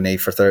Wayne Rooney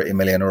for 30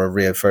 million or a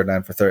Rio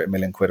Ferdinand for 30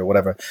 million quid or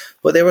whatever.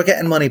 But they were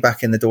getting money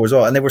back in the door as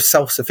well. And they were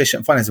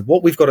self-sufficient finances.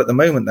 What we've got at the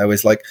moment though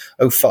is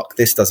oh fuck,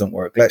 this doesn't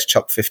work. Let's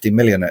chuck 50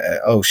 million at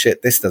it. Oh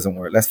shit, this doesn't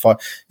work. Let's find,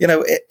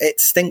 it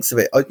stinks of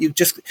it.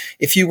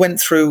 If you went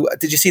through,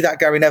 did you see that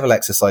Gary Neville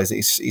exercise that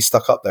he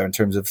stuck up there in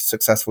terms of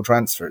successful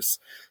transfers?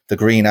 The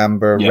green,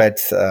 amber, red.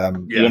 He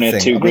only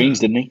had 2 greens,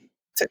 didn't he?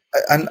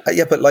 And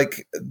but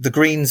the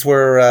greens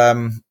were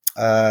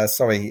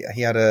sorry,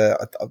 he had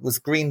was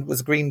green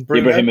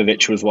Bruno?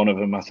 Ibrahimovic was one of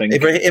them, I think.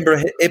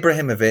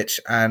 Ibrahimovic,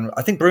 and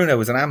I think Bruno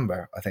was an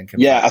amber, I think.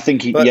 I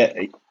think he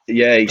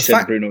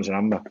said Bruno was an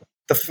amber.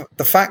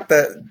 The fact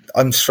that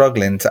I'm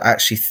struggling to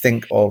actually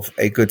think of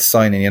a good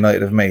signing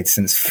United have made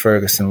since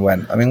Ferguson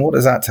went, I mean, what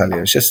does that tell you?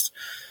 It's just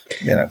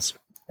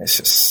it's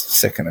just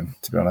sickening,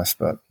 to be honest.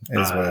 But it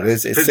is what it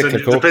is. It's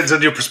cyclical. Depends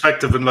on your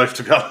perspective in life,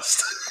 to be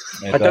honest.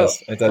 It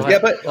does. Yeah,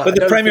 but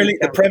the Premier League,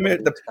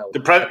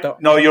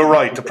 no, you're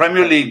right. The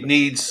Premier League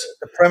needs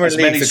as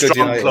many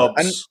strong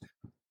clubs.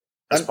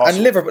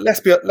 And Liverpool.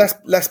 Let's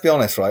be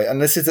honest, right? And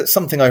this is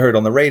something I heard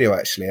on the radio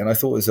actually, and I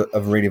thought it was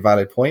a really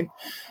valid point.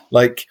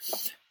 Like,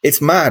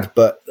 it's mad,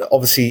 but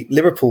obviously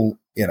Liverpool.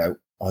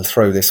 I'll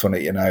throw this one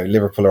at you now.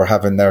 Liverpool are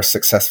having their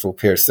successful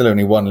period. Still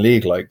only one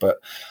league, but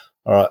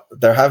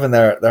they're having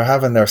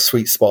their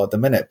sweet spot at the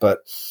minute. But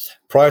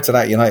prior to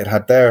that, United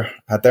had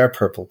their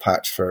purple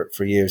patch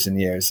for years and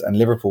years, and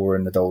Liverpool were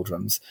in the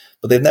doldrums.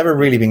 But they've never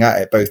really been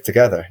at it both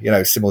together,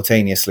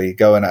 simultaneously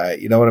going at it.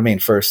 You know what I mean?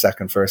 First,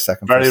 second. Very first,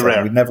 rare.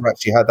 Second. We've never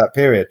actually had that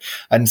period,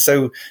 and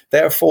so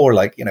therefore,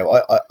 I think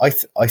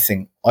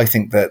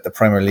that the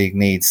Premier League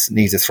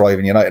needs a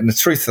thriving United. And the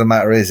truth of the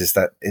matter is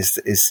that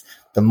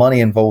the money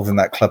involved in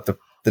that club.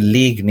 The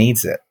league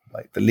needs it.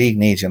 Like, the league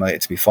needs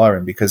United to be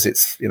firing, because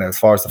it's, as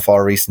far as the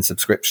Far East and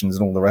subscriptions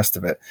and all the rest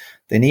of it,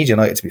 they need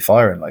United to be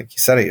firing. Like you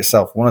said it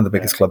yourself, one of the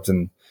biggest clubs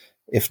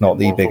if not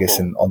the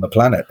biggest on the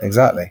planet.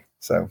 Exactly.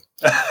 So,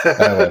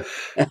 anyway,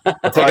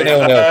 I'll take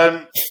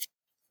it.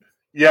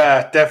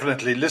 Yeah,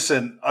 definitely.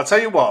 Listen, I'll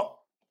tell you what.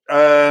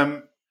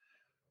 I'm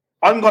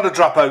going to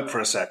drop out for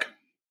a second.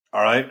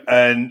 All right,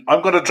 and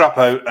I'm going to drop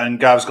out, and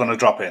Gav's going to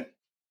drop in.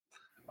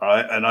 All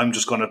right, and I'm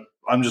just going to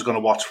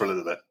watch for a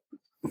little bit.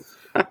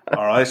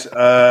 All right.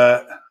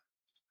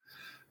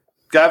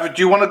 Gav,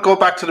 do you want to go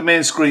back to the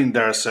main screen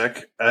there a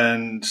sec?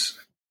 Or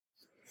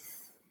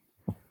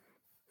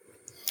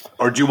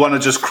do you want to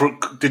just...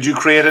 did you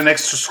create an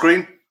extra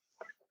screen?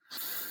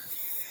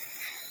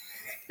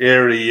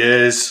 Here he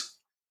is.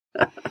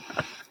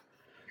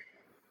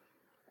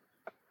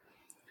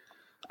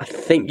 I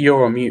think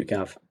you're on mute,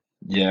 Gav.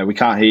 Yeah, we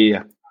can't hear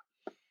you.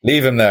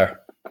 Leave him there.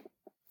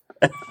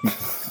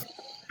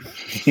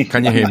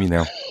 Can you hear me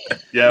now?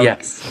 Yeah.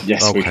 Yes,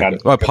 okay. We can.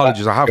 Well,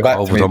 apologies, I have got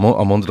over.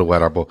 I'm under the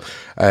weather, but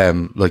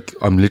I'm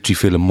literally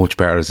feeling much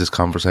better as this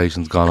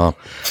conversation's gone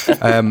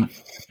on.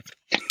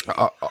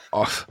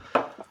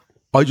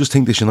 I just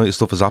think this United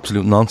stuff is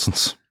absolute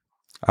nonsense,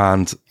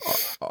 and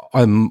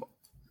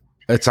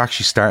it's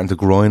actually starting to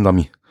grind on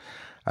me.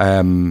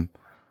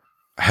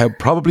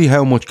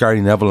 How much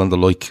Gary Neville and the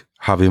like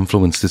have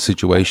influenced this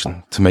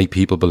situation to make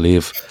people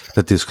believe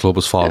that this club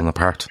is falling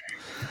apart.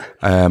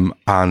 And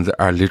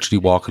are literally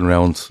walking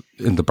around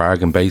in the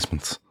bargain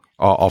basement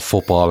of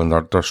football, and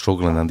they're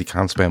struggling and they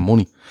can't spend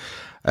money.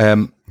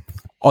 I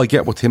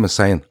get what Tim is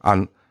saying,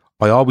 and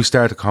I always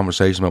start a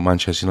conversation about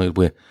Manchester United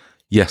with,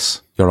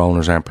 yes, your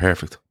owners aren't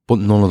perfect, but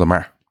none of them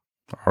are.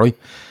 All right?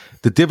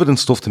 The dividend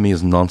stuff to me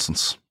is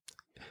nonsense.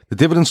 The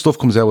dividend stuff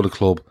comes out of the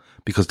club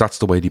because that's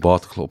the way they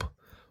bought the club.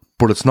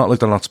 But it's not like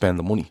they're not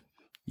spending money,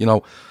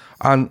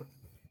 And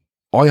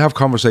I have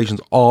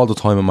conversations all the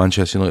time with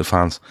Manchester United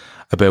fans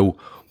about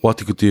what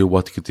they could do,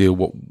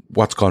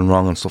 what's gone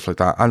wrong and stuff like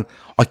that. And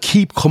I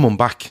keep coming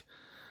back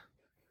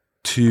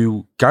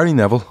to Gary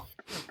Neville,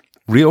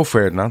 Rio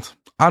Ferdinand,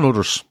 and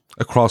others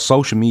across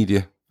social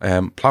media,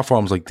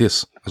 platforms like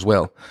this as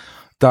well,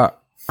 that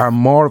are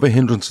more of a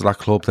hindrance to that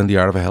club than they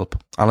are of a help.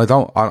 And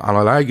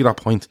I'll argue that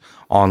point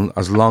on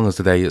as long as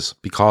the day is,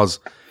 because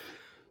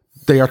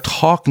they are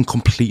talking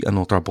complete and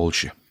utter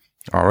bullshit.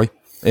 All right,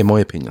 in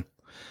my opinion.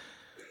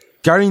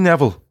 Gary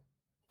Neville,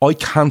 I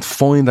can't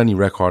find any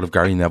record of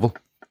Gary Neville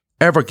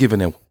ever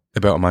given out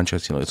about a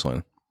Manchester United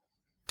signing.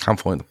 Can't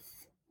find them.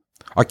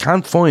 I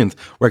can't find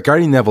where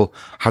Gary Neville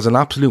has an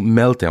absolute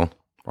meltdown,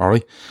 all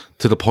right,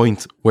 to the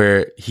point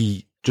where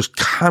he just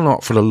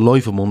cannot for the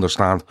life of him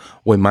understand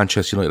why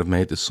Manchester United have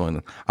made this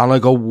signing. And I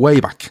go way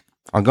back.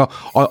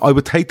 I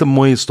would take the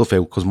Moyes stuff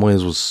out, because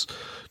Moyes was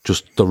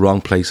just the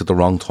wrong place at the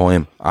wrong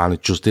time, and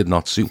it just did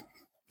not suit.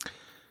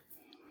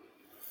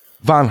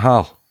 Van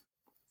Gaal,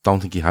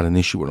 don't think he had an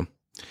issue with him.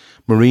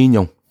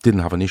 Mourinho didn't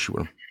have an issue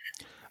with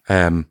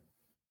him.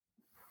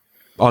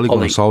 Ole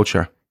Gunnar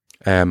Solskjaer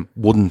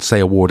wouldn't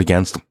say a word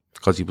against him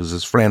because he was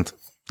his friend.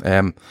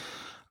 And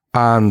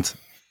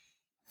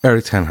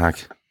Erik ten Hag,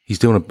 he's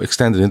doing an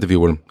extended interview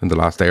with him in the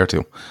last day or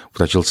two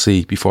that you'll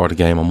see before the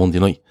game on Monday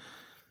night.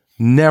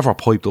 Never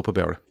piped up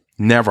about it.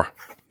 Never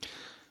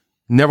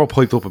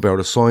piped up about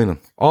a signing.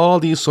 All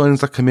these signings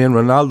that come in,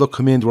 Ronaldo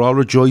come in, they were all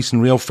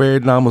rejoicing. Rio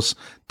Ferdinand was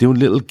doing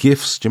little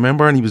gifts. Do you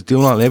remember? And he was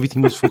doing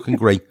everything was fucking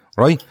great,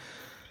 right?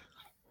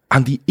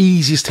 And the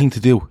easiest thing to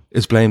do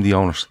is blame the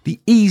owners.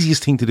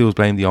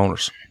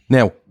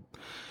 Now,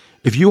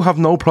 if you have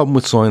no problem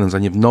with signings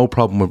and you have no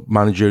problem with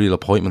managerial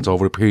appointments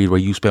over a period where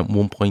you spent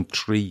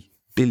 £1.3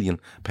 billion,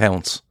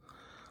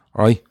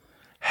 right?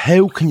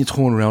 How can you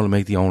turn around and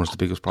make the owners the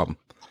biggest problem?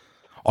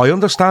 I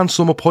understand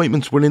some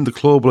appointments within the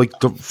club, like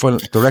for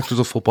directors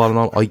of football and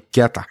all. I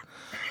get that.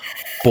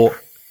 But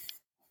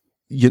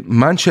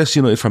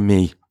Manchester United, for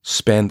me,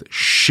 spend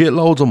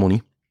shitloads of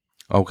money,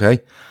 okay?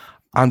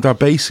 And they're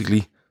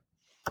basically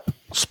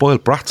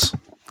spoiled brats.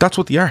 That's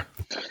what they are.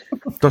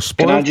 They're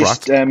spoiled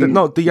brats.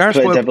 No, they are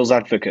spoiled. Devil's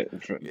advocate.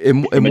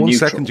 In 1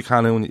 second, you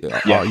can.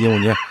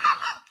 Yeah.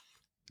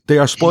 They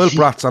are spoiled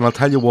brats, and I'll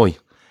tell you why.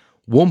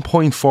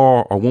 1.4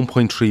 or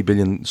 1.3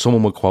 billion,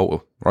 someone would quote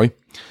it, right?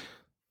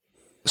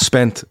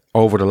 Spent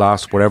over the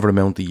last whatever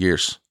amount of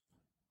years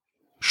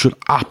should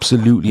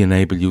absolutely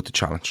enable you to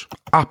challenge.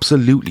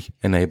 Absolutely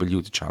enable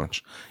you to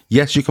challenge.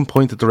 Yes, you can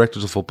point at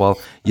directors of football.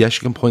 Yes,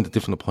 you can point at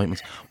different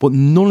appointments. But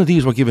none of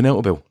these were given out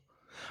about.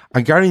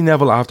 And Gary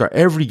Neville, after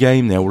every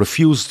game now,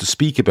 refuses to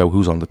speak about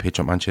who's on the pitch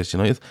at Manchester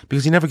United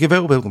because he never gave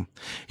out about them.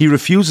 He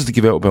refuses to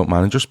give out about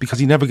managers because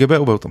he never gave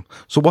out about them.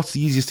 So what's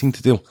the easiest thing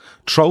to do?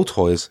 Throw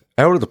toys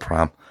out of the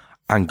pram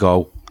and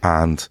go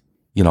and,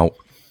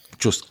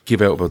 just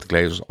give out about the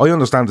Glazers. I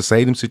understand the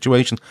stadium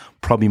situation,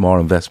 probably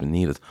more investment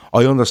needed.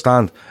 I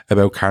understand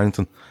about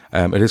Carrington.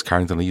 It is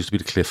Carrington. It used to be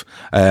the Cliff.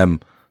 I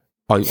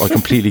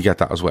completely get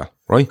that as well,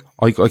 right?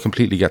 I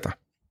completely get that,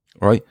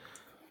 right?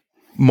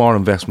 More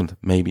investment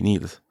may be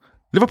needed.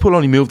 Liverpool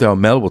only moved out of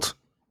Melwood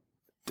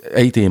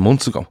 18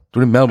 months ago.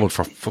 They were in Melwood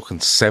for fucking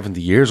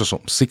 70 years or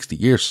something, 60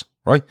 years,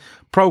 right?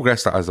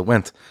 Progress that as it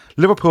went.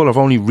 Liverpool have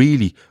only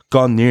really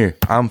gone near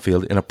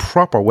Anfield in a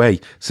proper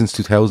way since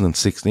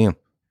 2016.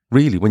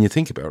 Really, when you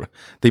think about it.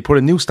 They put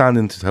a new stand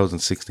in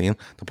 2016.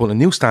 They put a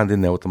new stand in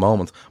now at the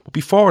moment. But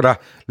before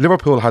that,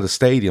 Liverpool had a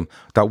stadium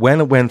that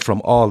when it went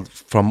from all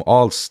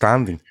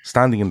standing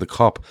in the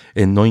Kop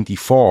in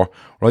 94,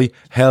 right,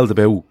 held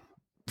about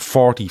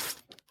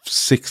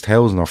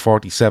 46,000 or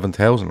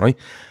 47,000, right?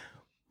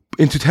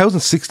 In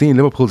 2016,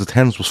 Liverpool's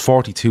attendance was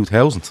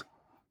 42,000.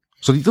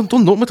 So they've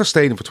done nothing with their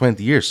stadium for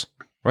 20 years,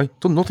 right?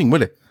 Done nothing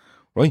with it,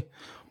 right?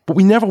 But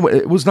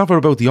it was never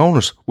about the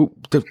owners.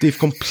 They've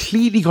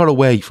completely got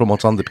away from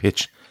what's on the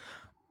pitch.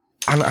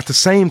 And at the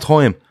same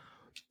time,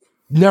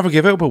 never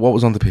gave out about what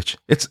was on the pitch.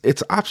 It's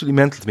absolutely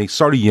mental to me.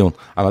 Sorry, Ewan,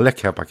 and I'll let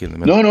Kev back in a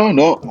minute.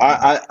 No.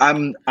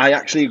 I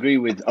actually agree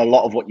with a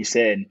lot of what you're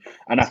saying.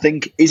 And I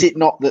think, is it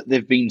not that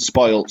they've been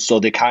spoiled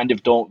so they kind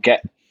of don't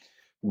get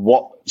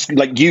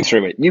like you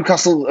through it?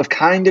 Newcastle have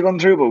kind of gone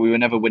through, but we were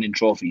never winning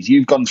trophies.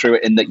 You've gone through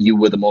it in that you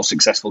were the most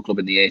successful club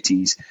in the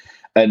 80s.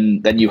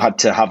 And then you had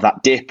to have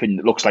that dip, and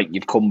it looks like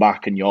you've come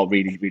back and you're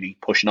really, really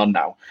pushing on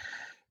now.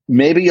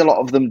 Maybe a lot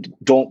of them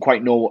don't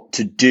quite know what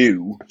to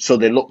do, so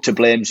they look to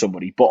blame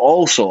somebody. But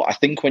also, I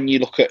think when you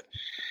look at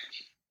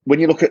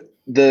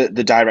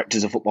the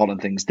directors of football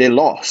and things, they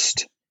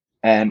lost.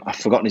 I've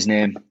forgotten his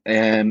name.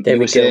 You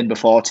were saying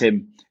before,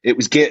 Tim, it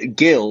was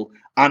Gill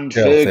and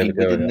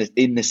Fergie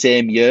in the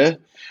same year.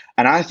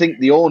 And I think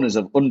the owners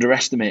have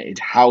underestimated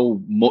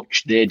how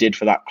much they did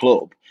for that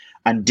club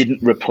and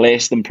didn't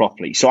replace them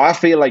properly. So I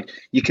feel like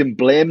you can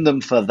blame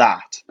them for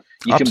that.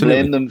 You can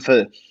blame them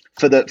for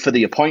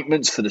the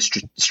appointments, for the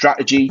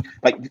strategy.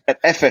 Like at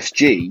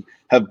FSG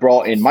have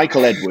brought in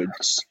Michael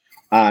Edwards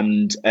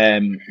and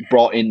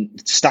brought in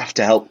staff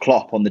to help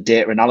Klopp on the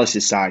data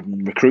analysis side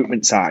and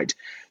recruitment side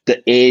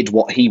that aid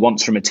what he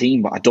wants from a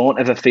team. But I don't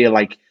ever feel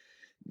like,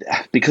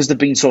 because they've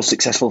been so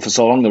successful for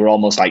so long, they were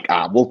almost like,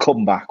 we'll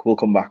come back.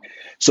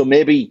 So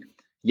maybe,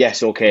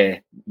 yes,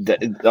 okay,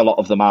 a lot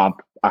of them are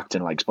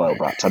acting like spoiled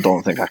brats. I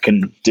don't think I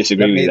can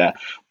disagree with you there.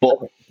 But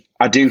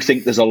I do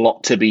think there's a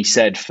lot to be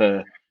said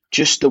for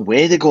just the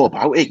way they go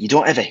about it. You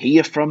don't ever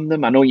hear from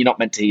them. I know you're not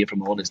meant to hear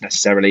from owners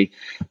necessarily,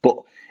 but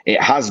it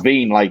has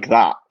been like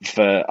that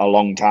for a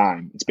long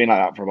time. It's been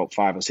like that for about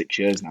 5 or 6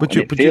 years now. But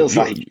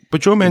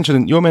you're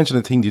mentioning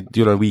a thing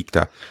the other week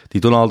that they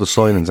done all the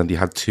signings and they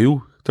had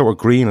 2 that were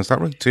green. Is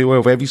that right? 2 out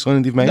of every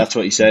signing they've made? That's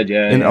what he said,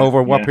 yeah.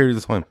 Over what period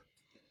of time?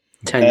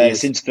 10 years.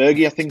 Since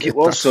Fergie, I think it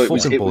was. That's so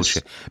fucking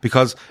bullshit.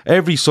 Because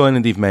every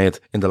signing they've made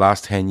in the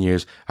last 10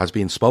 years has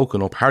been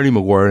spoken up. Harry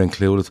Maguire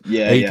included.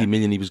 80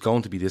 million, he was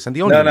going to be this. And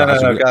the only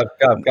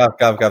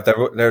Gav.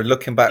 They're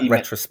looking back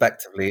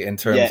retrospectively in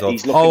terms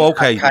of.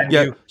 Okay.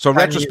 So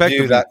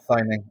retrospectively, that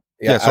signing.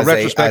 So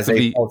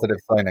retrospectively, as a positive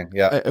signing.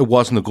 Yeah, it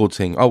wasn't a good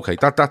thing. Okay,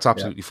 that's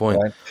absolutely fine.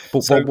 Right.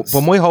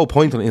 But my whole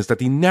point on it is that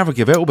they never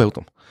give out about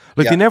them.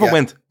 Like they never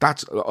went. I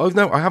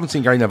haven't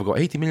seen Gary Neville go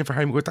 80 million for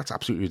Harry Maguire. That's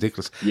absolutely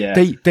ridiculous. Yeah,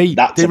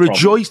 they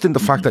rejoiced in the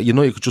fact that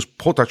United could just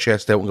put their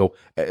chest out and go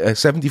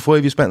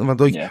 75. You spent on Van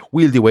Dijk.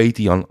 We'll do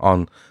 80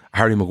 on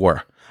Harry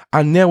Maguire.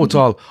 And now it's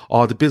all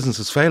the business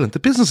is failing. The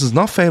business is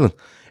not failing.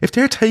 If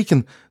they're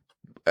taking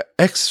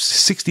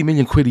 60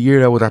 million quid a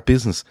year out of that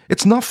business,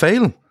 it's not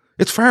failing.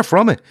 It's far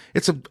from it.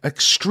 It's an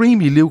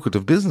extremely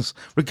lucrative business,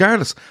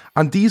 regardless.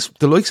 And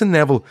the likes of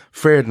Neville,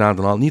 Ferdinand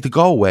and all need to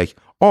go away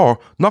or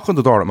knock on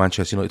the door at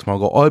Manchester United tomorrow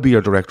and go, I'll be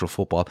your director of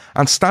football,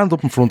 and stand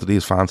up in front of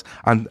these fans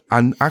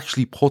and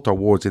actually put their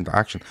words into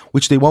action,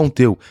 which they won't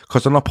do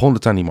because they're not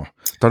pundits anymore.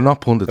 They're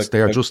not pundits.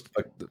 They're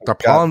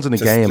pawns in a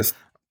game.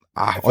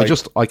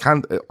 I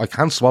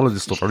can't swallow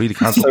this stuff. I really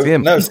can't. So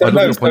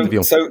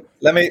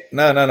let me.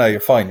 No.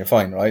 You're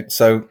fine. Right.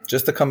 So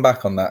just to come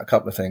back on that, a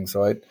couple of things.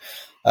 Right.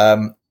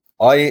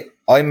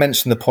 I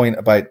mentioned the point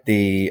about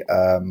the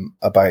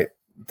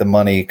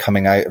money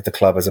coming out of the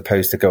club as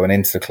opposed to going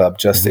into the club,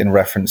 just in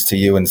reference to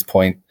Ewan's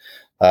point,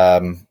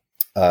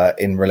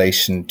 in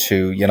relation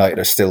to United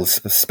are still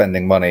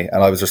spending money,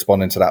 and I was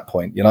responding to that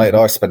point. United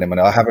are spending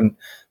money. I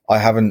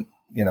haven't.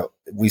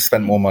 We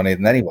spent more money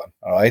than anyone.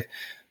 All right,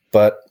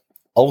 but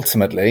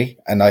ultimately,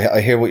 and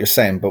I hear what you're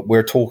saying, but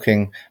we're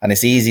talking, and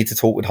it's easy to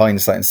talk with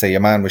hindsight and say your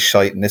man was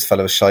shite and this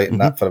fellow was shite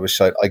and that fellow was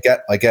shite. I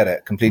get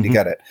it, completely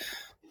get it.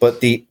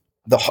 But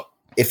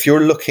if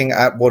you're looking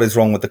at what is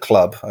wrong with the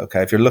club,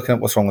 okay, if you're looking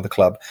at what's wrong with the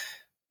club,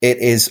 it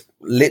is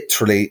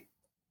literally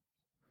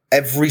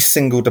every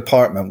single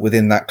department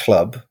within that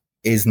club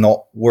is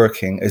not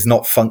working, is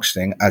not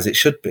functioning as it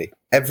should be.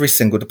 Every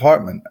single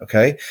department,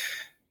 okay?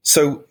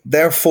 So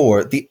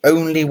therefore, the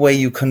only way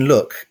you can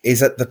look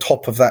is at the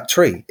top of that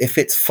tree. If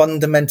it's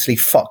fundamentally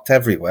fucked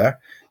everywhere,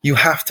 you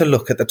have to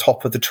look at the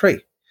top of the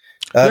tree.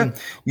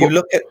 You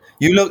look at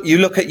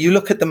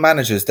the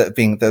managers that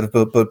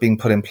are being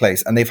put in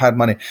place, and they've had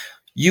money.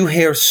 You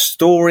hear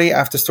story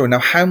after story. Now,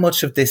 how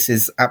much of this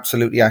is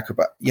absolutely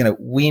accurate? You know,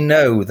 we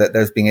know that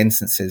there's been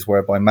instances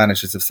whereby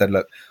managers have said,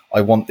 "Look,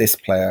 I want this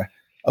player.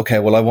 Okay,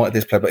 well, I wanted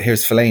this player, but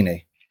here's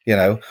Fellaini, you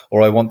know,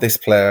 or I want this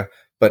player,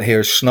 but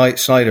here's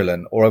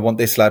Schneiderlin, or I want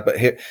this lad, but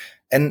here,"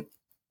 and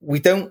we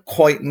don't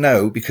quite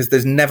know because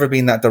there's never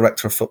been that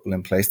director of football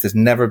in place. There's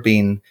never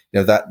been,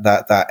 you know,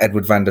 that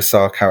Edward van der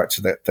Sar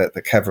character that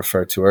Kev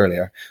referred to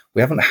earlier.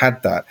 We haven't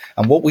had that.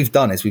 And what we've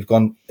done is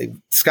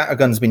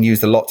scattergun's been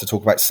used a lot to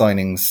talk about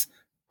signings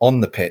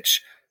on the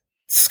pitch.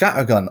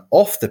 Scattergun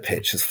off the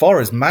pitch, as far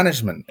as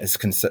management is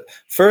concerned.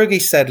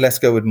 Fergie said, let's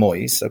go with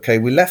Moyes. Okay.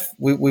 We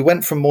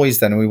went from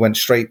Moyes then and we went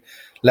straight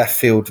left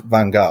field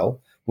Van Gaal.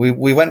 We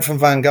went from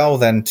Van Gaal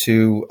then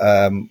to,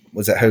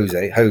 was it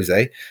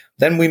Jose?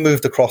 Then we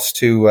moved across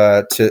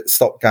to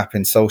stopgap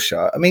in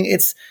Solskjaer. I mean,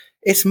 it's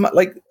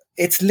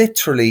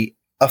literally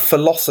a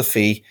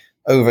philosophy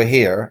over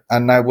here,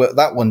 and now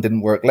that one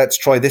didn't work. Let's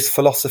try this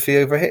philosophy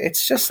over here.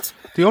 It's just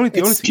the only. Do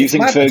you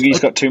think Fergie's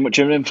got too much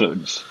of an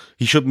influence?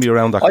 He shouldn't be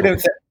around that.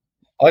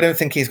 I don't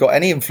think he's got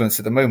any influence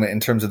at the moment in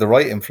terms of the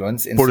right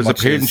influence. But his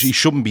appearance, he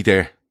shouldn't be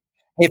there.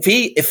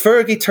 If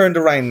Fergie turned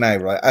around now,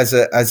 right, as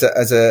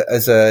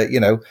a you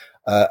know,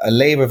 a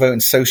Labour voting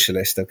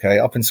socialist, okay,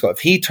 up in Scotland,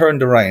 if he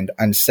turned around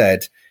and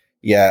said,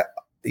 yeah,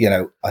 you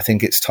know, I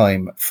think it's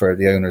time for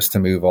the owners to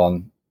move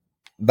on,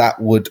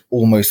 that would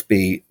almost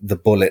be the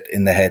bullet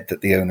in the head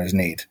that the owners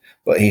need.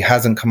 But he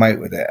hasn't come out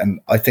with it. And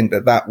I think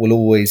that will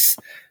always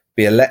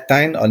be a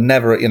letdown. I'll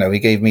never, you know, he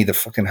gave me the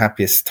fucking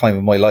happiest time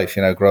of my life,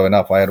 you know, growing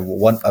up. I had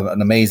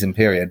an amazing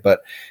period.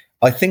 But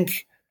I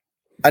think,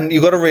 and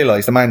you've got to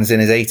realise the man's in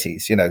his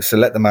 80s, you know, so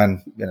let the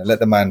man, you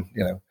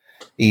know,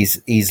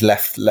 he's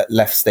left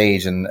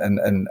stage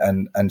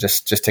and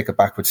just take a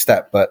backward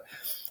step. But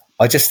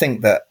I just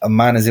think that a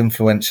man as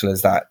influential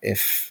as that,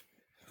 if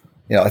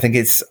you know, I think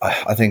it's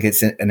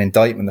an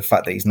indictment, the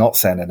fact that he's not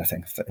saying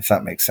anything, if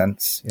that makes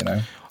sense, you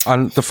know.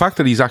 And the fact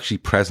that he's actually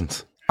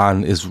present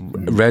and is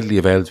readily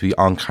available to be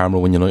on camera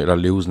when United are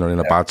losing or in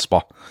a bad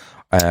spot.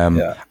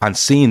 And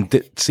seeing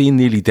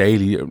nearly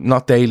daily,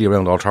 not daily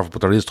around Old Trafford,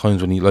 but there is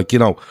times when he, like, you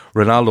know,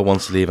 Ronaldo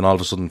wants to leave and all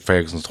of a sudden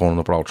Ferguson's turning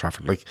up at Old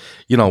Trafford. Like,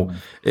 you know,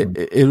 it'd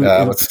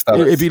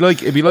be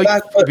like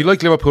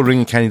Liverpool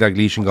ringing Kenny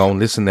Dalglish and going,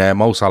 listen,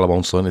 Mo Salah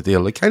won't sign a deal.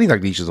 Like, Kenny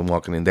Dalglish isn't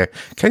walking in there.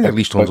 Kenny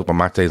Dalglish turns up on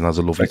match days and has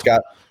a lovely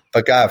time.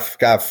 But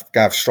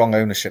Gav, strong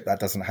ownership, that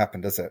doesn't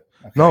happen, does it?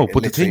 Okay. No,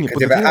 but if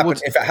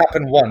it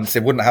happened once,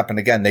 it wouldn't happen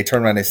again. They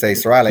turn around and say,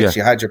 Sir Alex,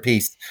 you had your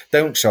piece.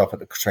 Don't show up at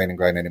the training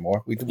ground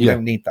anymore. We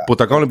don't need that. But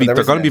they're going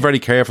to be very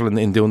careful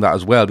in doing that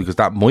as well, because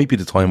that might be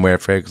the time where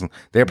Ferguson,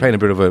 they're playing a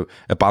bit of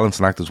a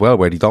balancing act as well,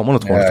 where they don't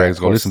want to turn to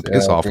Ferguson and go, listen,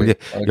 piss off, will you?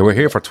 You were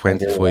here for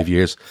 25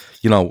 years.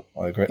 You know,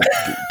 I agree.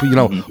 But you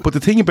know, but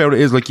the thing about it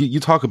is, like, you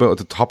talk about at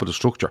the top of the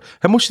structure.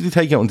 How much did he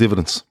take out on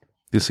dividends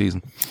this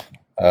season?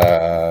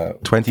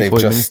 25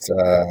 million.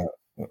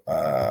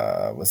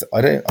 Was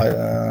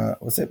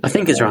it? I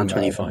think it's around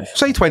 25.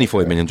 Say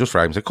 25 million, just for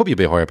argument's sake. It could be a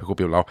bit higher, but it could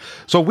be a bit lower.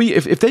 So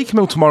if they come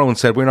out tomorrow and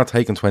said, we're not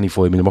taking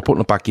 25 million, we're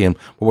putting it back in,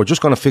 but we're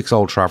just going to fix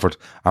Old Trafford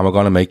and we're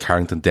going to make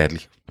Carrington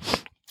deadly.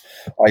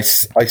 I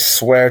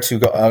swear to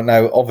God.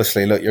 Now,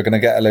 obviously, look, you're going to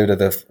get a load of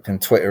the fucking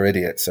Twitter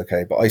idiots,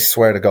 okay? But I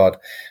swear to God,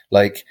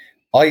 like,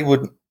 I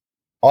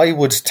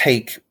would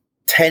take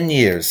 10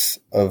 years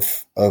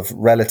of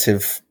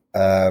relative,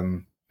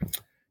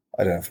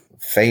 I don't know,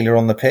 failure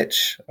on the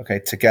pitch, okay,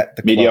 to get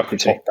the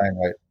mediocrity top down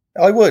right.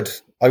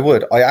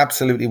 I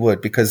absolutely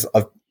would, because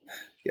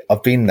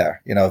I've been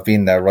there, you know, I've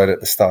been there right at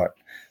the start.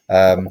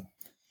 I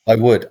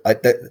would.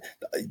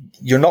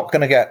 You're not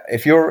going to get,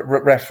 if you're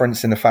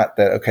referencing the fact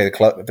that, okay,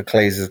 the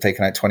Clays have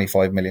taken out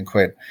 25 million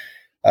quid.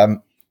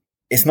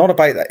 It's not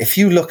about that. If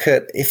you look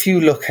at,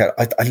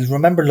 I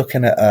remember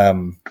looking at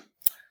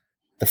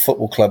the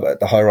football club, at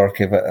the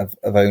hierarchy of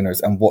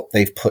owners and what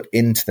they've put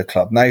into the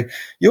club. Now,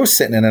 you're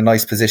sitting in a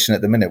nice position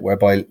at the minute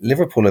whereby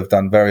Liverpool have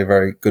done very,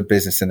 very good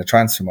business in the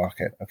transfer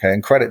market. Okay.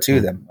 And credit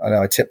to them.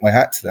 I tip my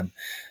hat to them.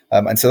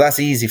 And so that's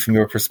easy from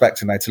your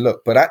perspective now to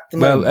look. But at the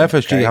moment,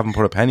 FSG haven't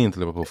put a penny into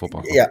Liverpool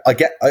Football Club. Yeah,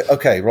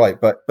 okay, right.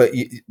 But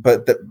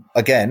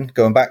again,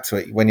 going back to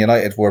it, when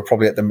United were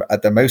probably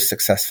at their most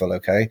successful,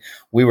 okay,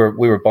 we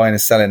were buying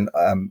and selling.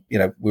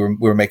 We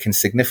were making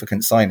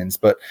significant signings,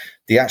 but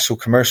the actual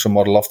commercial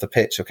model off the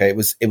pitch, okay, it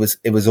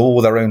was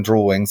all their own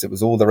drawings. It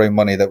was all their own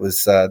money that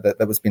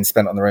was being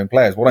spent on their own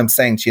players. What I'm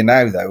saying to you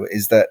now, though,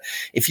 is that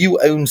if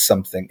you own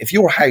something, if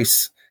your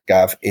house,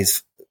 Gav,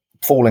 is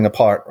falling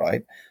apart,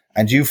 right,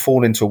 and you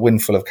fall into a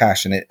windfall of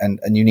cash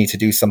and you need to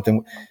do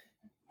something,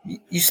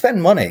 you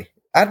spend money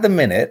at the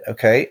minute,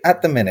 okay,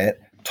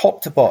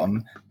 top to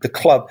bottom,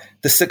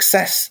 the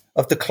success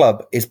of the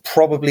club is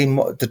probably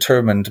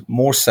determined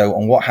more so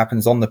on what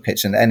happens on the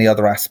pitch than any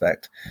other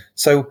aspect.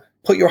 So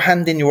put your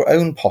hand in your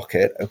own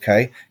pocket,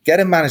 okay, get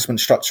a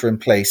management structure in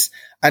place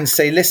and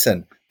say,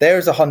 listen,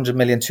 there's 100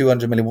 million,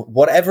 200 million,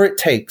 whatever it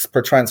takes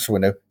per transfer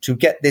window to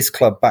get this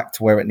club back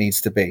to where it needs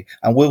to be.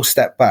 And we'll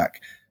step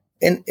back.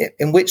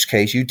 In which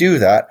case you do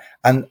that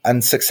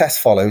and success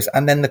follows.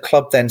 And then the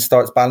club then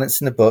starts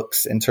balancing the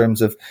books in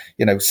terms of,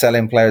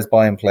 selling players,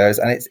 buying players.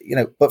 And it's,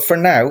 but for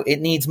now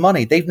it needs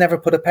money. They've never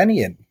put a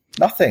penny in.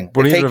 Nothing.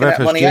 They've taken that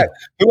money out.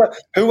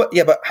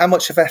 But how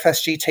much have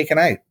FSG taken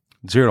out?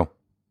 Zero.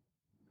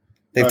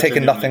 They've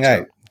taken nothing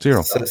out.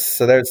 Zero.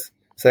 So there's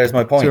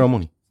my point. Zero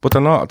money. But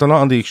they're not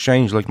on the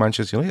exchange like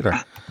Manchester United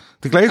are.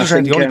 The Glazers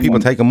aren't the only people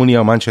taking money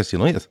out of Manchester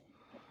United.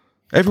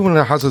 Everyone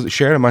that has a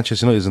share in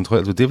Manchester United is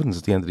entitled to dividends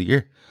at the end of the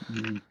year.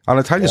 And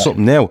I'll tell you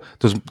something now,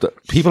 there's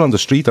people on the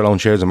street that own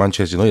shares in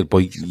Manchester United,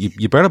 but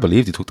you better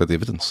believe they took their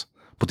dividends.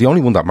 But the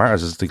only one that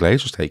matters is the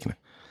Glazers taking it,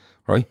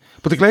 right?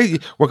 But the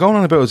Glazers, we're going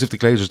on about as if the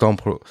Glazers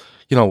don't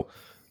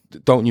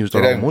don't use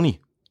their own money,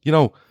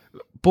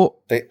 but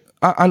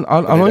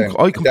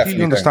I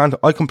completely understand.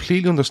 I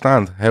completely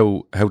understand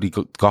how they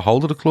got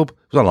hold of the club. It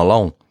was on a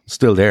loan,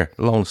 still there.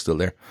 The loan is still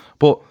there.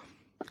 But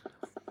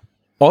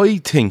I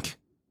think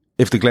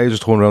if the Glazers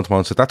turn around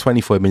tomorrow and said, that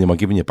 25 million I'm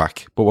giving you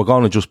back, but we're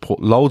going to just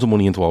put loads of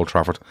money into Old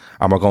Trafford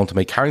and we're going to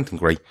make Carrington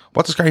great,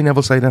 what does Gary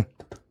Neville say then?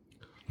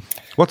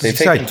 What does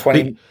he say?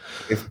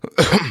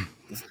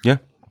 Yeah,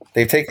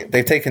 they've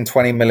taken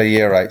 20 million a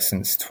year out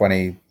since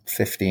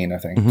 2015, I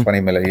think.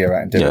 20 million a year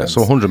out in dividends. Yeah,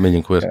 so 100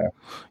 million quid.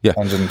 Yeah,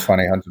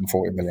 120,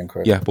 140 million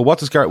quid. Yeah, but what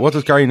does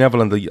Gary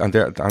Neville and the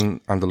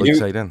like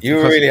say then?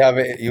 You really have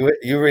it. You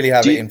really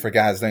have it in for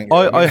Gaz, don't you?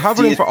 I have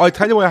it in for. I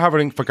tell you why I have it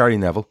in for Gary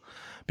Neville,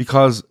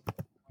 because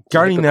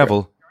Gary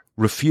Neville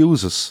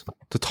refuses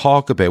to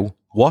talk about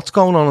what's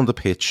going on the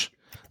pitch,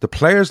 the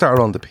players that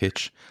are on the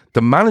pitch,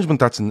 the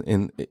management that's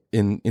in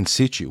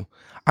situ,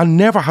 and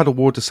never had a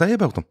word to say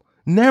about them.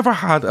 Never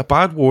had a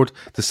bad word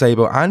to say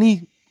about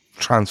any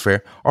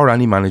transfer or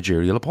any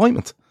managerial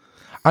appointment.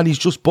 And he's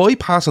just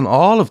bypassing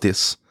all of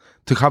this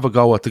to have a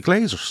go at the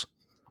Glazers.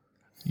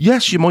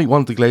 Yes, you might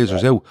want the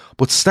Glazers out,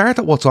 but start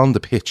at what's on the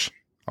pitch.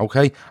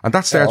 Okay, and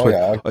that starts with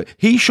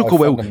he should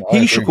go out.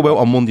 He should go out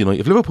on Monday night.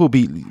 If Liverpool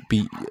beat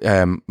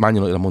Man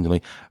United on Monday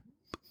night,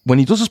 when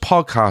he does his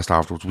podcast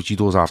afterwards, which he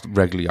does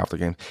regularly after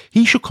games,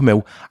 he should come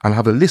out and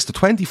have a list of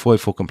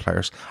 25 fucking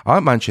players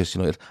at Manchester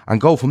United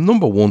and go from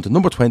number 1 to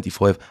number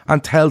 25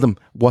 and tell them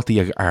what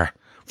they are.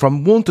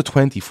 From 1 to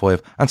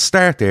 25 and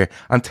start there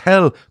and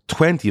tell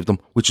 20 of them,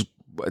 which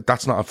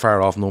that's not a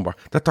far off number,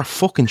 that they're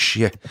fucking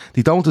shit.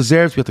 They don't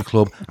deserve to be at the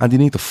club and they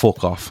need to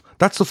fuck off.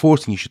 That's the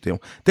first thing you should do.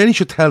 Then he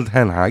should tell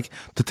Ten Hag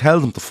to tell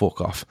them to fuck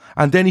off.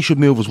 And then he should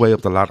move his way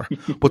up the ladder.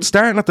 But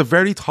starting at the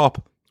very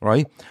top,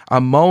 right,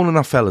 and moaning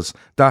at fellas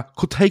that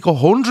could take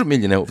 100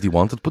 million out if they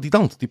wanted, but they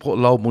don't. They put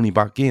a lot of money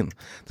back in.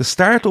 To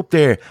start up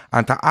there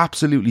and to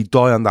absolutely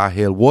die on that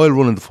hill while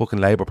running the fucking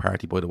Labour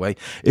Party, by the way,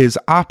 is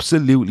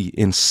absolutely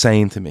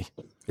insane to me.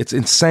 It's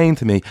insane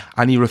to me.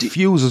 And he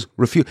refuses.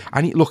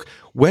 And look,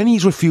 when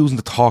he's refusing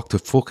to talk to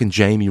fucking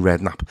Jamie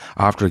Redknapp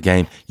after a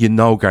game,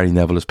 Gary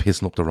Neville is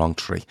pissing up the wrong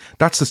tree.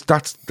 That's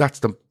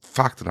the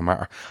fact of the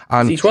matter.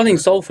 And he's running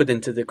Salford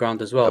into the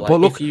ground as well. But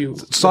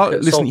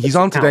listen, he's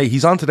on today.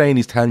 He's on today, and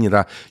he's telling you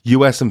that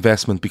US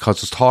investment,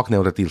 because there's talk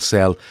now that they'll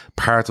sell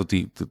part of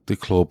the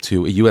club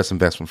to a US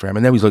investment firm,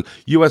 and now he's like,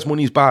 US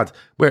money's bad.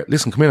 Where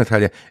listen, come here and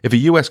tell you, if a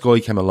US guy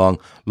came along,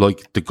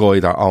 like the guy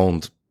that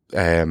owned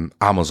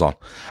Amazon,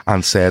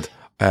 and said,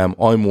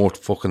 I'm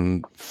worth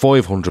fucking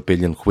 500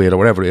 billion quid or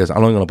whatever it is, and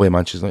I'm going to buy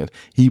Manchester United,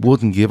 he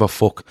wouldn't give a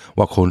fuck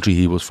what country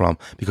he was from,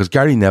 because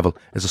Gary Neville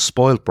is a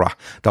spoiled brat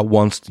that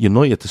wants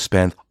United to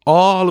spend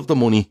all of the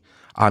money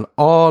and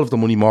all of the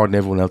money more than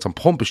everyone else and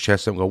pump his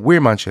chest out and go,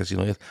 we're Manchester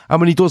United. And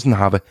when he doesn't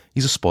have it,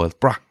 he's a spoiled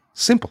brat.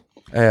 Simple.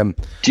 Do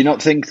you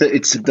not think that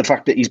it's the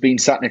fact that he's been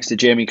sat next to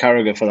Jamie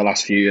Carragher for the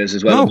last few years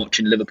as well, no. and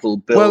watching Liverpool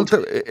build a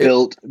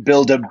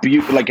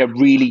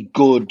really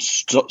good,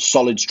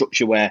 solid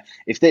structure where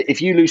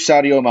if you lose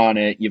Sadio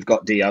Mane, you've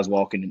got Diaz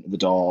walking into the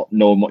door,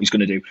 knowing what he's going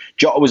to do.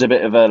 Jota was a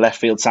bit of a left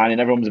field signing.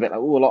 Everyone was a bit like,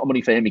 a lot of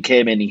money for him. He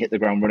came in, he hit the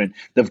ground running.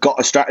 They've got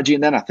a strategy,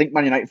 and then I think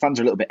Man United fans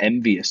are a little bit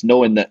envious,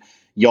 knowing that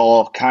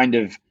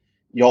you've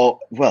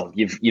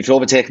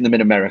overtaken them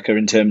in America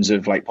in terms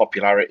of like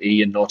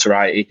popularity and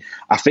notoriety.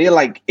 I feel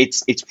like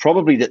it's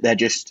probably that they're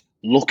just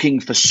looking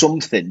for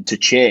something to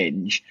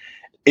change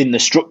in the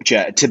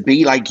structure to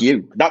be like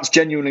you. That's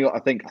genuinely what I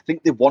think. I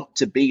think they want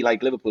to be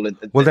like Liverpool.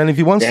 Well, then if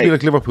he wants to be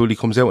like Liverpool, he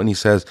comes out and he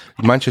says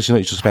Manchester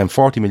United should spend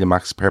 40 million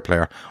max per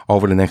player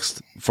over the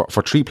next, for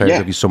 3 players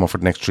every summer for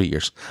the next 3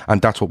 years.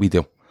 And that's what we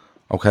do.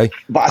 Okay?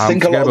 But I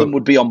think a lot of them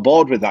would be on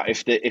board with that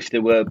if they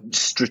were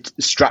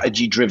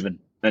strategy driven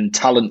and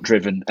talent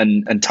driven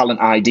and talent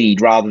ID'd,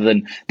 rather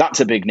than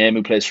that's a big name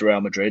who plays for Real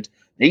Madrid.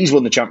 He's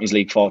won the Champions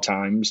League 4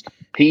 times.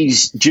 Do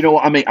you know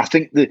what I mean? I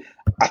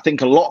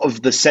think a lot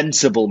of the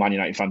sensible Man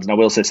United fans, and I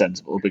will say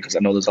sensible because I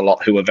know there's a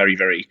lot who are very,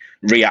 very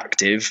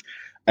reactive.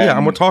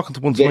 And we're talking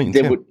to one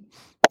tonight.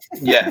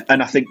 Yeah,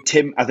 and I think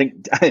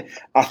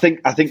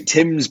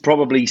Tim's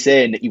probably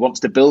saying that he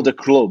wants to build a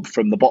club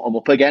from the bottom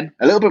up again.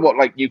 A little bit what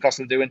like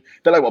Newcastle are doing,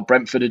 a bit like what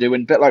Brentford are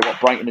doing, a bit like what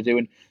Brighton are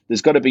doing.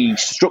 There's got to be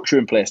structure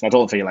in place, and I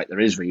don't feel like there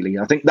is really.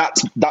 I think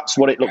that's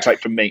what it looks like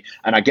from me.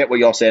 And I get what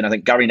you're saying. I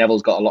think Gary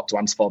Neville's got a lot to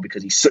answer for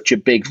because he's such a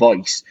big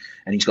voice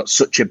and he's got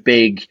such a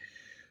big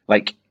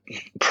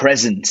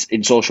presence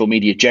in social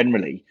media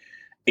generally.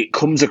 It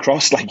comes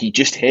across like he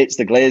just hates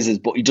the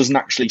Glazers, but he doesn't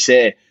actually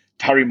say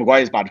Harry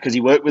Maguire's bad because he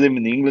worked with him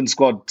in the England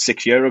squad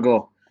 6 years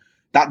ago.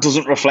 That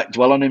doesn't reflect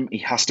well on him. He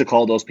has to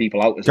call those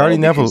people out as Gary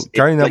well.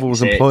 Gary Neville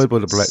was employed by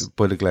the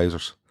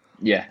Glazers.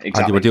 Yeah,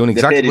 exactly. And they were doing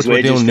exactly what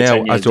we're doing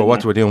now as to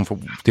what we're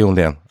doing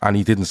then. And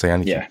he didn't say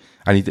anything. Yeah.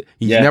 And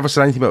he's never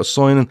said anything about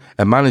signing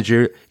a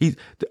manager.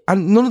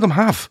 And none of them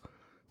have.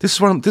 This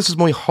is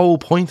my whole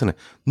point in it.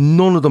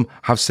 None of them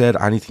have said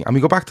anything. And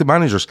we go back to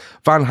managers.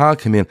 Van Gaal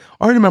came in.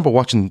 I remember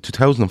watching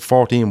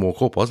 2014 World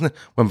Cup, wasn't it?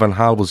 When Van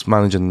Gaal was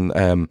managing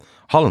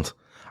Holland.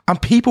 And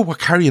people were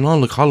carrying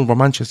on like Holland were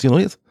Manchester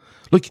United.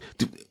 Like,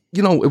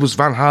 you know, it was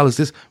Van Gaal is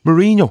this.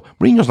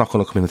 Mourinho's not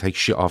going to come in and take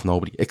shit off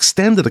nobody.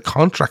 Extended a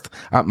contract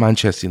at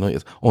Manchester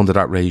United under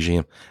that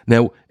regime.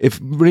 Now, if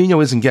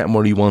Mourinho isn't getting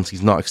what he wants,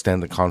 he's not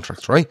extending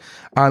contracts, right?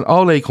 And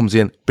Ole comes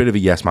in, bit of a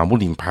yes man,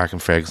 wouldn't even park in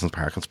Ferguson's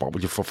parking spot,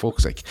 would you, for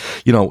fuck's sake?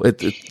 You know,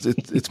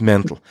 it's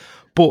mental.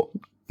 But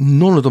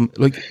none of them,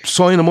 like,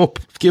 sign him up,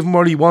 give him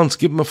what he wants,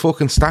 give him a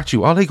fucking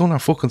statue. Ole going to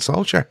fucking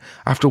Solskjaer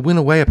after win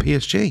away at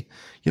PSG,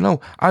 you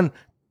know? And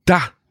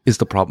that is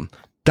the problem.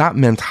 That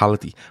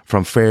mentality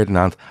from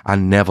Ferdinand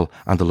and Neville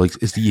and the likes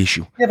is the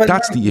issue. Yeah, but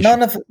that's the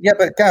issue.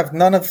 But Gav,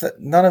 none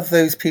of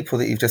those people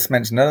that you've just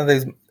mentioned, none of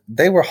those,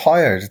 they were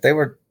hired.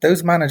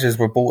 Those managers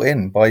were bought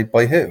in by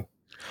who?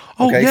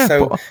 Oh, okay, yeah.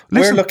 So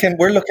we're looking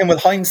with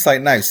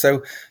hindsight now.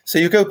 So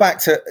you go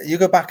back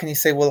and you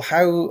say, well,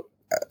 how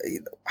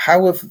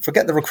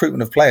forget the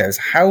recruitment of players.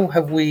 How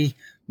have we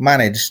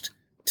managed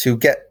to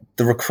get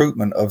the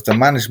recruitment of the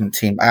management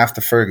team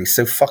after Fergie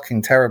so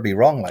fucking terribly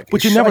wrong? Like,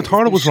 but you never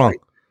thought it was wrong.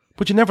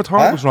 But you never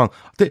thought it was wrong.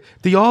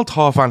 They all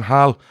thought Van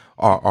Gaal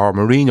or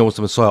Mourinho was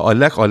the Messiah. I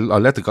let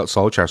the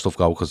Solskjaer stuff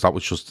go because that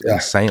was just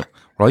insane,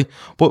 right?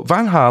 But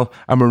Van Gaal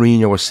and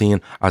Mourinho were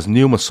seen as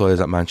new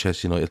messiahs at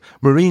Manchester United.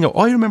 Mourinho,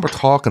 I remember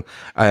talking.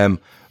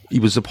 He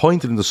was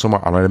appointed in the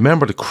summer, and I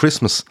remember the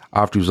Christmas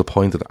after he was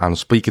appointed, and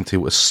speaking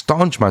to a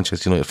staunch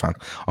Manchester United fan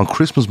on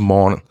Christmas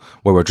morning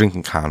where we're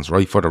drinking cans,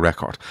 right, for the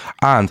record.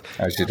 And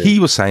he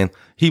was saying,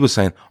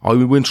 oh,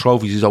 we win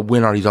trophies, he's a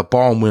winner, he's a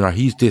born winner,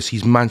 he's this,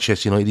 he's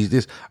Manchester United, he's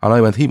this. And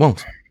I went, he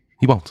won't.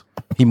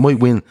 He might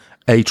win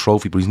a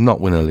trophy, but he's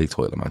not winning a league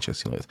title at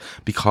Manchester United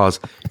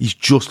because he's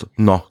just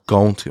not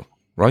going to,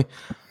 right?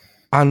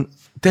 And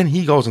then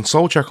he goes and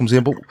Solskjaer comes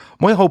in. But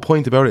my whole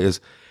point about it is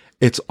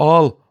it's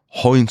all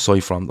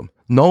hindsight from them.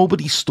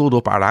 Nobody stood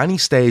up at any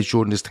stage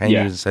during this 10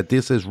 years and said,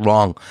 this is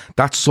wrong.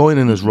 That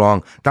signing is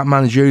wrong. That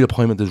managerial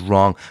appointment is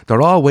wrong.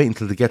 They're all waiting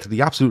until they get to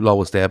the absolute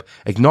lowest ebb,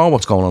 ignore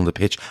what's going on the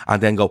pitch,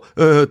 and then go,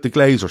 the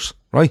Glazers,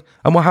 right?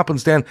 And what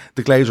happens then?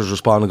 The Glazers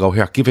respond and go,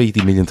 here, give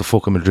 80 million to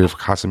fucking Madrid for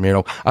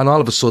Casemiro. And all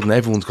of a sudden,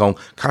 everyone's going,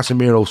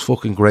 Casemiro's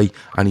fucking great,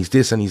 and he's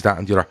this and he's that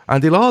and the other.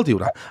 And they'll all do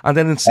that. And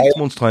then in 6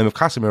 months' time, if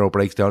Casemiro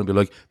breaks down, it'll be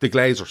like, the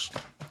Glazers.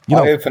 You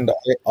know,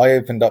 I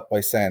opened up by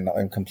saying that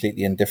I'm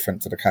completely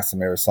indifferent to the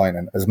Casemiro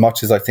signing. As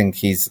much as I think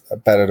he's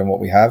better than what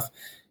we have,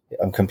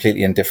 I'm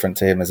completely indifferent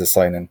to him as a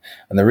signing.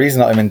 And the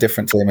reason I'm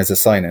indifferent to him as a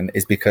signing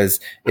is because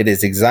it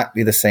is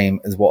exactly the same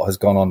as what has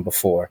gone on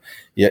before.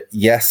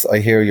 Yes, I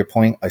hear your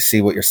point. I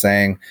see what you're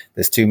saying.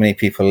 There's too many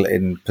people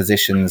in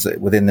positions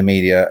within the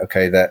media,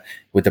 okay, that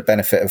with the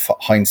benefit of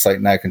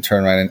hindsight now can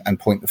turn around and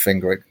point the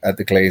finger at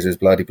the Glazers,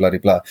 blah, blah, blah,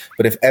 blah.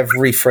 But if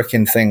every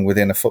freaking thing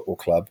within a football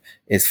club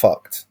is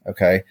fucked,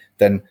 okay,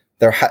 then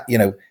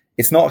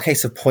it's not a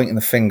case of pointing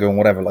the finger and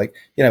whatever. Like,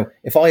 you know,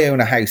 if I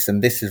own a house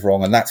and this is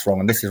wrong and that's wrong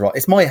and this is wrong,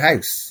 it's my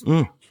house.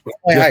 It's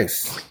my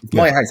house. It's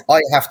my house. I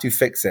have to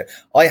fix it.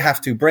 I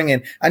have to bring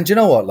in. And do you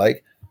know what?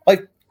 Like,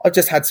 I've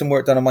just had some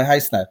work done on my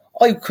house now.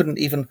 I couldn't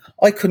even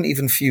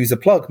fuse a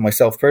plug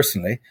myself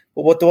personally.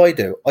 But what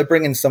do? I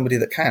bring in somebody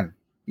that can.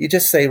 You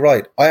just say,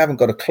 right, I haven't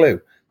got a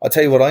clue. I'll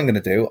tell you what I'm going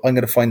to do. I'm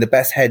going to find the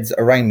best heads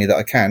around me that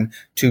I can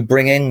to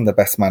bring in the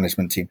best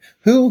management team.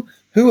 Who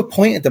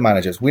appointed the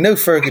managers? We know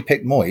Fergie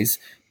picked Moyes.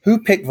 Who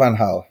picked Van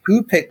Gaal?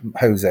 Who picked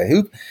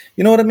Jose?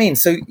 You know what I mean?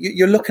 So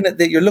you're looking at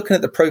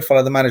the profile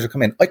of the manager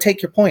come in. I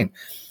take your point.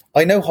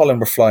 I know Holland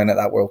were flying at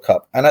that World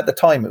Cup, and at the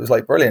time it was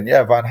like brilliant.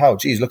 Yeah, Van Gaal,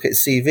 geez, look at his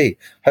CV.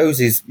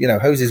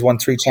 Hosey's won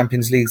 3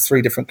 Champions Leagues,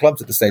 3 different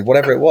clubs at the stage,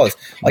 whatever it was.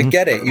 I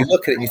get it. You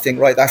look at it and you think,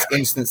 right, that's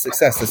instant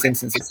success. That's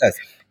instant success.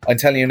 I'm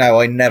telling you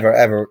now, I never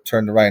ever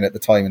turned around at the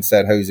time and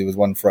said Hosey was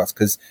one for us,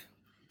 because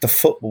the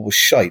football was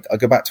shite. I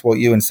go back to what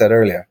Ewan said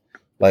earlier.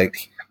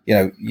 Like,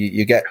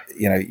 you get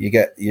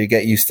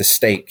used to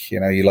steak.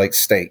 You like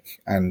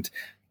steak, and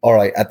all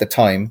right, at the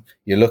time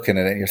you're looking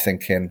at it and you're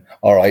thinking,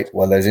 all right,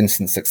 well, there's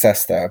instant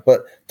success there,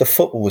 but the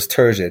football was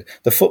turgid.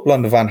 The football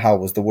under Van Gaal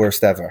was the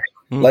worst ever.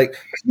 Like,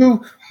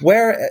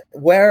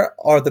 where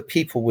are the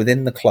people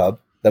within the club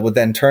that would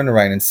then turn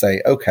around and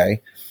say,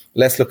 okay,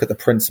 let's look at the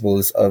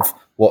principles of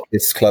what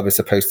this club is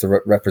supposed to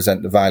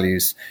represent, the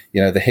values,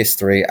 the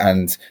history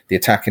and the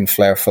attacking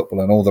flair football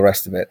and all the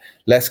rest of it.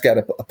 Let's get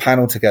a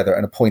panel together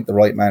and appoint the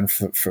right man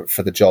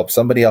for the job.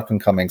 Somebody up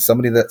and coming,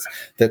 somebody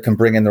that can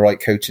bring in the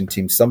right coaching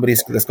team, somebody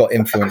that's got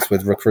influence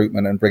with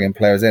recruitment and bringing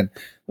players in.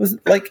 It was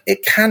like,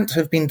 it can't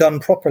have been done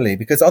properly,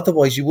 because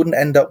otherwise you wouldn't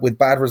end up with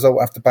bad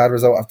result after bad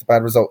result after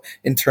bad result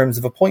in terms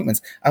of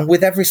appointments. And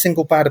with every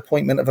single bad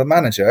appointment of a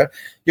manager,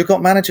 you've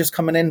got managers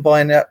coming in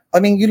buying it. I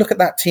mean, you look at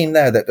that team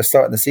there that they're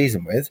starting the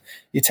season with.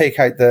 You take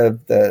out the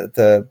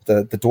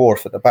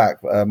dwarf at the back,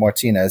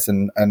 Martinez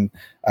and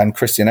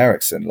Christian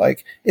Eriksen.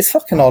 Like, it's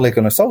fucking Ole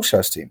Gunnar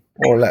Solskjaer's team,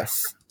 more or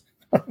less.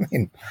 I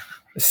mean,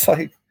 it's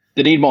like,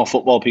 they need more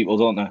football people,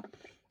 don't they?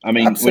 I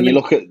mean, absolutely. When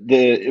you look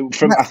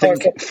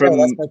at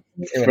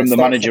from the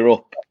manager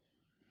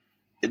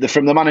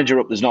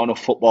up, there's not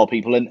enough football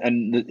people,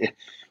 and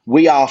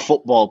we are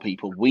football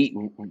people.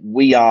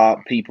 We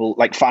are people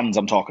like fans.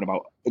 I'm talking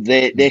about.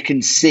 They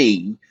can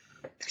see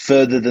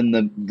further than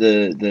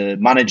the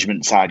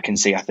management side can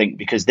see, I think,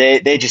 because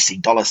they just see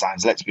dollar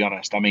signs. Let's be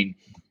honest. I mean,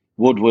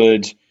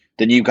 Woodward,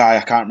 the new guy,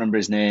 I can't remember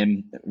his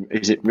name.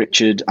 Is it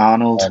Richard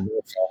Arnold?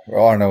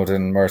 Arnold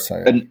and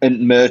Murto. And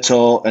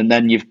Murto, and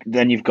then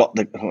you've got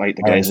the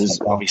Glazers,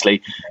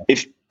 obviously.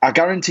 I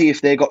guarantee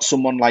if they got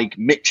someone like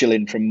Mitchell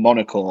in from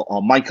Monaco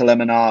or Michael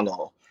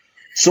Emenalo,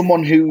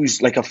 someone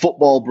who's like a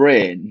football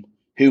brain,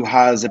 who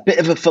has a bit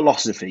of a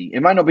philosophy.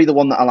 It might not be the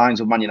one that aligns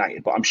with Man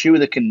United, but I'm sure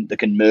they can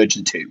merge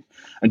the two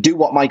and do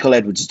what Michael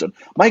Edwards has done.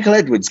 Michael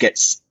Edwards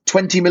gets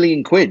 20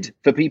 million quid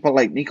for people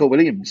like Nico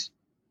Williams.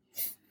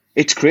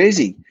 It's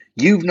crazy.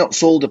 You've not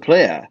sold a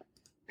player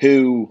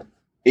who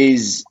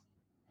is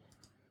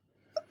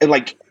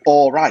like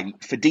all right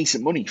for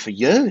decent money for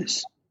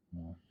years.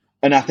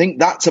 And I think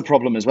that's a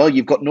problem as well.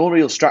 You've got no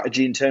real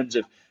strategy in terms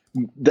of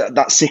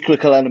that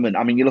cyclical element.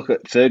 I mean, you look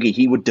at Fergie,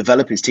 he would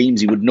develop his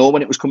teams. He would know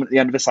when it was coming to the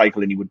end of a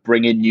cycle, and he would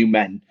bring in new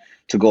men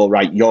to go,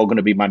 right, you're going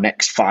to be my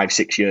next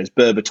 5-6 years.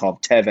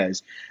 Berbatov,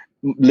 Tevez.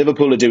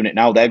 Liverpool are doing it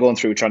now. They're going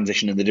through a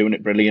transition and they're doing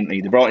it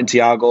brilliantly. They brought in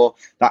Thiago,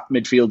 that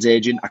midfield's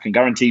agent. I can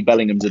guarantee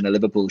Bellingham's in a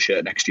Liverpool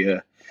shirt next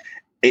year.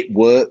 It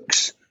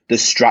works. The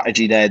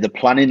strategy there, the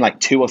planning like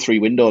 2 or 3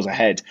 windows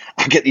ahead.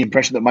 I get the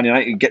impression that Man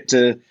United get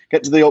to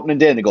the opening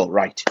day and they go,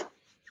 right,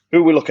 who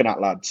are we looking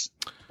at, lads?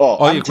 Oh,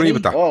 I agree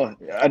with that. Oh,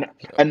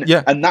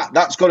 and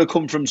that's got to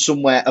come from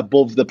somewhere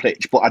above the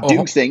pitch. But I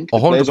do think the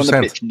players on the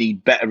pitch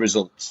need better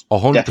results.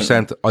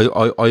 100%.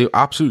 I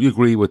absolutely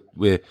agree with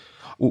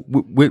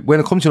when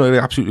it comes to United,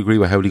 I absolutely agree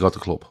with how they got the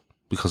club,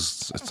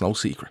 because it's no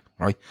secret,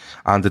 right?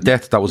 And the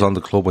debt that was on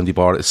the club when they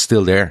bought it is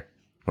still there,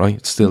 right?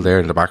 It's still there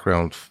in the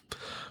background,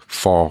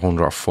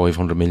 400 or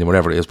 500 million,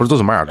 whatever it is. But it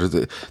doesn't matter.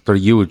 They're a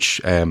huge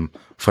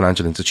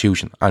financial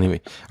institution anyway.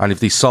 And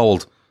if they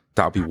sold,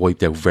 that would be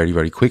wiped out very,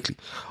 very quickly.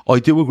 I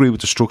do agree with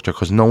the structure,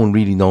 because no one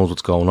really knows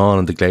what's going on,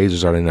 and the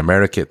Glazers are in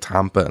America,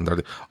 Tampa,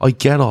 and I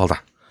get all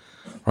that,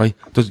 right?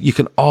 You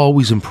can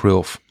always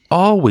improve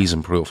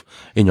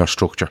in your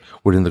structure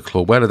within the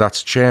club, whether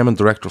that's chairman,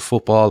 director of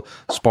football,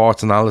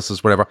 sports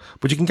analysis, whatever.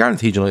 But you can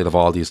guarantee United have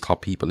all these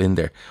top people in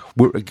there.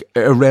 We're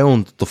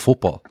around the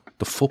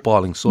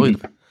footballing side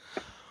of it.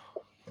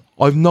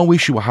 I've no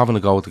issue with having a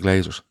go at the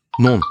Glazers,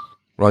 none,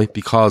 right?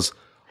 Because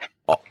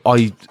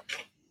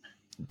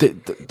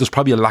there's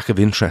probably a lack of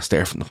interest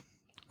there from them,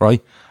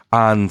 right?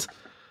 And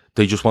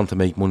they just want to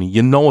make money.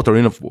 You know what they're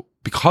in it for,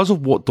 because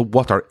of what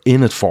they're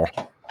in it for.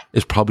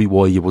 Is probably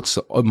why you would.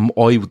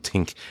 I would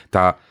think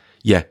that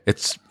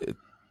it's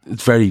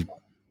very.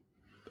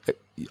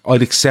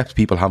 I'd accept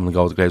people having to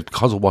go to the Glazers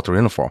because of what they're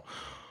in it for,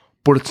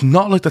 but it's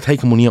not like they're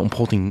taking money out and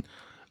putting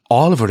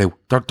all of it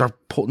out. They're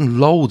putting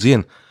loads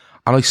in,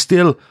 and I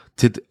still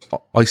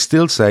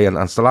say, and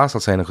it's the last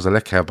I'll say because I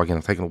let Kev back in.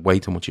 I'm taking way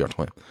too much of your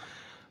time.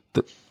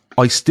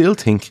 I still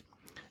think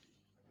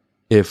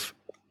if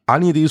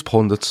any of these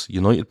pundits,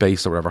 United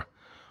based or whatever,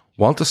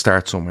 want to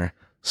start somewhere,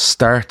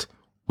 start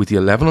with the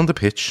 11 on the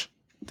pitch,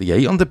 the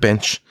 8 on the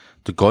bench,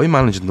 the guy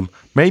managing them.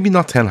 Maybe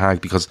not Ten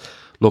Hag, because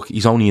look,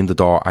 he's only in the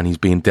door and he's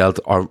being dealt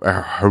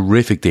a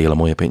horrific deal in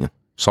my opinion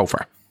so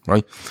far,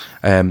 right?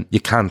 You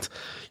can't,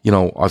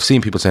 I've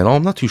seen people saying,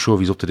 I'm not too sure if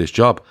he's up to this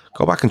job.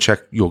 Go back and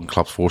check Jurgen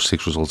Klopp's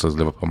 4-6 results as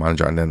Liverpool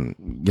manager, and then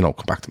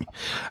come back to me.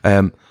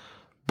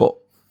 But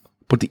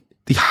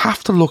They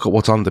have to look at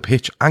what's on the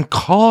pitch and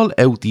call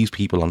out these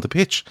people on the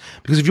pitch.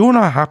 Because if you're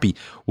not happy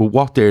with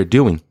what they're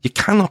doing, you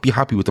cannot be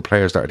happy with the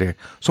players that are there.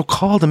 So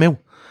call them out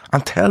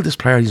and tell this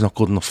player he's not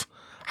good enough.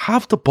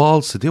 Have the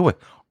balls to do it.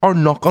 Or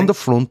knock on the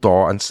front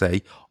door and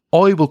say,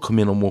 I will come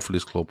in and work for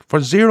this club for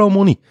zero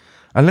money.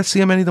 And let's see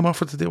how many of them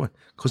offer to do it.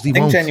 Because they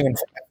won't.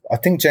 I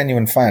think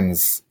genuine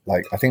fans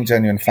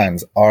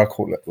are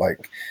called,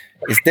 like,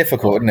 it's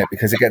difficult, isn't it?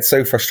 Because it gets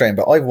so frustrating.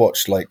 But I've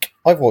watched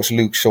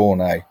Luke Shaw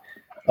now.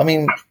 I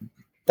mean,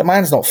 the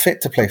man's not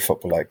fit to play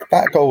football. Like,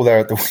 that goal there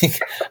at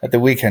the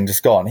weekend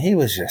just gone. He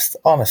was just,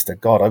 honest to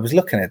God, I was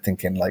looking at it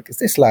thinking, like, is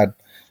this lad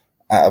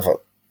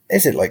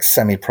is it like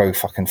semi-pro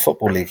fucking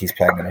football league he's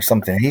playing in or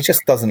something? He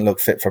just doesn't look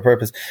fit for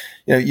purpose.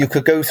 You know, you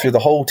could go through the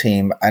whole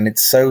team and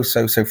it's so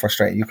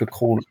frustrating. You could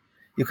call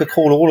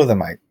all of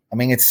them out. I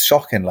mean, it's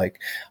shocking.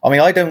 Like, I mean,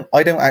 I don't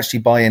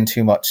actually buy in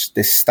too much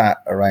this stat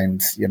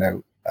around,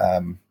 the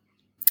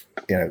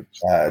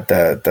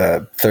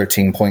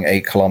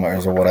 13.8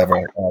 kilometers or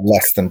whatever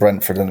less than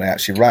Brentford than they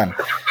actually ran.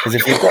 Because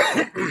if you've got,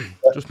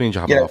 it just means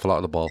you have an awful lot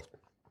of the ball.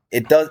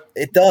 It does,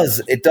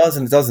 and it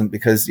doesn't,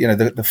 because, you know,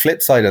 the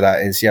flip side of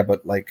that is,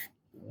 but like,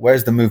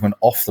 where's the movement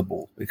off the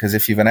ball? Because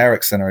if you've an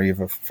Ericsson or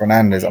you've a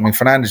Fernandes, I mean,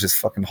 Fernandes is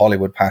fucking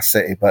Hollywood past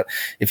City, but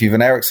if you've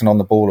an Ericsson on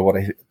the ball or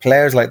whatever,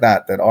 players like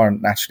that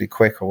aren't naturally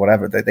quick or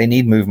whatever, they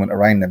need movement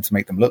around them to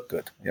make them look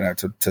good, you know,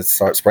 to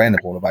start spraying the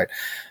ball about.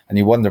 And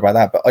you wonder about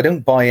that. But I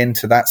don't buy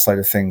into that side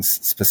of things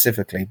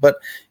specifically. But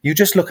you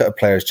just look at a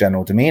player's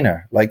general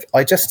demeanour. Like,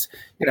 like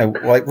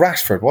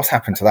Rashford, what's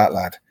happened to that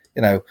lad?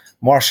 You know,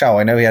 Martial,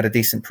 I know he had a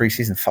decent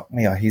preseason. Fuck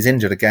me, he's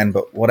injured again,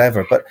 but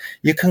whatever. But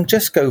you can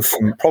just go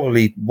from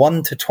probably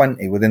 1 to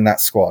 20 within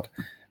that squad.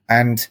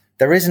 And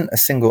there isn't a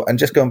single, and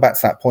just going back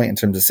to that point in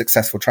terms of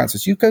successful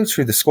transfers, you go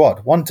through the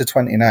squad, 1 to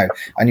 20 now,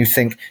 and you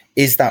think,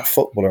 is that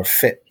footballer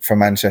fit for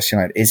Manchester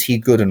United? Is he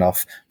good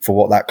enough for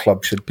what that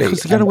club should be?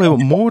 Because they get away with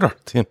murder,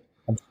 Tim.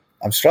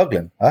 I'm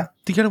struggling, huh?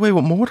 They get away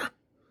with murder.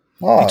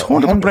 Oh, they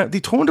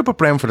turned up at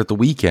Brentford at the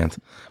weekend.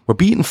 We're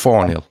beaten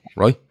 4-0,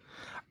 right?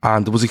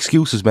 And there was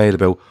excuses made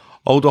about,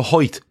 the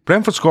height.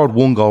 Brentford scored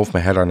one goal from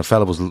a header and the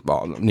fella was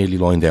nearly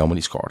lying down when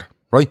he scored,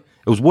 right?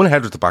 It was one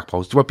header at the back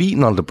post. They were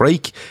beaten on the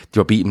break. They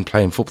were beaten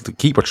playing football. The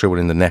keeper threw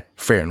it in the net.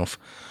 Fair enough.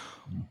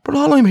 But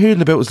all I'm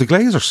hearing about is the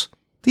Glazers.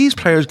 These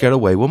players get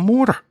away with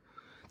murder.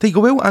 They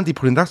go out and they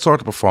put in that sort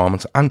of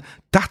performance, and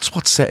that's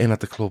what's set in at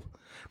the club.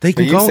 They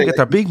can go and get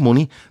their big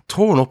money,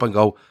 turn up and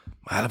go,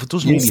 well, if it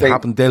doesn't really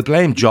happen, they'll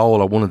blame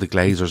Joel or one of the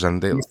Glazers.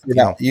 And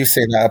you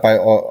say that about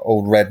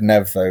old Red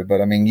Nev, though,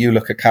 but I mean, you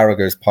look at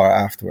Carragher's part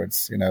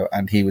afterwards, you know,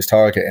 and he was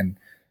targeting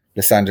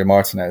Lisandro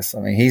Martinez. I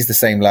mean, he's the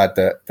same lad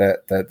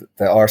that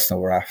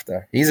Arsenal were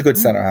after. He's a good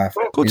centre-half.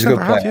 He's a good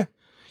player.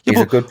 He's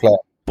a good player.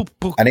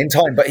 And in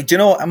time, but do you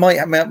know what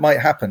might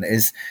happen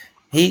is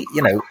he,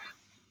 you know,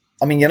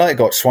 I mean, United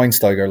got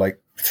Schweinsteiger like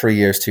 3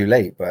 years too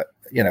late, but,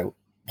 you know,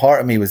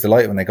 part of me was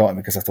delighted when they got him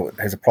because I thought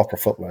he's a proper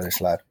footballer, this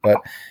lad. But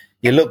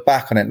you look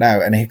back on it now,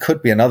 and he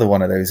could be another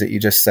one of those that you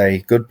just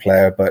say, good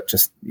player, but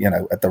just, you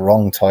know, at the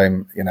wrong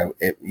time, you know,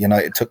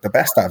 United took the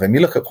best out of him.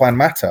 You look at Juan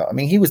Mata. I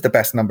mean, he was the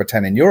best number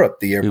 10 in Europe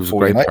the year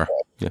before United.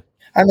 Yeah.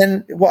 And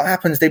then what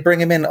happens? They bring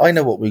him in. I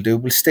know what we'll do.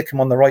 We'll stick him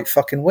on the right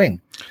fucking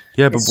wing.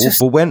 Yeah, but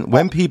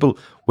when people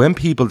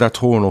that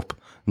turn up,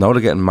 now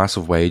they're getting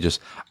massive wages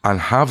and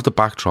have the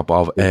backdrop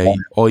of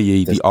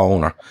i.e. the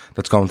owner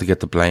that's going to get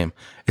the blame,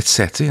 it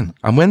sets in.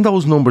 And when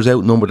those numbers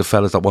outnumber the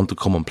fellas that want to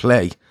come and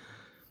play,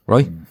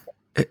 right?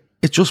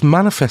 It just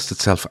manifests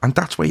itself, and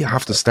that's where you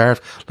have to start.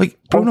 Like,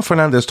 Bruno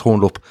Fernandes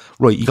turned up,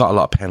 right, he got a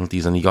lot of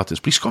penalties and he got this,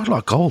 but he scored a lot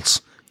of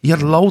goals. He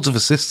had loads of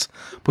assists.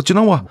 But you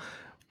know what?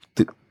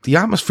 The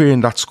atmosphere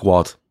in that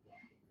squad,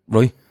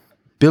 right,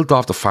 built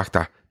off the fact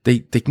that they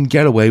can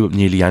get away with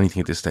nearly anything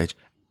at this stage,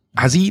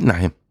 has eaten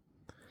at him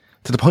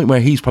to the point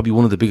where he's probably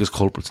one of the biggest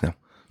culprits now.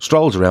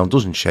 Strolls around,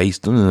 doesn't chase,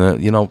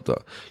 you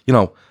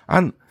know,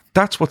 and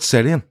that's what's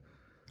set in.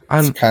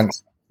 And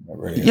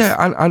really, yeah,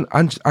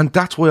 and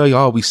that's why I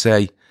always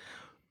say,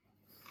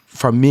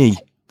 for me,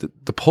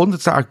 the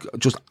pundits that are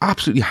just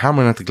absolutely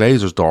hammering at the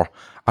Glazers' door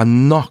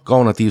and not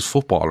going at these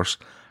footballers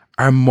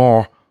are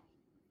more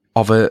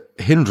of a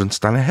hindrance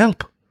than a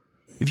help.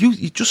 If you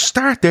just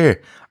start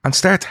there and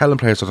start telling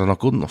players that they're not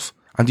good enough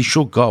and they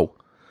should go,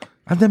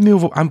 and then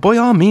move up, and by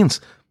all means,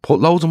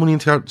 put loads of money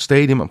into your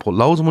stadium and put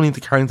loads of money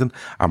into Carrington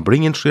and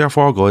bring in 3 or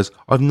 4 guys,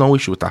 I've no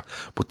issue with that.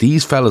 But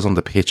these fellas on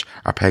the pitch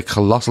are paid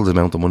colossal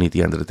amount of money at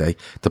the end of the day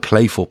to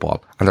play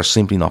football, and they're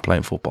simply not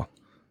playing football.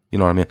 You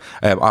know what I mean?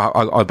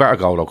 I better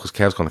go though, because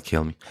Kev's going to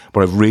kill me.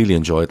 But I've really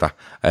enjoyed that.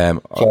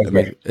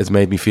 It's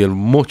made me feel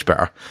much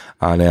better,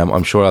 and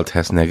I'm sure I'll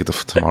test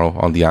negative tomorrow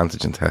on the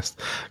antigen test.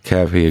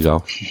 Kev, here you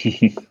go.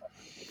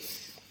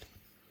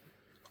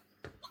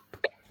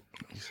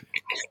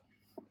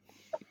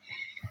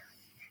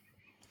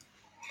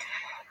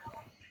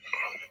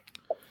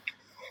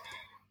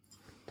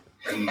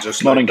 And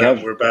just Morning, like that,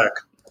 Kev. we're back.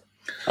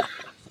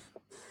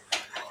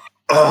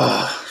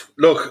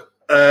 Look,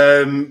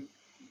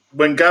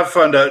 when Gav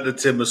found out that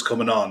Tim was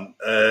coming on,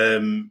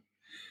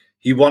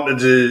 he wanted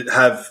to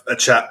have a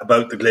chat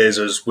about the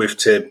Glazers with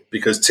Tim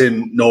because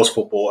Tim knows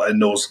football and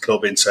knows the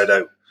club inside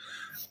out.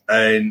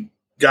 And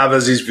Gav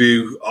has his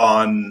view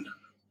on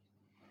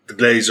the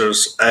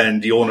Glazers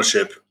and the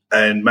ownership,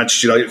 and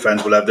Manchester United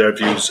fans will have their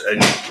views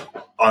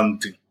on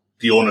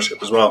the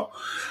ownership as well.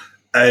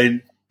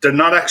 And they're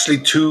not actually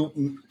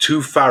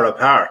too far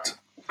apart.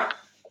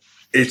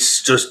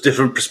 It's just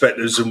different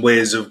perspectives and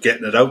ways of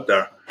getting it out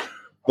there.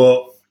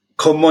 But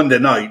come Monday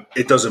night,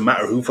 it doesn't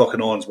matter who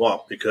fucking owns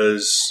what,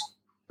 because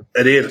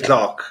at 8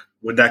 o'clock,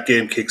 when that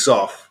game kicks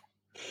off,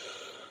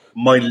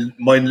 my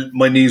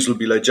knees will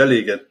be like jelly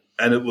again.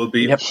 And it will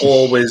be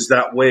always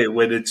that way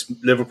when it's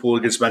Liverpool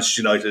against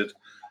Manchester United,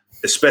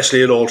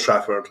 especially at Old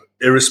Trafford,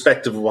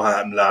 irrespective of what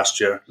happened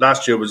last year.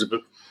 Last year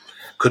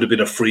could have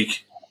been a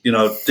freak.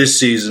 This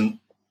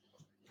season,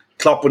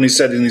 Klopp, when he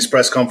said in his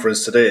press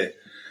conference today,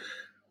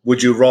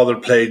 would you rather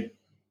play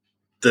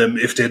them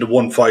if they had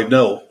won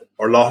 5-0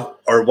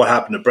 or what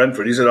happened at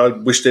Brentford? He said, I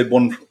wish they'd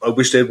won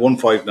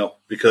 5-0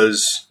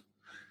 because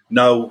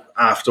now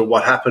after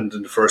what happened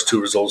in the first two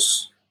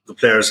results, the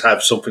players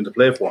have something to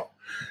play for.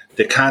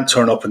 They can't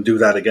turn up and do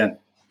that again.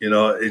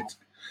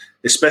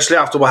 Especially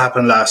after what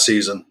happened last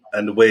season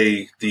and the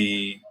way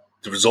the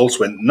results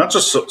went. Not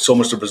just so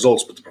much the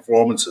results, but the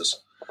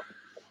performances.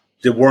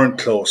 They weren't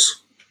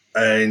close,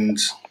 and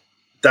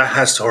that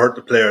has to hurt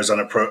the players on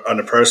a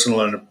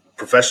personal and a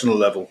professional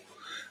level.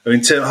 I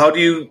mean, Tim, how do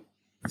you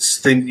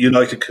think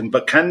United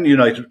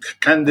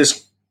can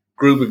this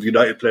group of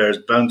United players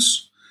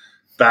bounce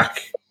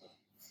back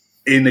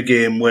in a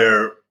game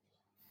where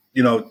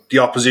the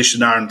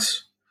opposition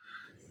aren't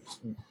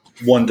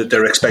one that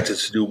they're expected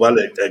to do well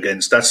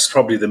against? That's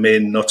probably the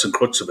main nuts and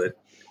crux of it.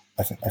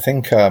 I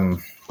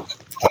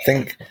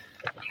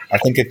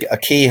think a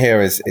key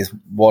here is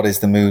what is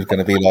the mood going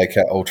to be like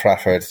at Old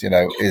Trafford?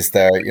 Is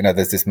there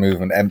there's this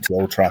movement, empty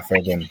Old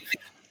Trafford, and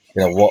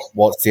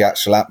what's the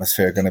actual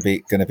atmosphere going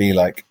to be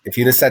like? If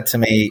you'd have said to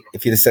me,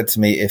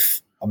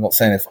 if I'm not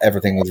saying if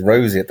everything was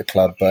rosy at the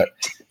club, but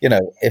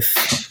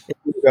if we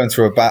were going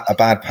through a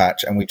bad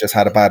patch and we just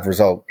had a bad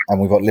result and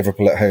we've got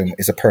Liverpool at home,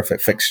 is a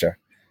perfect fixture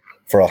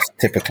for us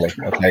typically.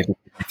 Okay, you're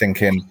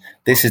thinking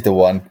this is the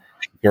one.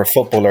 You're a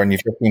footballer and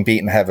you've just been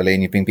beaten heavily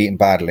and you've been beaten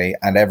badly,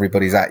 and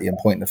everybody's at you and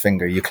pointing the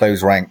finger. You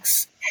close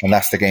ranks, and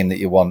that's the game that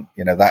you want.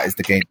 That is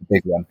the game, the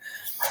big one.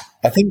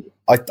 I think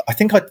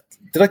I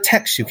did I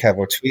text you, Kev,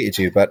 or tweeted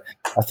you, but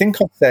I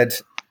think I said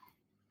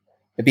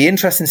it'd be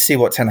interesting to see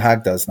what Ten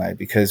Hag does now,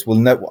 because we'll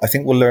know. I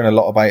think we'll learn a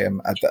lot about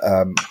him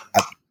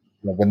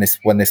when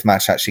this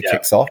match actually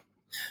kicks off.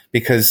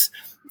 Because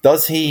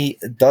does he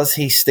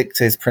stick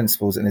to his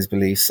principles and his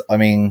beliefs? I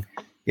mean,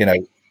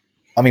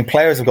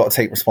 players have got to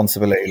take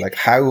responsibility. Like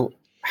how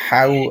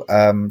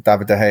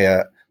David De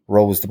Gea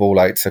rolls the ball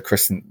out to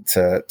Christian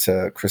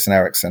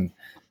Eriksen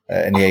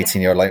in the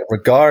 18-yard line,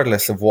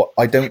 regardless of what.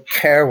 I don't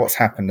care what's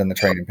happened in the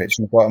training pitch.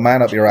 You've got a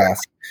man up your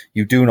ass.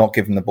 You do not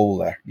give him the ball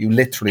there. You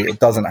literally, it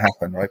doesn't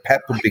happen, right?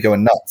 Pep would be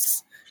going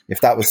nuts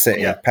if that was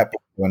City. Yeah. Pep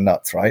would be going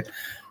nuts, right?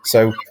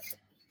 So,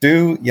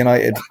 do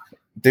they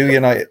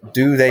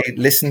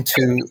listen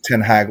to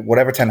Ten Hag,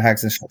 whatever Ten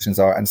Hag's instructions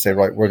are, and say,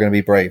 right, we're going to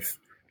be brave.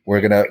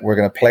 We're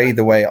gonna play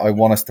the way I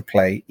want us to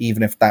play,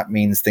 even if that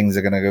means things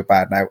are going to go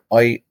bad. Now,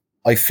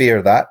 I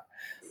fear that,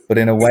 but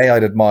in a way,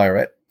 I'd admire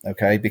it.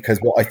 Okay, because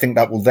what I think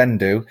that will then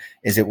do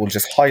is it will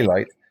just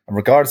highlight, and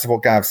regardless of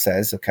what Gav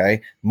says,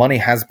 okay, money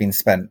has been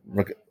spent.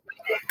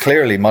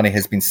 Clearly, money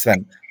has been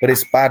spent, but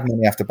it's bad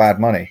money after bad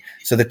money.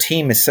 So the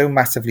team is so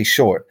massively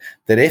short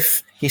that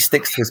if he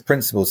sticks to his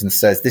principles and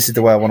says, "This is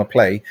the way I want to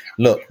play,"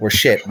 look, we're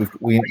shit.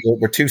 We're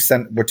two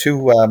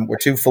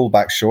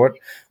fullbacks short.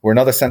 We're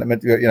another centre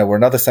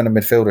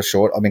midfielder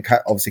short. I mean,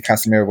 obviously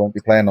Casemiro won't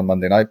be playing on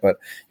Monday night, but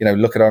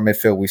look at our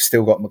midfield. We've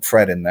still got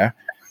McFred in there.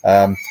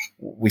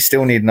 We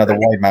still need another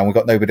wide man. We've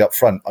got nobody up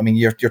front. I mean,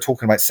 you're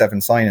talking about 7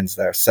 signings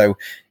there. So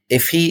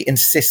if he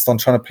insists on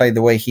trying to play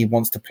the way he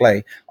wants to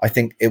play, I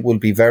think it will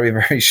be very,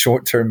 very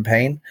short-term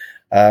pain.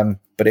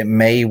 But it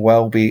may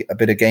well be a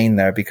bit of gain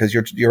there, because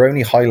you're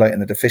only highlighting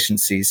the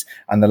deficiencies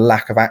and the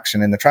lack of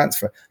action in the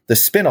transfer. The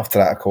spin-off to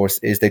that, of course,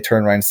 is they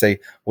turn around and say,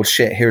 well,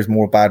 shit, here's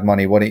more bad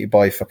money. Why don't you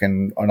buy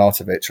fucking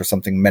Arnautovic or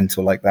something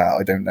mental like that?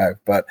 I don't know.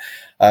 But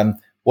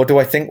what do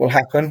I think will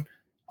happen?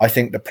 I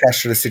think the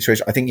pressure of the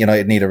situation, I think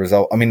United need a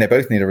result. I mean, they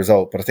both need a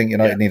result, but I think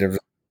United need a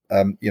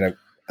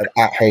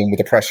at home with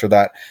the pressure of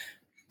that.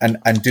 And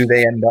do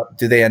they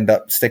end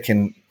up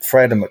sticking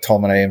Fred and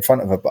McTominay in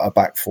front of a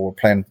back four,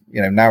 playing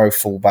narrow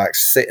fullbacks,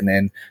 sitting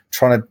in,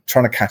 trying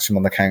to catch him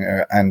on the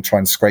counter and try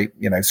and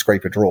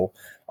scrape a draw?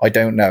 I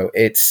don't know.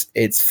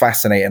 It's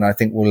fascinating. I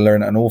think we'll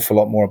learn an awful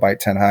lot more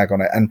about Ten Hag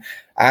on it. And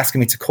asking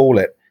me to call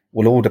it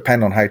will all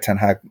depend on how Ten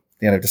Hag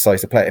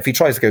decides to play. If he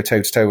tries to go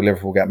toe to toe,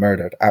 Liverpool will get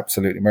murdered,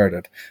 absolutely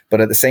murdered.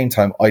 But at the same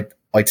time,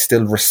 I'd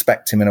still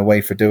respect him in a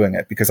way for doing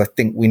it, because I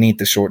think we need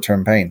the short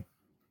term pain.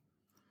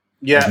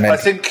 Yeah, I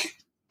think.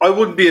 I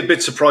wouldn't be a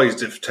bit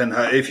surprised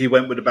if he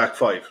went with a back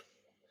five.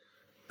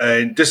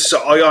 And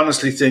I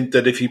honestly think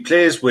that if he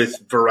plays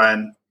with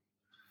Varane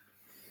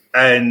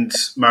and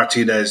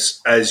Martinez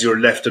as your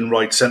left and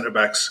right centre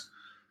backs,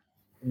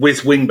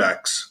 with wing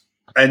backs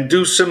and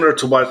do similar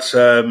to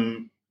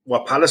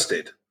what Palace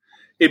did,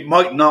 it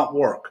might not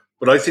work.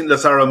 But I think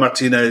Lautaro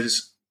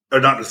Martinez, or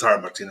not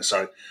Lautaro Martinez,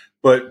 sorry,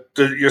 but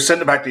your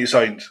centre back that you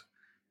signed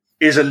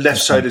is a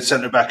left-sided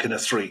centre back in a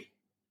 3.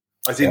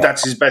 I think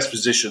that's his best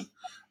position,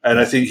 and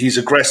I think he's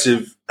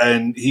aggressive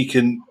and he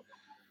can.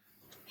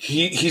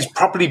 He's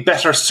probably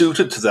better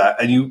suited to that,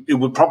 and it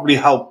would probably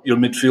help your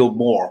midfield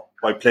more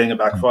by playing a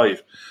back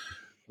 5.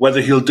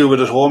 Whether he'll do it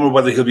at home or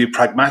whether he'll be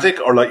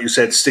pragmatic or, like you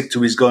said, stick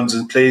to his guns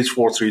and plays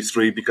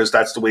 4-3-3 because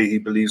that's the way he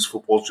believes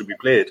football should be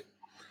played.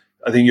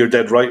 I think you're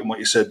dead right in what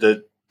you said.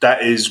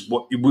 That is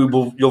what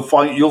you'll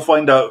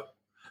find out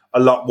a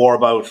lot more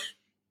about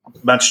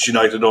Manchester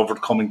United over the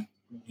coming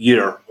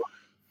year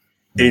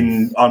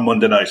on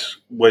Monday night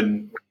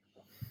when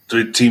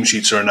the team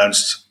sheets are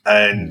announced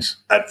and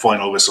at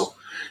final whistle.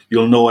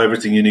 You'll know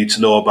everything you need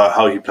to know about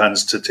how he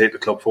plans to take the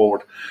club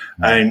forward.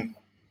 And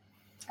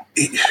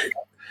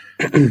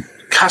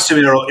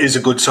Casemiro is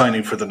a good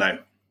signing for the now.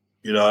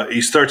 You know,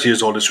 he's 30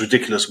 years old. It's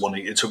ridiculous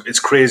money. It's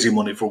crazy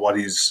money for what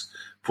he's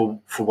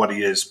for what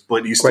he is.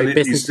 But he's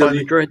still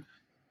younger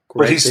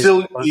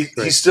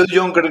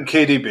than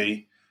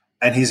KDB,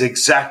 and he's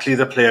exactly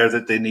the player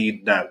that they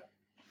need now.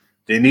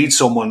 They need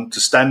someone to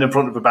stand in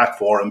front of a back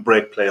 4 and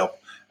break play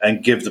up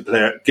and give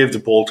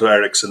the ball to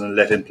Eriksen and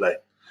let him play.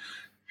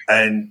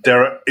 And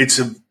it's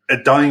a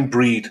dying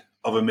breed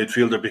of a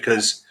midfielder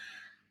because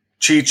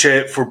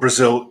Chiche for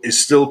Brazil is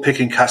still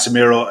picking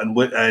Casemiro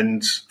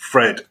and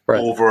Fred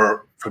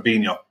over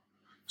Fabinho.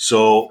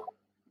 So,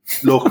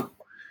 look,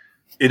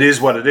 it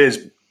is what it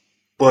is.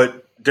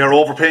 But they're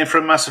overpaying for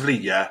him massively,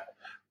 yeah.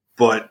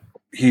 But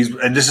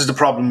and this is the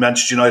problem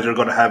Manchester United are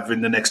going to have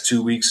in the next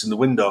 2 weeks in the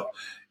window,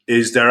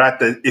 is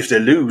if they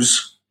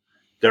lose,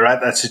 they're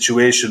at that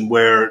situation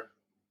where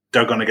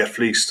they're going to get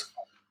fleeced.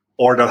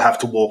 Or they'll have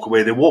to walk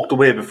away. They walked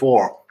away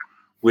before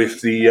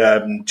with the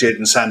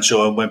Jadon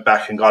Sancho and went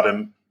back and got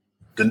him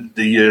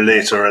the year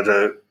later at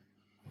a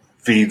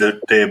fee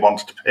that they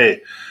wanted to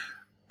pay.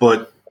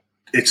 But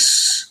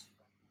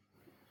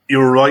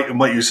you're right in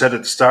what you said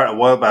at the start a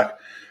while back.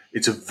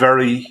 It's a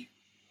very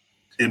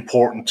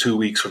important 2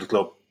 weeks for the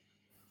club.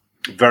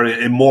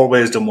 In more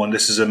ways than one.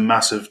 This is a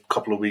massive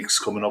couple of weeks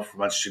coming up for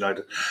Manchester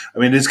United. I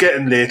mean, it's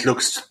getting late. Look,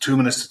 it's 2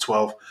 minutes to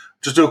 12.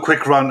 Just do a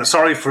quick round.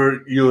 Sorry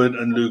for you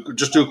and Luke.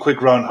 Just do a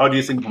quick round. How do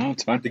you think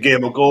the game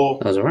will go?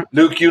 That's all right.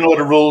 Luke, you know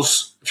the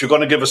rules. If you're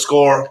going to give a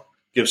score,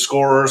 give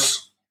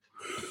scorers.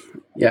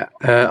 Yeah,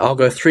 I'll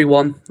go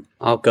 3-1.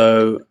 I'll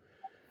go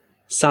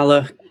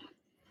Salah,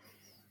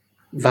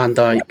 Van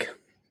Dijk,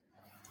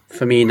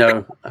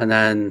 Firmino, and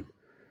then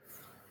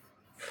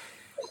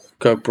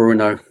go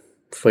Bruno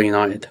for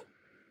United.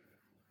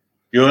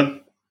 Ewan?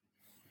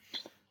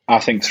 I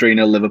think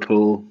 3-0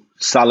 Liverpool.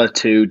 Salah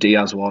 2,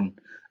 Diaz 1.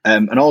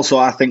 And also,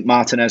 I think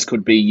Martinez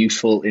could be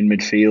useful in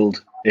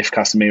midfield if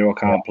Casemiro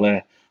can't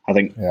play. I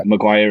think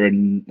Maguire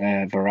and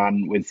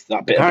Varane with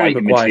that bit of bite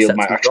in midfield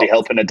might actually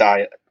help in a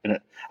diet.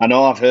 I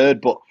know I've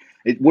heard, but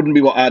it wouldn't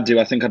be what I'd do.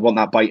 I think I'd want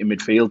that bite in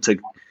midfield to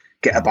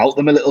get about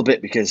them a little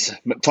bit because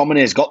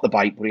McTominay's got the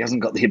bite, but he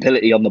hasn't got the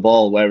ability on the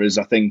ball, whereas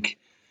I think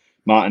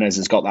Martinez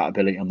has got that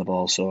ability on the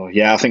ball. So,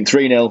 yeah, I think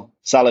 3-0,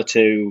 Salah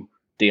 2,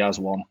 Diaz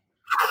 1.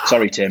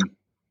 Sorry, Tim.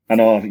 I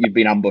know you've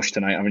been ambushed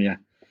tonight, haven't you?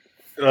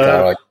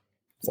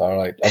 It's all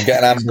right. I'm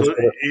getting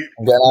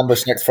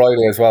ambushed next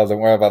Friday as well. Don't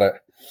worry about it.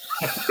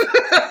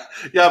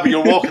 Yeah, but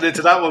you're walking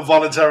into that one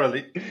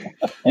voluntarily.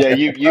 Yeah,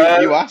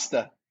 you asked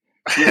her.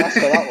 You asked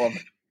her that one.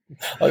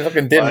 I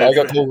fucking didn't. I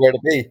got told where to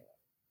be.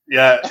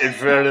 Yeah, in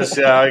fairness,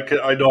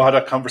 I know how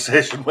that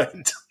conversation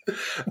went.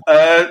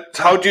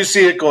 How do you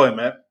see it going,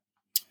 man?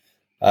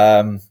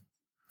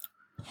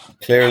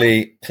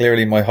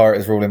 Clearly, my heart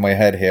is rolling my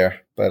head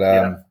here, but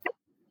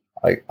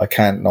I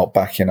can't not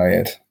back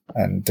United,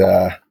 and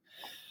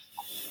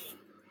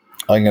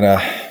I'm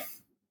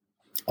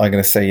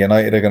gonna say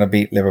United are gonna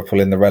beat Liverpool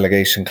in the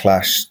relegation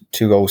clash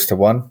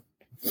 2-1,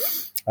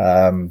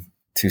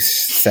 to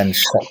send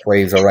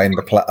shockwaves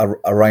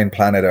around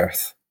planet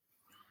Earth.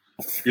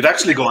 You'd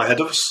actually go ahead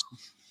of us.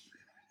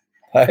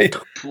 Hey?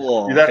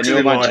 You'd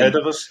actually go ahead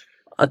of us.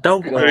 I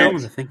don't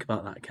want to think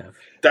about that, Kev.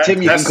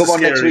 Tim, you can come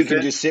on next week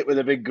and just sit with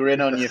a big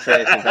grin on your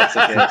face if that's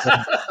the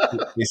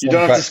case. You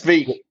don't have to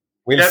speak.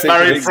 Get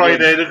married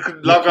Friday.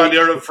 Log on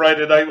here on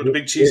Friday night with a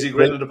big cheesy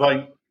grin and a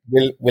pint.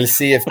 We'll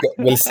see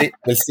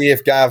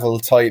if Gav will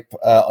type.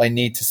 I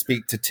need to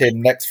speak to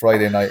Tim next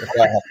Friday night. If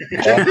that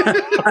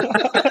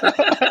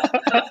happens.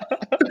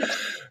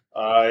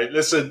 All right,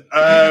 listen.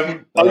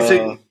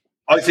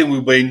 I think we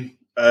win.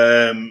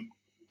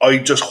 I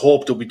just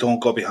hope that we don't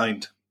go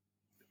behind.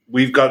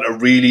 We've got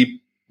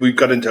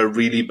into a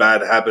really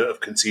bad habit of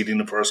conceding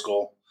the first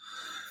goal.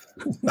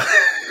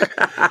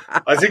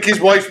 I think his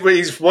wife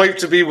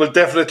to be will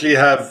definitely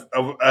have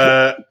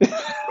a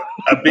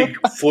big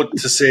foot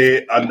to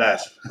say on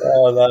that.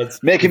 Oh,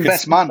 lads. Make him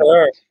best man.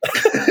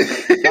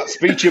 That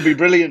speech will be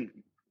brilliant.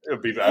 It'll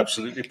be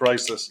absolutely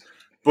priceless.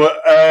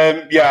 But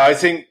I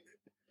think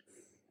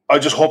I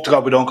just hope to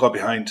God we don't go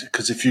behind,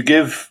 because if you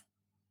give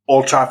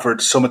Old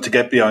Trafford something to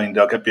get behind,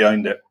 they'll get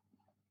behind it.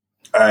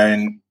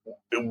 and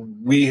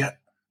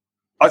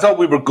I thought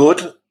we were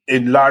good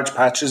in large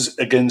patches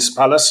against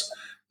Palace.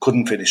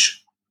 Couldn't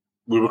finish.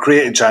 We were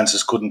creating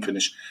chances, couldn't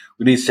finish.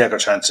 We need to take our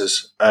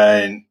chances.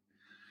 And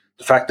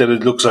the fact that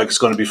it looks like it's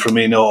going to be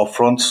Firmino up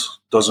front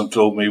doesn't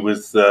fill me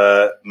with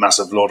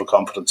massive load of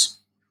confidence.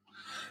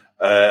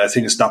 I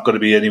think it's not going to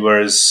be anywhere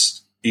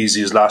as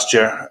easy as last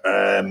year.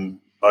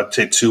 I'd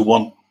take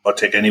 2-1. I'd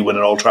take any win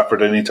at Old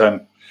Trafford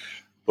anytime.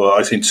 But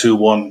I think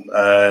 2-1.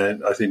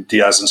 I think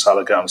Diaz and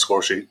Salah get on the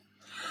score sheet.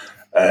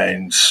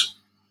 And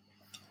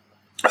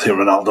I think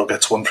Ronaldo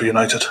gets one for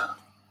United.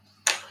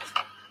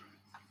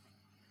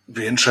 It'd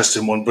be an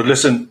interesting one. But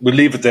listen, we'll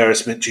leave it there.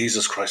 It's been,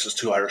 Jesus Christ, it's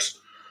 2 hours.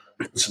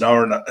 It's an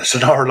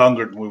hour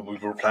longer than we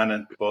were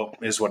planning, but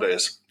it is what it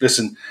is.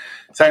 Listen,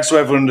 thanks to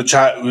everyone in the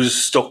chat who's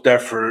stuck there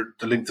for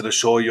the link to the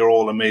show. You're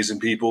all amazing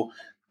people.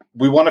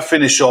 We want to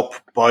finish up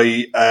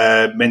by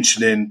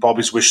mentioning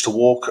Bobby's Wish to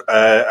Walk.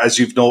 As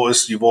you've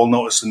all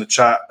noticed in the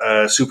chat,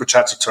 super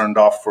chats are turned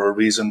off for a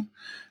reason.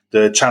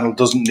 The channel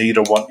doesn't need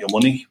or want your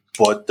money,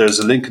 but there's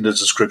a link in the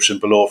description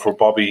below for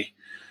Bobby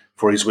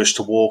for his Wish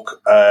to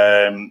Walk.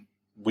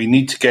 We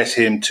need to get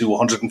him to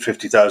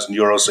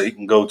 €150,000 so he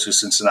can go to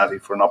Cincinnati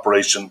for an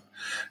operation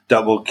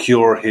that will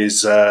cure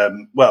his,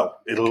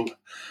 it'll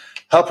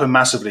help him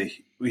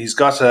massively. He's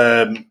got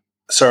a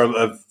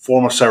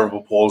form of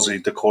cerebral palsy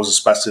that causes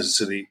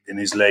spasticity in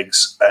his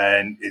legs,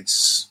 and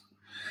he's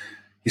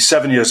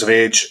 7 years of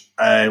age.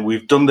 And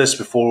we've done this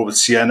before with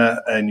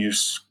Sienna, and you've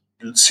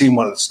seen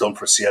what it's done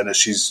for Sienna.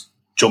 She's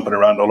jumping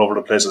around all over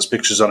the place. There's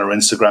pictures on her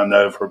Instagram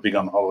now of her being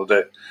on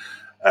holiday,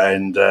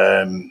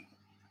 and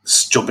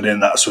jumping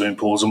in that swimming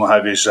pools and what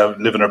have you. She's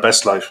living her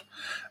best life.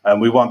 And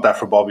we want that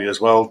for Bobby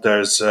as well.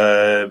 There's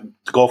the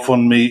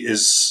GoFundMe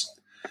is,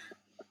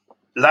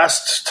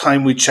 last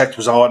time we checked,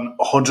 was on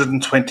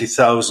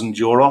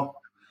 €120,000.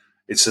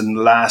 It's in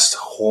the last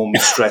home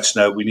stretch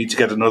now. We need to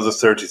get another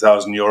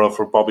 €30,000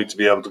 for Bobby to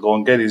be able to go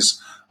and get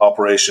his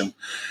operation.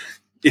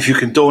 If you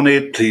can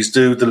donate, please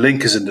do. The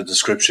link is in the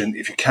description.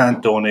 If you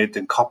can't donate,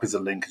 then copy the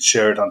link and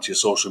share it onto your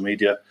social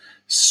media.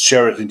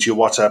 Share it into your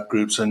WhatsApp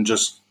groups and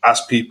just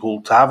ask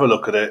people to have a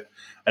look at it.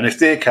 And if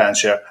they can't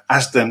share,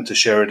 ask them to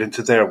share it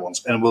into their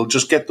ones. And we'll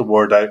just get the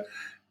word out.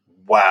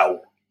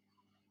 Wow.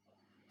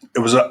 It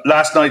was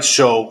last night's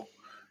show.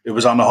 It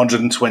was on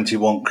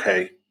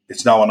 121K.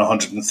 It's now on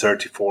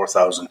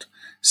 134,000.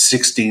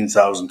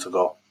 16,000 to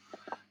go.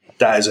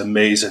 That is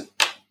amazing.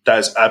 That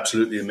is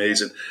absolutely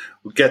amazing.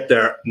 We'll get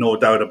there, no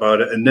doubt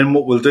about it. And then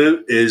what we'll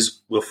do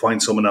is we'll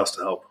find someone else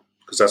to help,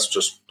 because that's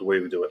just the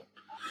way we do it.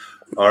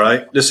 All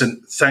right.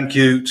 Listen, thank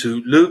you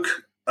to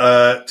Luke,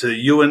 to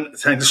Ewan.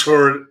 Thanks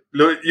for...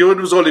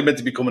 Ewan was only meant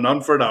to be coming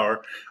on for an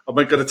hour. I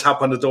might get a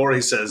tap on the door,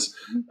 he says.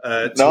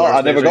 No,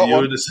 I never got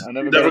one. I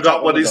never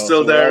got one. He's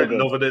still there.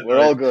 Loving it. We're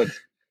all good.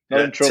 Not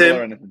in trouble Tim,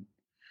 or anything.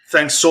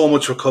 Thanks so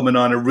much for coming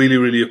on. I really,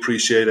 really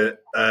appreciate it.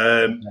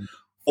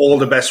 All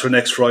the best for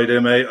next Friday,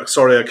 mate.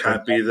 Sorry I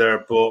can't be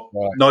there, but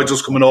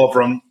Nigel's coming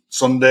over on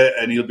Sunday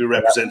and he'll be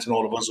representing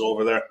all of us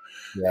over there.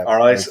 Yeah, all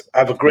right.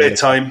 Have a great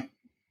time.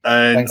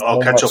 And thanks,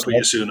 I'll catch up with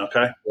you soon,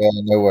 okay? Yeah,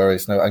 no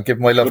worries. No, and give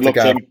my love to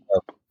Gavin.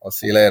 I'll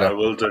see you later. I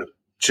will do.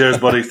 Cheers,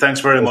 buddy.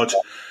 Thanks very much.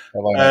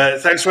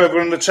 Thanks for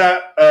everyone in the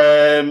chat.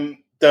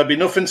 There'll be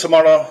nothing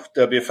tomorrow.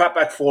 There'll be a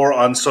Fatback 4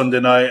 on Sunday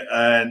night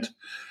and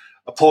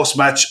a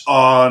post-match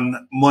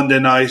on Monday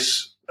night.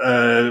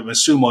 I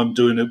assume I'm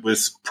doing it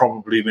with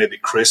probably maybe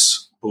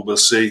Chris, but we'll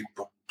see.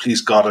 But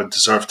please, God, I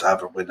deserve to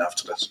have a win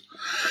after this.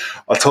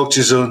 I'll talk to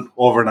you soon.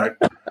 Overnight.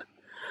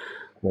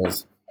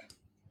 Yes.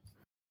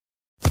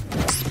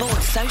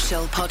 Sports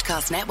Social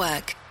Podcast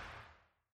Network.